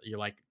 And you're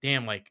like,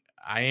 damn, like,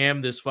 I am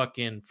this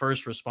fucking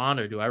first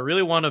responder. Do I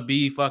really want to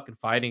be fucking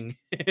fighting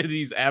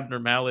these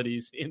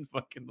abnormalities in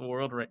fucking the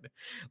world right now?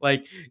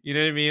 Like, you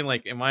know what I mean?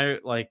 Like, am I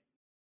like,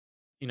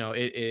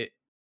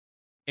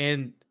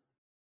 and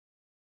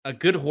a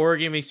good horror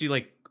game makes you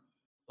like,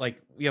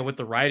 with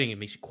the writing, it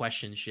makes you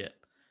question shit,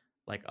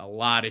 like a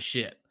lot of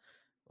shit,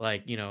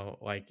 like,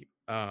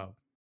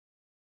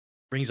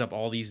 brings up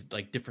all these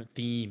like different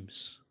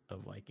themes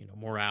of like,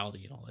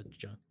 morality and all that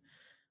junk.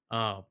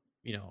 All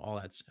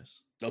that stuff.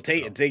 It'll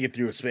take you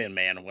through a spin,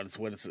 man. When it's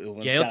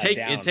it'll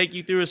take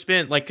you through a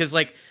spin, like, because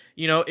like,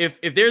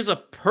 if there's a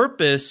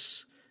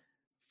purpose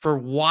for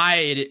why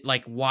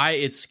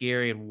it's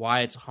scary and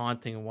why it's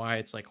haunting and why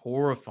it's like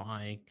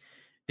horrifying,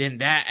 then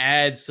that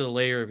adds to the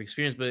layer of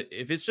experience. But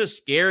if it's just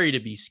scary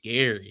to be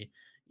scary,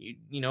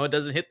 it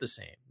doesn't hit the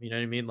same. You know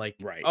what I mean? Like,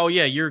 right. Oh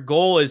yeah, your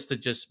goal is to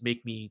just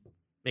make me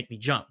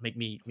jump, make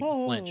me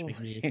flinch, make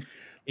me,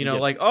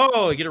 like,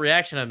 oh, get a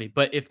reaction on me.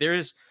 But if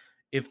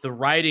the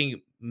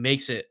writing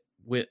makes it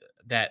with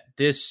that,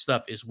 this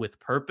stuff is with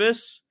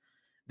purpose,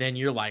 then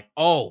you're like,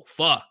 oh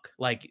fuck,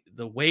 like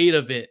the weight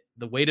of it,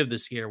 the weight of the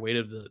scare, weight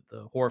of the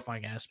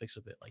horrifying aspects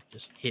of it, like,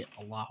 just hit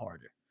a lot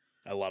harder.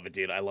 I love it,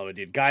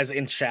 dude. Guys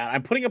in chat,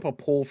 I'm putting up a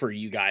poll for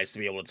you guys to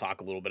be able to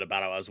talk a little bit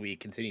about it as we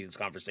continue this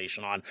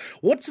conversation on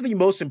what's the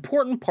most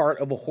important part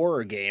of a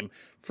horror game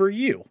for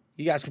you.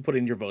 You guys can put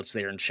in your votes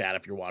there in chat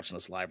if you're watching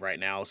us live right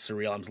now.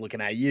 Surreal, I'm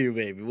looking at you,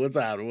 baby. What's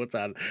up?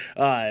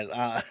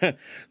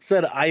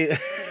 Said,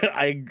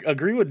 I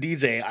agree with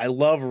DJ. I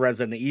love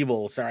Resident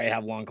Evil. Sorry, I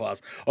have long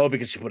claws. Oh,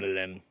 because she put it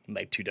in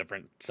like two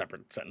different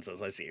separate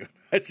sentences. I see you,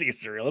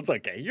 Surreal. It's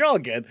okay. You're all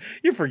good.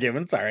 You're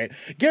forgiven. It's all right.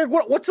 Garrick,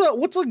 what's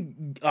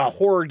a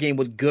horror game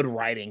with good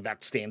writing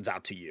that stands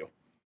out to you?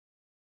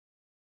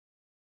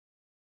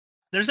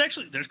 There's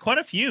quite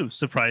a few,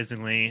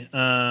 surprisingly,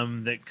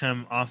 that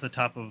come off the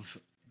top of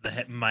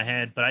my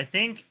head, but I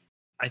think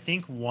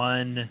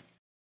one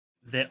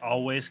that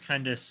always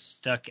kind of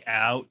stuck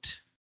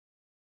out,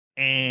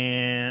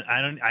 and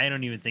I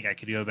don't even think I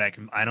could go back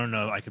and I don't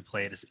know if I could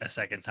play it a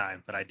second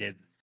time, but I did.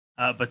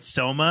 But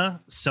Soma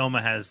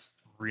has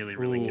really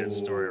good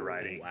story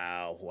writing.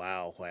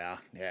 Wow,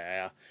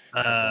 yeah.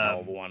 That's a hell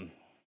of a one.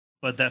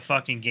 But that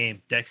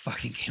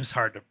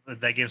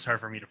game's hard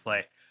for me to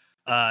play.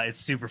 It's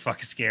super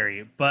fucking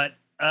scary, but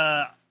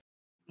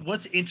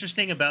what's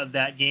interesting about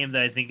that game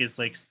that I think is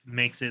like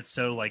makes it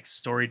so like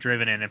story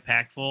driven and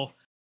impactful,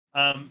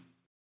 and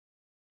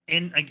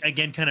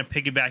again, kind of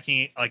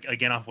piggybacking like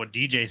again off what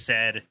DJ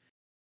said,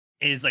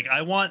 is like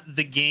I want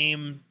the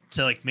game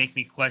to like make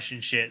me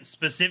question shit.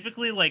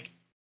 Specifically, like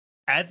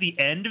at the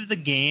end of the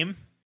game,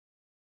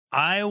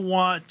 I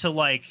want to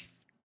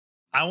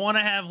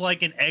have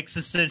like an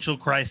existential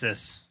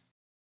crisis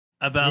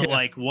about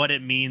like what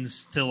it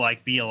means to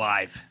like be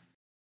alive.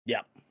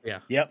 Yep.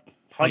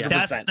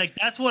 100%.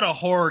 That's what a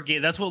horror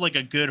game. That's what like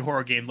a good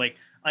horror game. Like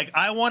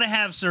I want to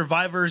have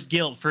survivor's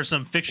guilt for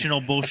some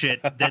fictional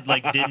bullshit that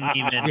like didn't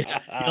even.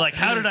 You're like,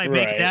 how did I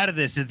make it out of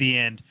this at the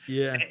end?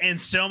 Yeah. And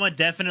Soma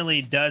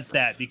definitely does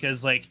that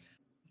because like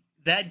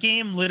that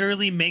game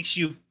literally makes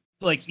you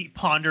like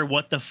ponder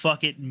what the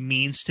fuck it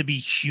means to be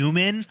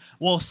human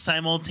while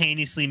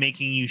simultaneously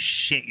making you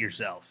shit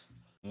yourself.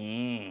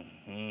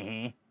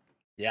 Mm-hmm.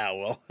 Yeah,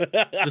 well,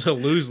 just a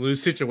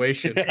lose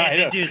situation.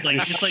 Dude,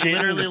 like just like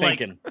literally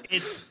like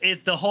it's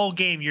the whole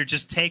game. You're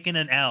just taking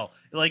an L.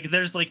 Like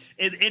there's like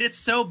it's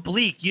so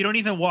bleak. You don't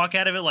even walk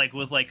out of it like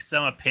with like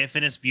some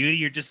epiphanous beauty.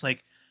 You're just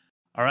like,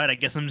 all right, I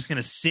guess I'm just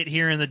gonna sit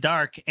here in the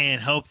dark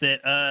and hope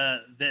that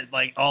that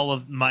like all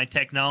of my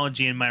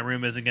technology in my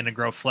room isn't gonna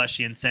grow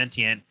fleshy and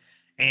sentient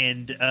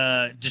and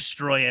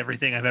destroy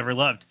everything I've ever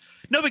loved.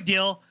 No big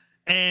deal.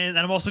 And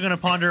I'm also gonna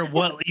ponder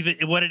what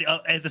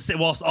it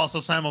while also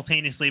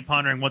simultaneously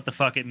pondering what the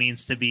fuck it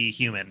means to be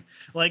human.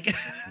 Like,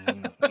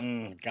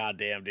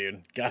 Goddamn,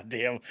 dude.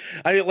 Goddamn.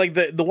 I mean, like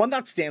the one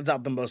that stands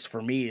out the most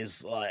for me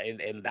is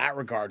in that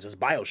regards is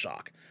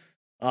BioShock.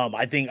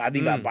 I think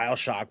that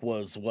BioShock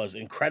was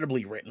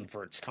incredibly written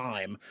for its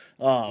time.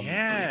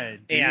 yeah,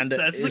 dude. And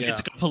That's like yeah. it's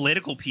like a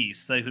political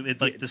piece. Like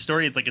the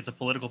story, it's like it's a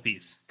political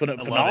piece. I love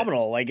it.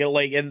 phenomenal.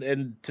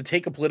 And to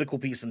take a political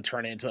piece and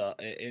turn it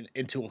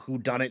into a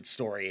whodunit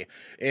story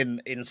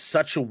in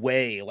such a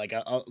way, like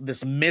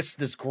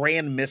this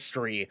grand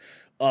mystery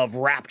of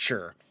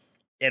Rapture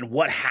and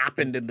what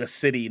happened in the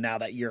city now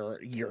that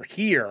you're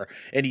here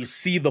and you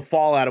see the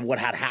fallout of what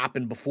had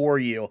happened before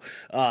you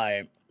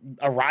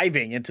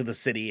arriving into the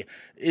city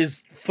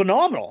is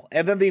phenomenal.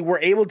 And then they were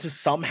able to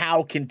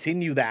somehow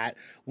continue that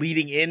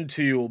leading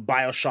into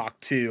BioShock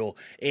 2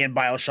 and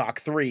BioShock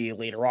 3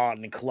 later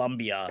on in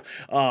Columbia.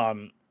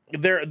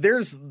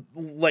 There's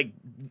like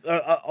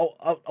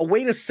a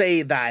way to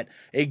say that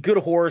a good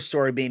horror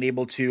story being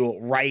able to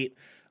write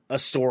a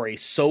story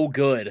so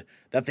good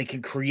that they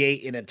can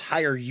create an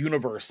entire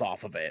universe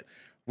off of it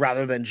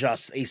rather than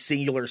just a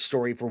singular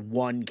story for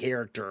one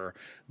character.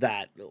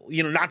 That,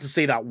 not to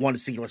say that one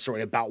singular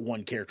story about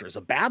one character is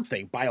a bad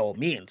thing by all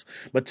means,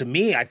 but to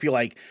me, I feel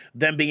like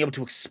them being able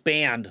to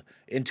expand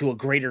into a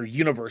greater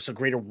universe, a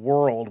greater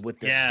world with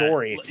this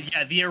story.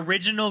 Yeah, the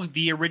original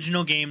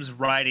game's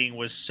writing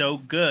was so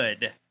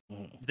good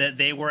that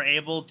they were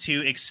able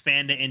to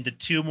expand it into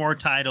 2 more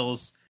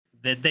titles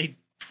that they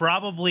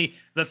probably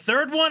the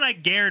third one, I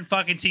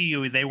guarantee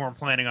you they weren't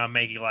planning on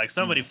making. Like,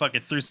 somebody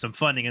fucking threw some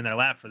funding in their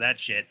lap for that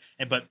shit,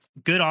 but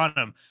good on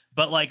them.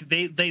 But like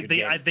they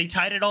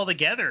tied it all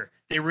together.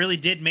 They really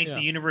did make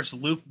the universe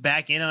loop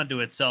back in onto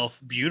itself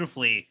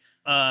beautifully,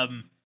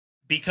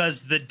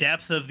 because the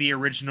depth of the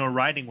original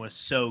writing was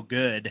so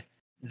good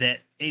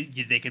that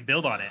they could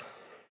build on it.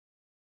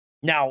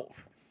 Now,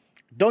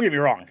 don't get me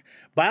wrong,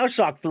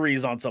 BioShock 3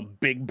 is on some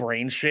big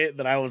brain shit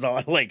that I was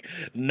on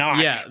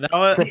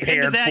not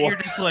prepared Into that, for. you're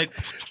just like,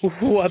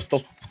 what the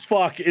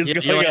fuck is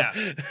going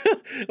on?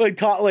 Like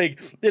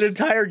an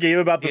entire game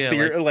about the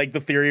theory, like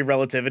the theory of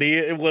relativity.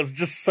 It was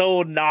just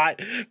so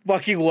not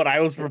fucking what I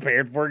was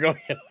prepared for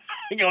going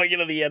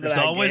into the end of that game. There's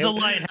always a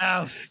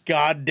lighthouse.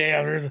 God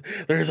damn,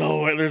 there's a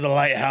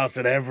lighthouse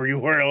in every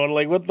world.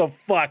 Like, what the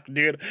fuck,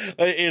 dude?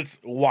 It's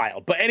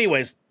wild. But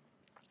anyways,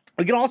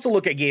 we can also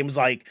look at games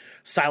like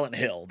Silent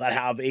Hill that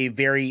have a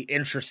very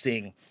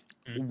interesting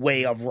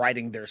way of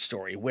writing their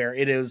story, where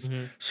it is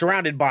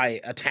surrounded by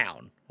a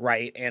town,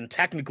 right? And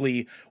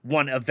technically,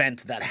 one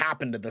event that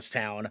happened in this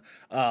town,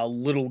 a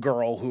little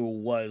girl who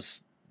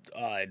was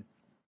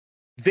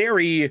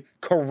very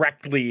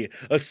correctly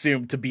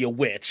assumed to be a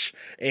witch,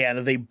 and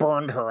they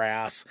burned her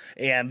ass,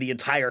 and the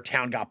entire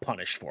town got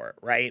punished for it,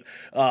 right?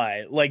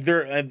 Like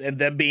and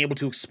then being able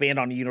to expand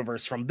on the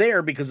universe from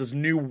there, because this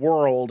new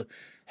world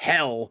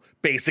hell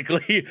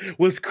basically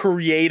was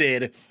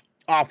created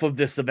off of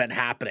this event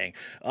happening.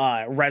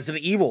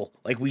 Resident Evil,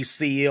 like, we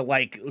see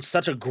like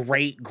such a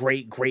great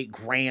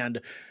grand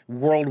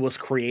world was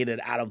created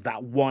out of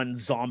that one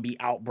zombie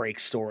outbreak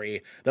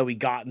story that we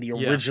got in the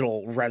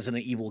original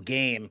Resident Evil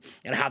game,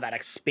 and how that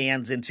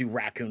expands into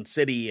Raccoon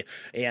City,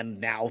 and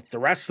now the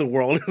rest of the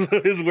world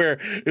is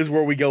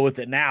where we go with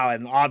it now.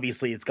 And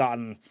obviously it's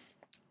gotten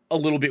a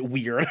little bit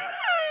weird.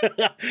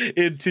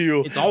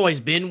 It's always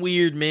been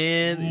weird,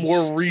 man.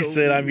 More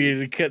recent. I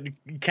mean,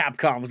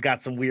 Capcom's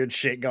got some weird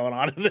shit going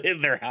on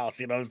in their house.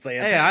 You know what I'm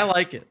saying? Hey, I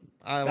like it.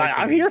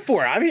 I'm here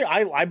for it. I mean,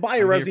 I buy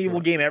a Resident Evil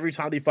game every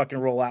time they fucking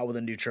roll out with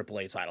a new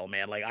AAA title,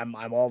 man. Like, I'm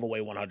all the way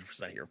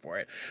 100% here for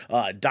it.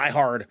 Die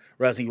hard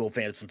Resident Evil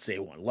fan since day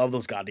one. Love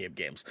those goddamn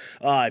games.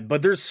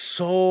 But there's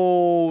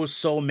so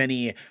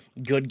many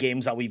good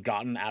games that we've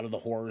gotten out of the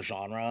horror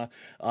genre,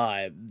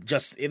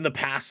 just in the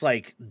past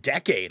like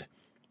decade.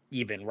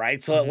 Even,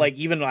 right? So like,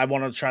 even I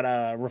want to try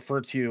to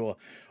refer to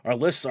our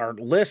list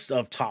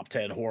of top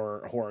 10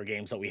 horror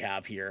games that we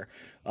have here.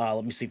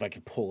 Let me see if I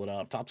can pull it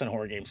up. Top 10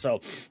 horror games.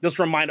 So just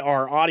remind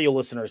our audio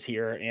listeners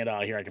here, and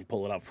here I can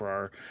pull it up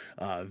for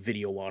our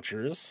video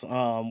watchers.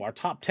 Our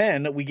top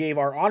 10, we gave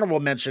our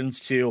honorable mentions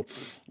to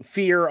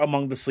Fear,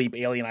 Among the Sleep,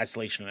 Alien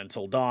Isolation, and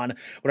Until Dawn.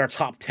 But our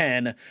top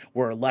 10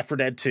 were Left 4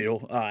 Dead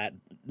 2 at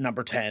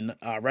number 10,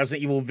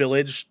 Resident Evil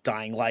Village,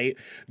 Dying Light,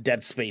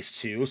 Dead Space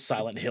 2,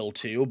 Silent Hill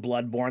 2,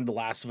 Bloodborne, The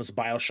Last of Us,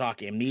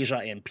 BioShock, Amnesia,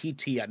 and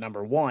PT at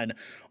number 1,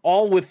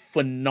 all with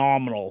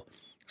phenomenal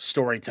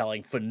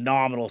storytelling,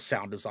 phenomenal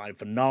sound design,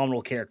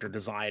 phenomenal character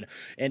design,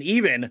 and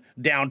even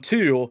down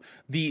to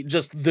the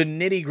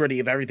nitty-gritty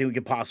of everything we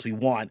could possibly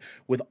want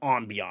with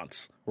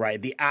ambiance,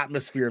 right? The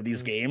atmosphere of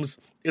these games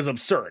is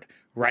absurd,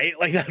 right?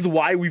 Like, that's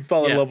why we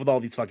fell in love with all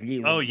these fucking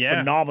games. Oh, yeah.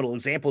 Phenomenal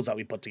examples that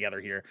we put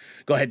together here.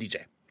 Go ahead,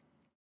 DJ.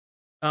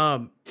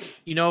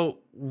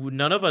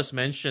 None of us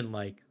mentioned,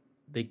 like,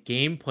 the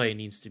gameplay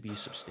needs to be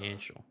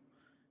substantial.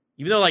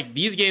 even though like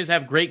these games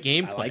have great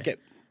gameplay, I like it.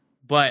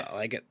 but I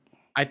like it.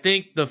 I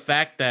think the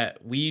fact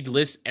that we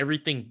list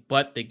everything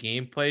but the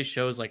gameplay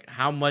shows like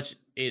how much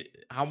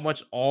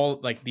all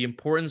like the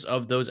importance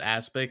of those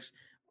aspects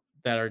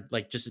that are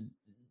like just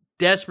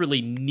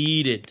desperately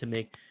needed to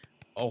make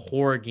a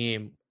horror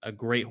game a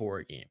great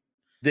horror game.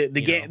 The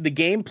You know? the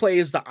gameplay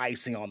is the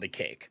icing on the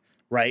cake,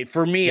 right?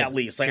 For me Yeah, at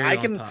least. Like cherry I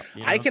on can top,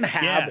 you I know? can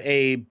have Yeah.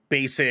 a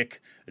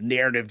basic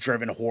narrative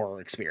driven horror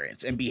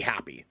experience and be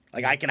happy.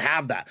 Like I can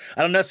have that.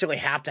 I don't necessarily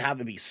have to have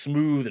it be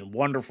smooth and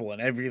wonderful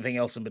and everything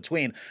else in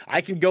between.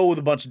 I can go with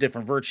a bunch of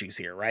different virtues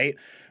here, right?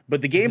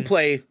 But the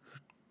gameplay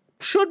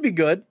should be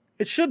good.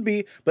 It should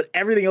be, but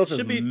everything else is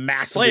Should be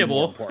massively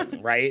more playable.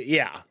 important, right?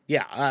 Yeah. I'm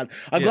Yeah. glad.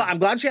 I'm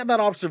glad you had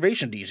that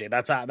observation, DJ.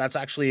 That's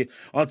actually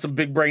on some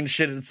big brain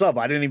shit itself.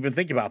 I didn't even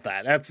think about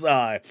that. That's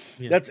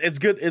it's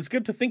good. It's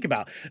good to think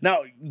about.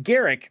 Now,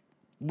 Garrick,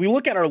 we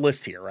look at our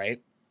list here,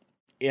 right?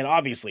 And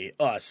obviously,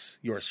 us,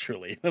 yours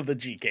truly, of the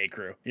GK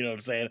crew. You know what I'm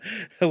saying?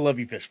 I love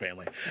you, Fish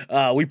family.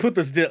 We put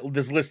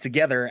this list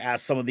together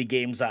as some of the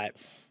games that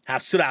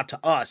have stood out to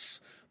us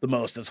the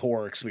most as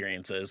horror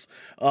experiences.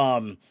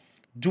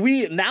 Do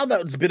we, now that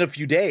it's been a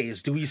few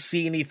days, do we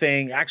see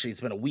anything? Actually,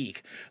 it's been a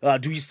week.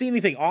 Do we see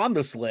anything on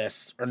this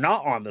list or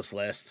not on this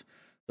list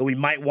that we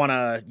might want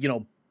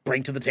to,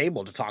 bring to the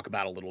table to talk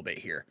about a little bit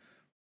here?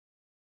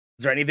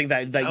 Is there anything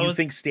that you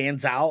think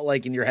stands out,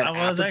 like in your head? I was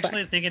after the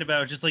actually fact? thinking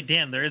about just like,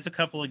 damn, there is a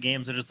couple of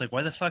games that are just like,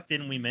 why the fuck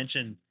didn't we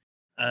mention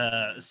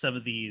some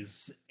of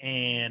these?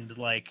 And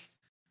like,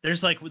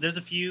 there's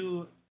a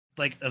few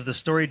like of the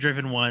story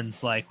driven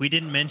ones. Like we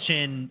didn't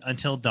mention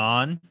Until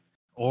Dawn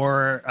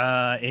or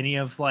any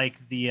of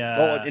like the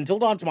Until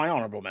Dawn's my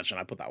honorable mention.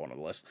 I put that one on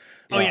the list.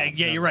 oh yeah,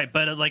 you're right.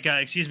 But like,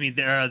 excuse me,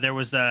 there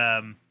was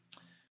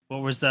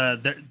what was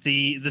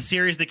the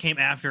series that came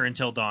after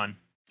Until Dawn?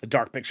 The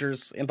Dark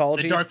Pictures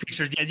anthology. The Dark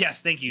Pictures.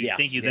 Yes, thank you, Yeah,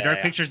 thank you. The yeah, Dark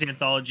yeah. Pictures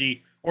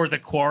anthology or the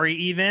Quarry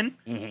even.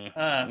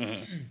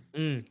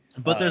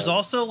 But there's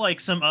also like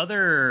some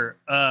other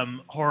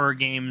horror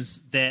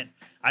games that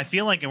I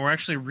feel like were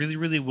actually really,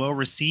 really well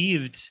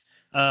received.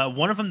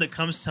 One of them that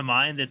comes to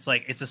mind that's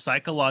like it's a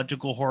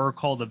psychological horror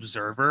called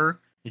Observer.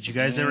 Did you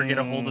guys ever get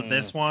a hold of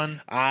this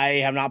one? I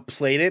have not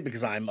played it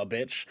because I'm a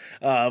bitch,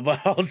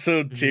 but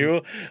also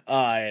too,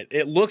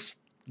 it looks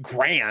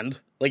grand.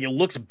 Like it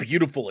looks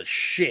beautiful as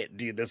shit,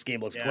 dude. This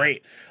game looks Yeah.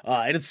 great,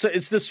 and it's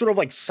this sort of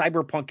like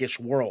cyberpunkish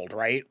world,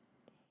 right?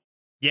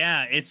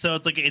 Yeah, it's a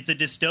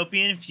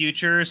dystopian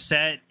future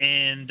set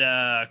in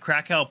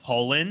Krakow,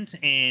 Poland,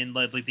 in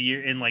like the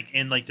year in the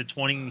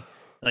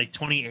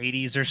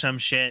 2080s or some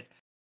shit,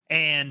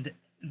 and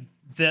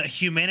the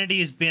humanity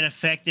has been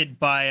affected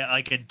by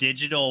like a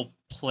digital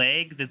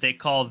plague that they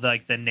call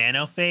like the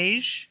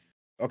nanophage,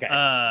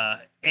 Okay.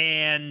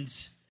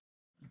 and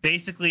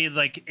basically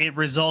like it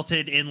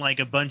resulted in like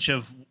a bunch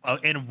of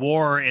in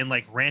war and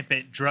like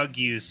rampant drug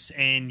use,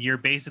 and you're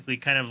basically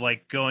kind of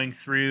like going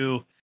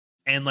through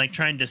and like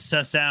trying to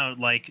suss out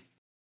like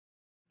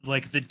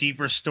the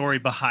deeper story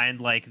behind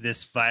like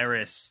this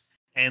virus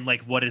and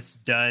like what it's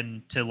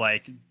done to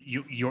like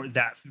your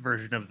that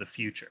version of the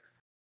future.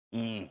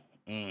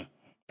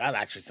 That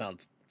actually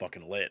sounds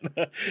fucking lit.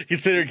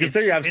 considering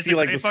I've It's seen a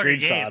like the great fucking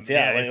screenshots. game.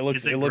 Yeah, like, it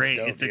looks great,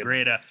 dope. it's a dude.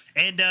 great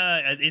and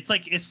it's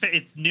like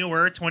it's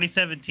newer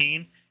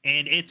 2017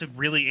 and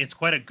it's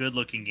quite a good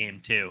looking game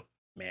too.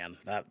 Man,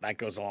 that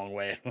goes a long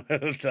way.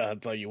 To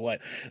tell you what,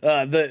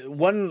 the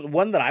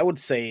one that I would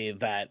say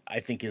that I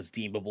think is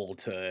deemable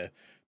to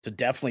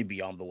definitely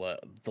be on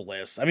the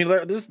list. I mean,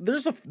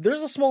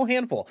 there's a small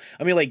handful.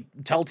 I mean, like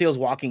Telltale's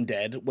Walking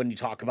Dead. When you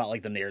talk about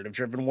like the narrative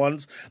driven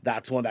ones,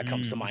 that's one that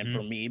comes to mind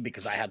for me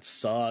because I had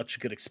such a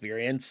good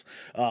experience.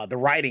 The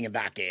writing in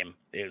that game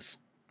is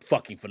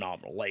fucking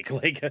phenomenal. Like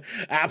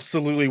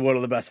absolutely one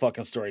of the best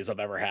fucking stories I've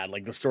ever had.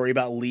 Like the story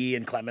about Lee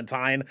and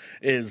Clementine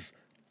is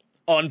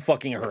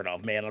unfucking heard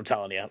of, man. I'm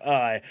telling you.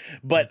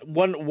 But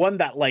one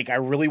that like I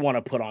really want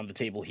to put on the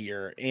table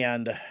here,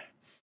 and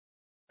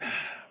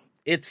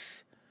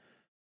it's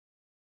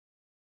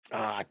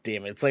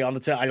damn it. It's like on the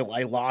tip. I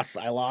lost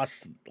it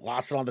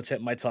on the tip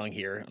of my tongue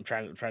here. I'm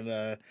trying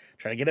to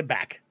get it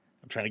back.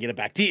 I'm trying to get it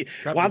back. Drop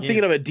While the I'm game.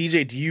 thinking of it,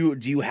 DJ,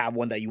 do you have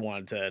one that you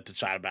wanted to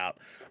chat about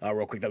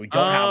real quick that we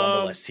don't have on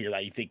the list here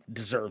that you think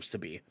deserves to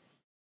be?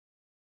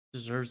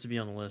 Deserves to be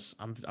on the list.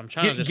 I'm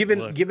trying to just given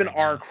look right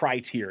our now.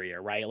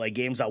 criteria, right? Like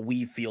games that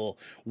we feel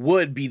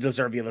would be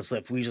deserving of this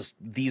list.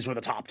 These were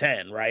the top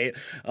 10, right?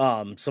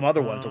 Some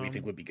other ones that we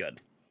think would be good.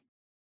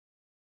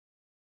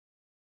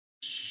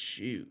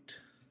 Shoot.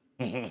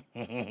 Man,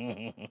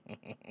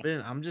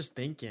 I'm just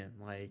thinking,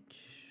 like,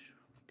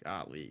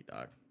 golly,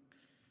 dog.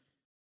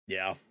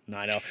 Yeah,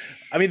 I know.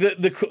 I mean,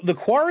 the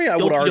Quarry, I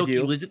would Doki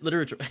argue. Doki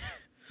literature.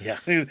 Yeah.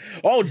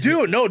 Oh,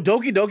 dude, no,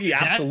 Doki Doki,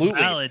 absolutely.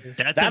 That's valid.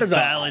 That's That a is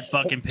valid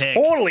fucking pick.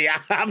 Totally,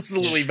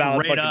 absolutely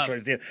valid Straight fucking up.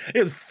 choice, dude. It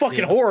was fucking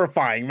Yeah.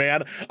 horrifying,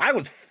 man. I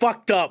was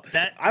fucked up.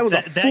 I was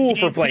a that fool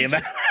for game playing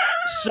takes that.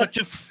 Such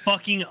a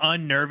fucking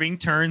unnerving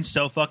turn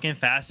so fucking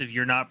fast if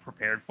you're not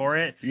prepared for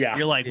it. Yeah.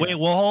 You're like, Yeah. wait,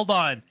 well, hold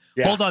on.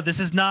 Yeah. Hold on. This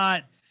is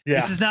not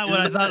Yeah. This is not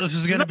what I thought this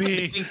was gonna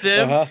be.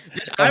 Sim. Uh-huh.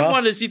 I Uh-huh.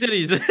 wanted to see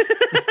titties.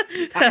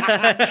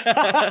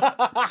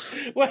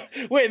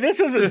 Wait, this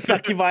isn't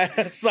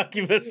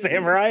Succubus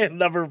Samurai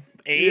number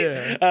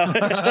 8.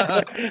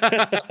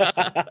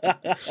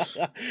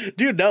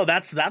 Dude, no,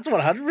 that's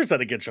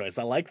 100% a good choice.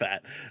 I like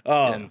that.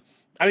 I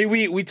mean,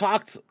 we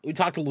talked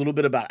a little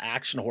bit about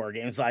action horror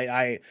games.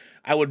 I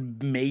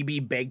would maybe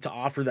beg to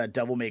offer that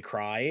Devil May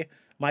Cry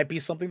might be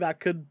something that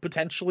could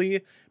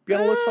potentially be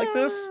on a list like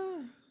this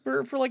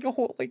for like a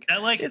whole like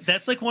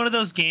That's like one of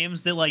those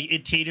games that like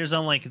it teeters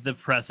on like the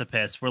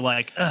precipice where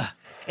like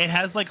it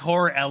has like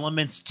horror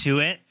elements to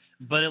it,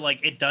 but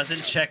it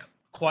doesn't check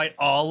quite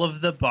all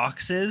of the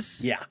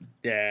boxes.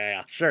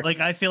 Yeah, sure. Like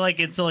I feel like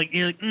it's like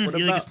you're like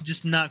it's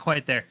just not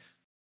quite there.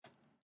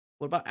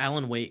 What about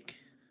Alan Wake?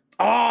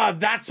 Oh,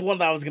 that's one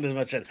that I was going to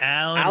mention.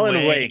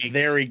 Alan Wake.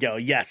 There we go.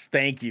 Yes,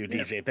 thank you,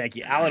 DJ. Thank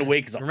you. Alan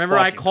Wake is a Remember,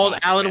 I fucking called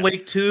classic, Alan man.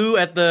 Wake 2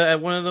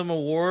 at one of them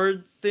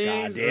award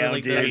things. Goddamn,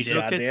 or, dude. the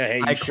showcase. Goddamn. Hey,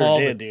 you I sure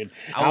called did, it. dude.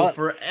 I will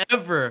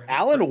forever.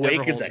 Alan Wake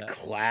forever is a hold that.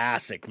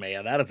 classic,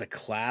 man. That is a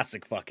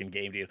classic fucking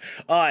game, dude.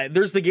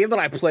 There's the game that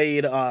I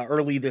played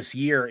early this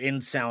year, In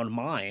Sound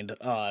Mind.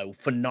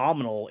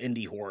 Phenomenal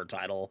indie horror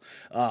title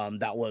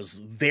that was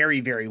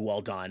very, very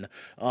well done.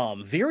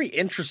 Very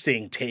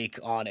interesting take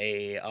on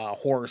a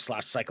horror /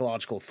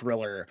 psychological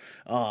thriller.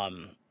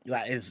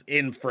 That is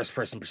in first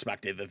person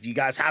perspective. If you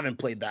guys haven't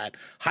played that,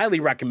 highly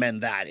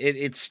recommend that.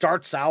 It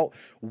starts out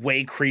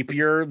way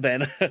creepier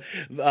than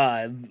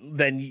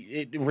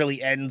it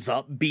really ends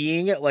up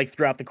being like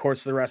throughout the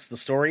course of the rest of the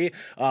story.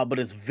 But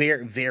it's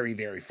very, very,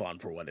 very fun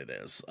for what it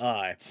is.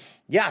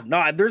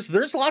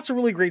 There's lots of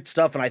really great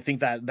stuff, and I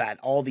think that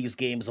all these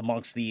games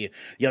amongst the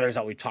others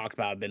that we've talked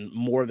about have been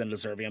more than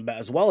deserving,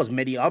 as well as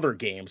many other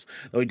games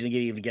that we didn't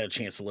even get a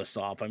chance to list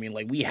off. I mean,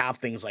 like we have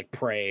things like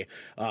Prey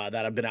that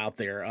have been out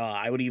there.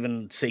 I would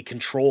even say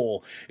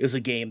Control is a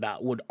game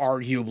that would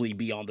arguably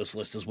be on this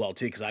list as well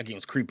too, because that game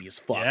is creepy as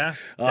fuck. Yeah,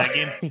 that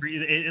game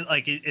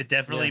it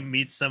definitely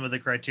meets some of the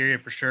criteria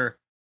for sure.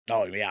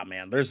 Oh yeah,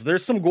 man.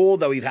 There's some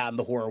gold that we've had in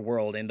the horror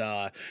world,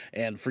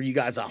 and for you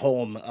guys at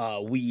home,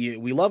 we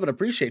love and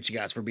appreciate you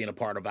guys for being a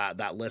part of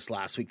that list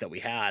last week that we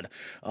had,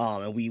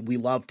 and we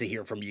love to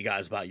hear from you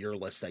guys about your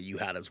list that you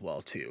had as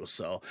well too.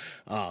 So,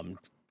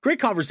 great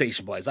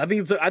conversation, boys. I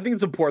think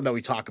it's important that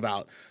we talk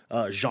about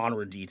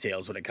genre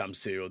details when it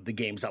comes to the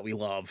games that we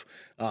love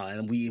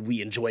and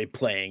we enjoy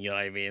playing. You know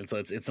what I mean? So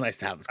it's nice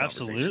to have this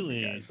conversation.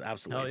 Absolutely, guys.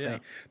 Absolutely. Yeah.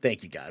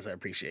 Thank you, guys. I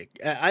appreciate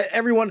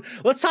everyone.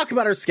 Let's talk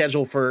about our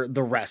schedule for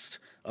the rest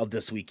of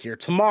this week here.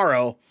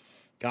 Tomorrow,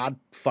 God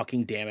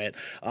fucking damn it,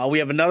 we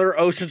have another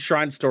Ocean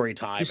Shrine story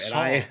time,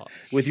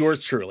 with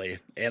yours truly,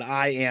 and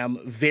I am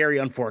very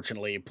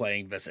unfortunately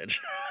playing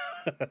Visage.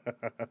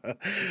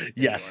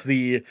 Yes,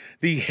 the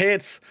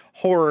hit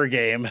horror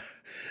game,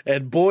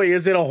 and boy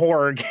is it a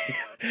horror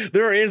game.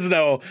 There is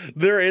no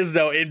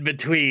in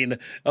between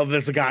of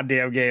this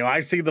goddamn game.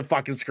 I see the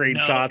fucking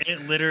screenshots. No,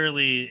 it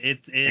literally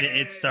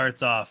it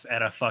starts off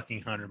at a fucking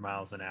 100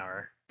 miles an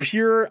hour.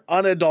 Pure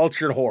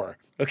unadulterated horror.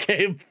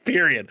 Okay,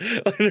 period.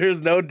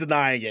 There's no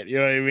denying it. You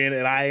know what I mean?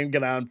 And I am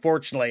gonna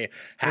unfortunately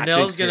have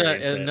to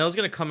experience it. Nell's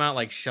gonna come out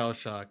like shell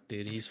shocked,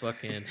 dude. He's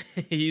fucking.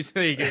 He's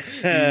like.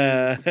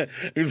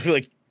 It'd be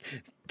like.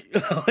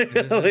 Dude,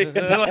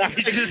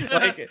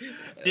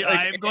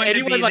 I'm going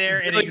to be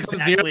there at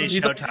exactly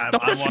showtime.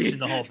 I'm watching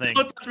the whole thing.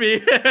 Don't touch me!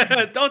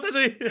 Don't touch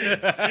me!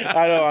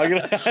 I know. I'm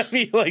gonna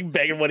be like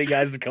begging one of you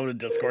guys to come to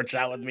Discord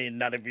chat with me, and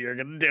none of you are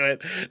gonna do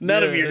it.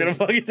 None of you are gonna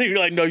fucking do it. You're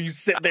like, no, you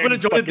sit there. I'm gonna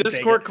join the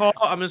Discord call.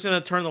 I'm just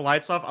gonna turn the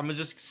lights off. I'm gonna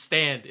just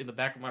stand in the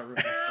back of my room.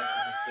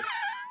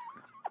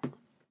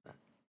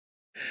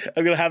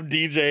 I'm gonna have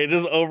DJ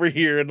just over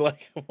here in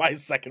like my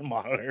second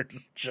monitor,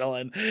 just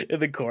chilling in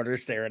the corner,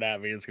 staring at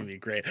me. It's gonna be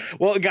great.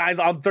 Well, guys,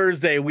 on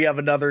Thursday we have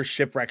another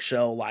Shipwreck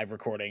Show live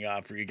recording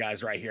for you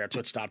guys right here at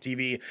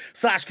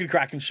twitch.tv/Good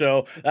Kraken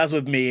Show. That's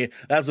with me.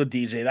 That's with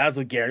DJ. That's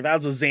with Garrick.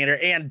 That's with Xander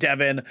and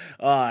Devin.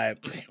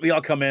 We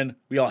all come in.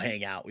 We all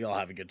hang out. We all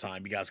have a good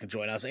time. You guys can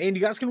join us, and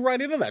you guys can write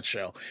into that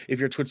show if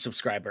you're a Twitch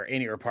subscriber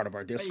and you're a part of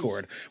our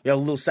Discord. We have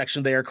a little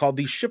section there called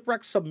the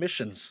Shipwreck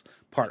Submissions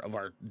part of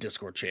our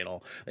Discord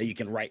channel that you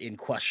can write in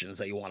questions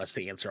that you want us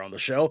to answer on the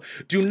show.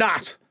 Do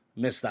not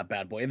miss that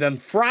bad boy. And then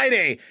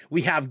Friday,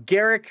 we have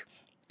Garrick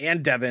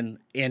and Devin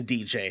and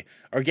DJ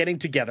are getting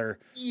together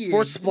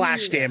for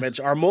Splash Damage,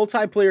 our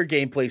multiplayer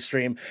gameplay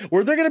stream,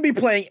 where they're going to be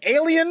playing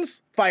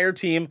Aliens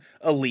Fireteam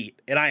Elite.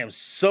 And I am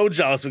so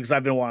jealous because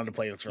I've been wanting to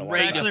play this for a long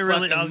time. Actually,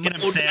 really, I was going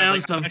to say,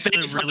 I'm some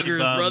actually face really huggers,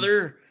 bummed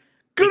brother.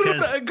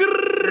 because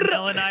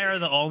Nell and I are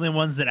the only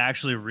ones that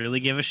actually really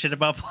give a shit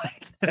about playing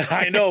this.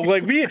 I know,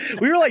 like we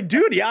were like,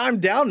 dude, yeah, I'm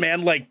down,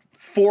 man. Like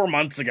 4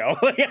 months ago,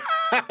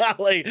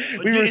 like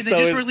we were they so.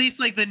 just released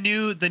like the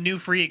new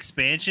free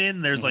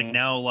expansion. There's like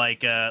now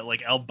like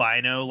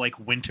albino like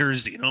winter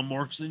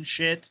xenomorphs and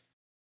shit.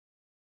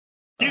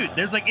 Dude,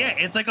 there's like, yeah,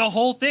 it's like a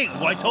whole thing.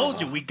 Well, I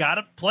told you, we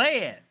gotta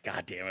play it.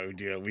 God damn it, we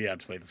do it. We have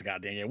to play this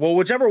goddamn game. Well,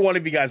 whichever one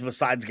of you guys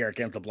besides Garrick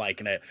ends up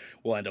liking it,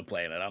 we'll end up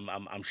playing it.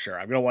 I'm sure.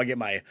 I'm gonna want to get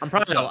my. I'm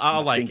probably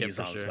I'll like it fingies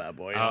for on this sure. bad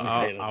boy. You know what I'm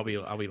saying?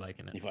 I'll be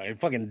liking it.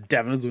 Fucking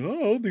Devin is like, oh,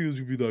 I don't think this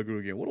would be that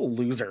good again. What a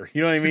loser.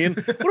 You know what I mean?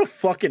 What a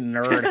fucking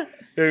nerd. You know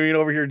what I mean?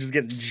 Over here just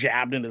getting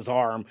jabbed in his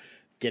arm,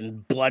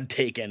 getting blood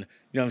taken. You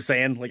know what I'm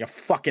saying? Like a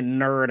fucking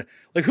nerd.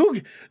 Like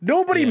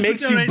nobody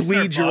makes you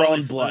bleed your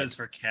own blood. Is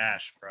for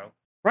cash, bro.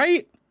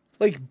 Right?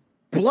 Like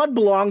blood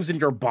belongs in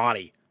your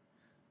body.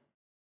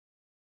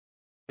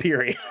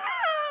 Period.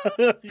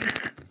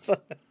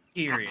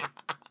 Period.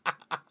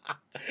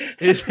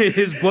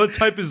 His blood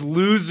type is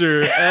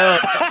loser. L.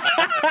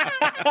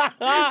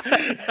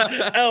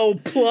 L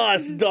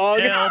plus, dog.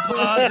 L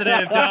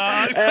positive,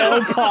 dog.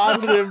 L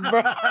positive,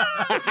 bro.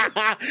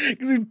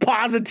 Because he's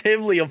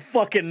positively a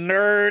fucking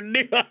nerd.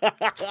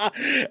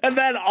 And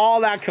then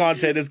all that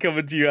content is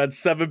coming to you at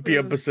 7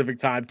 p.m. Pacific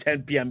time,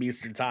 10 p.m.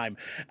 Eastern time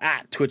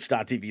at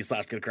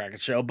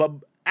twitch.tv/GoodKraken But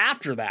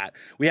after that,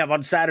 we have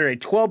on Saturday,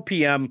 12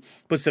 p.m.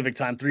 Pacific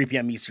time, 3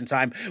 p.m. Eastern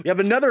time, we have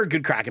another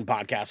Good Kraken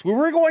podcast where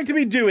we're going to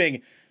be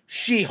doing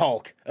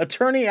She-Hulk,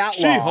 Attorney at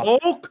Law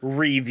She-Hulk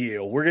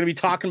review. We're going to be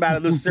talking about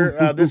it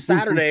this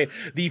Saturday.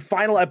 The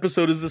final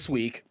episode is this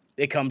week.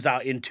 It comes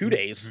out in 2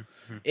 days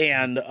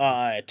and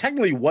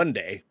technically 1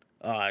 day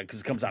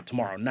because it comes out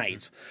tomorrow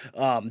night.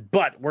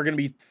 But we're going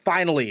to be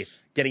finally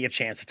getting a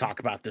chance to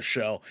talk about this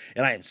show,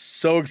 and I am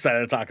so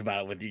excited to talk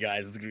about it with you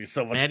guys. It's going to be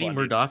so much Maddie fun.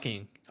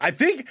 Murdocking. I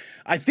think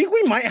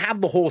we might have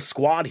the whole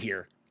squad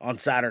here on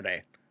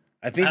Saturday.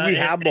 I think we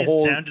have the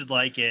whole. It sounded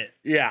like it.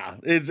 Yeah,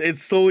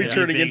 it's slowly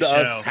turning big into show.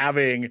 us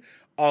having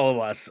all of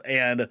us,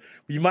 and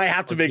we might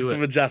have to make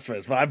some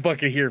adjustments. But I'm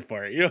fucking here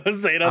for it. You know what I'm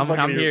saying?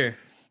 I'm here.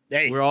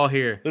 Hey, we're all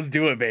here. Let's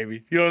do it,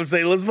 baby. You know what I'm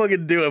saying? Let's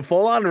fucking do it.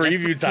 Full on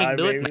review time,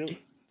 do it, baby. man.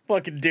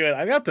 Fucking do it. I'm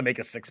gonna have to make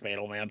a 6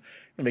 panel, man. I'm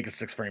gonna make a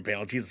 6-frame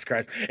panel. Jesus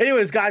Christ.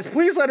 Anyways, guys,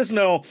 please let us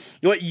know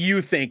what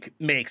you think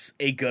makes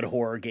a good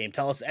horror game.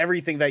 Tell us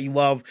everything that you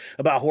love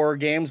about horror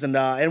games and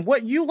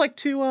what you like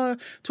to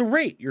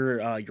rate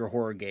your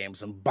horror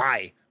games and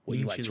buy what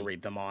you like to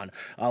rate them on.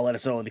 Let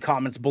us know in the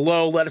comments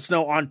below. Let us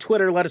know on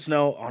Twitter. Let us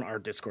know on our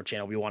Discord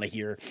channel. We want to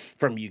hear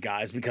from you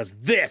guys because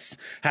this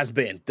has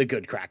been the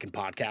Good Kraken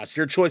Podcast,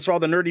 your choice for all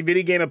the nerdy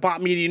video game and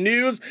pop media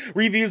news,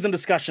 reviews, and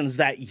discussions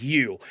that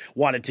you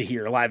wanted to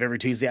hear. Live every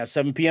Tuesday at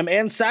 7 p.m.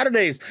 and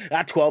Saturdays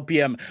at 12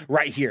 p.m.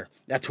 right here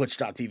at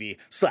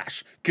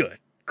twitch.tv/Good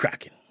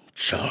Kraken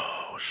Show.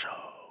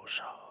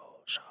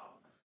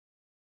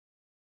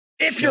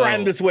 If you're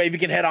riding this wave, you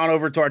can head on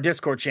over to our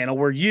Discord channel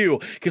where you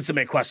can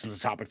submit questions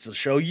and topics to the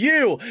show.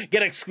 You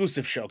get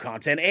exclusive show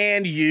content,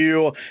 and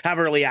you have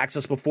early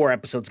access before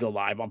episodes go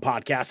live on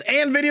podcasts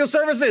and video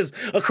services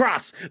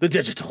across the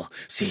digital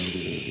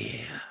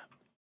sea.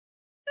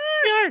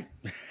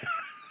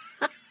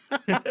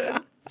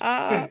 The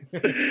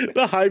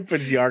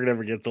high-pitched yarn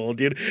never gets old,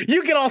 dude.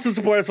 You can also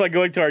support us by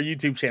going to our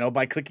YouTube channel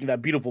by clicking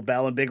that beautiful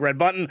bell and big red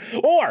button,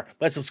 or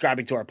by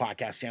subscribing to our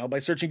podcast channel by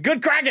searching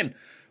Good Kraken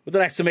with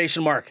an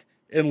exclamation mark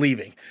and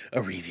leaving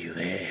a review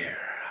there.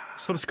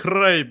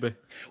 Subscribe.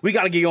 We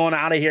got to get going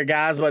out of here,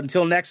 guys. But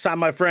until next time,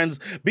 my friends,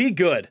 be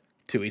good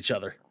to each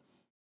other.